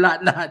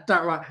 Like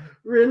that, right?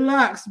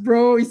 Relax,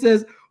 bro. He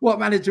says, what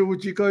manager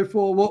would you go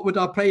for? What would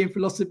our playing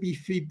philosophy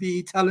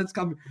be? Talents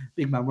coming.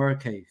 Big man, we're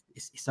okay.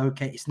 It's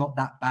okay. It's not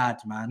that bad,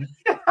 man.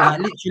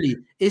 Literally,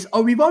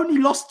 we've only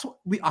lost.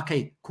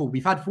 Okay, cool.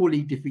 We've had 4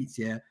 league defeats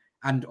here.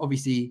 And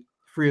obviously,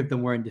 3 of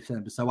them were in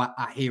December. So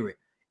I hear it.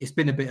 It's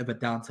been a bit of a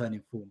downturn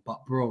in form.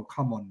 But, bro,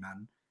 come on,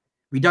 man.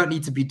 We don't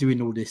need to be doing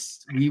all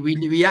this.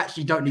 We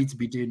actually don't need to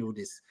be doing all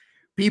this.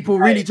 People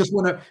really just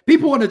want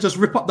to just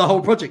rip up the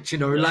whole project, you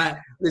know, like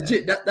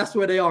legit. That's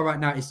where they are right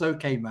now. It's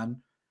okay,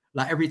 man.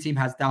 Like every team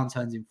has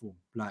downturns in form.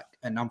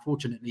 And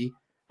unfortunately,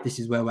 this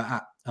is where we're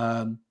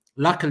at.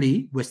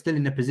 Luckily, we're still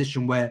in a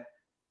position where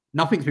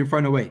nothing's been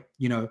thrown away.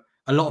 You know,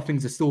 a lot of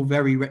things are still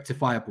very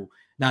rectifiable.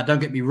 Now, don't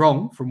get me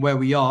wrong, from where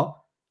we are,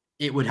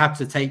 it would have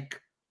to take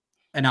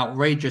an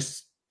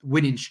outrageous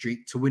winning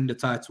streak to win the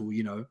title,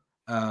 you know.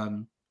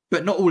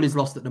 But not all is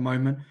lost at the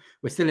moment.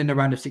 We're still in the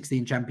round of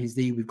 16 Champions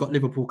League. We've got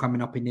Liverpool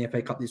coming up in the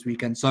FA Cup this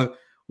weekend. So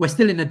we're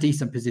still in a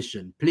decent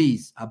position.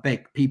 Please, I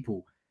beg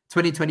people.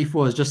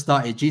 2024 has just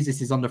started. Jesus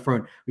is on the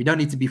throne. We don't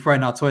need to be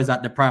throwing our toys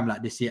out the pram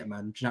like this yet,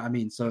 man. Do you know what I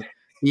mean? So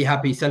be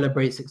happy,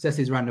 celebrate. Success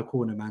is around the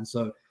corner, man.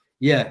 So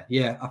yeah.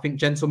 I think,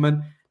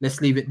 gentlemen,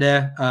 let's leave it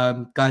there.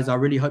 Guys, I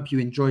really hope you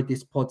enjoyed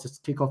this pod to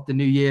kick off the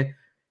new year.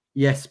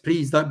 Yes,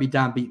 please don't be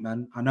downbeat,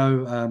 man. I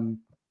know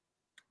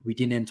we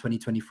didn't end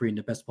 2023 in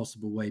the best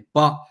possible way,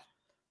 but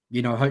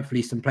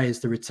hopefully some players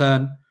to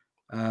return.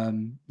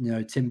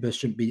 Timber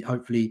shouldn't be,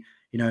 hopefully,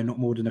 not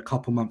more than a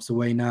couple months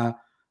away now.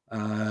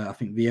 I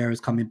think Vieira's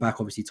coming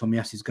back. Obviously,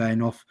 Tomiyasu's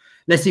going off.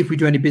 Let's see if we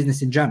do any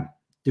business in Jan.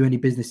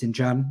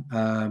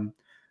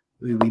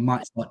 We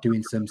might start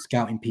doing some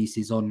scouting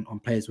pieces on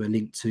players we're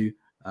linked to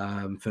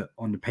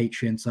on the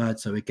Patreon side.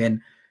 So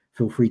again,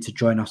 feel free to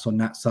join us on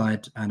that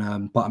side.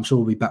 And but I'm sure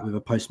we'll be back with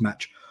a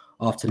post-match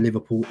after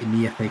Liverpool in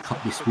the FA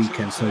Cup this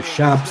weekend. So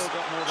Shabs,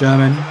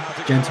 German,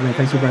 gentlemen,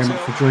 thank you very much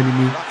for joining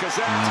me.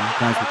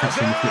 Guys, we'll catch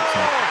you on the flip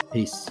side.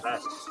 Peace.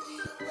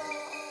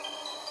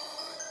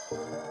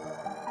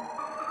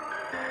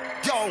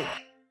 Yo,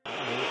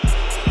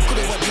 could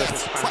it went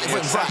left, but it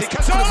went right. Could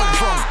it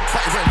went wrong,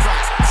 but it went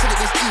right. Said it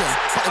was Ian,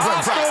 but it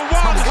went right.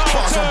 Man, we get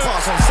bars on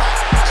sight.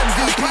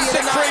 MVP in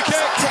the night.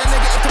 Tell a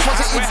negative to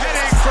positive. We're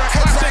heading for a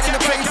classic in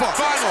the paper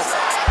final.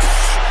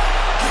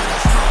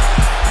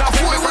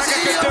 Nothing the Braga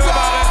could do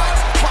about it.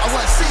 But I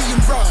weren't seeing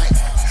right.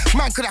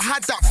 Man could have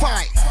had that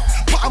fight,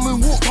 but I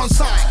moonwalked on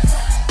sight.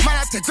 Man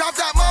had to grab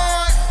that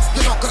mic.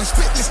 You're not gonna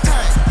spit this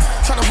time.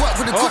 Trying to work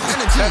with a good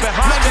energy. Man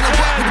trying to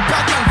work with a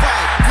bad man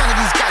vibe. None of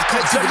these guys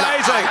can't do it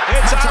like I.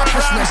 It's Man trying to Aaron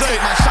push me and Ramsey.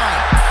 take my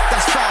shine.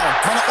 That's foul.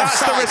 Man, I'm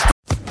offside.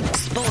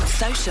 Sports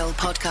Social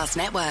Podcast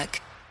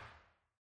Network.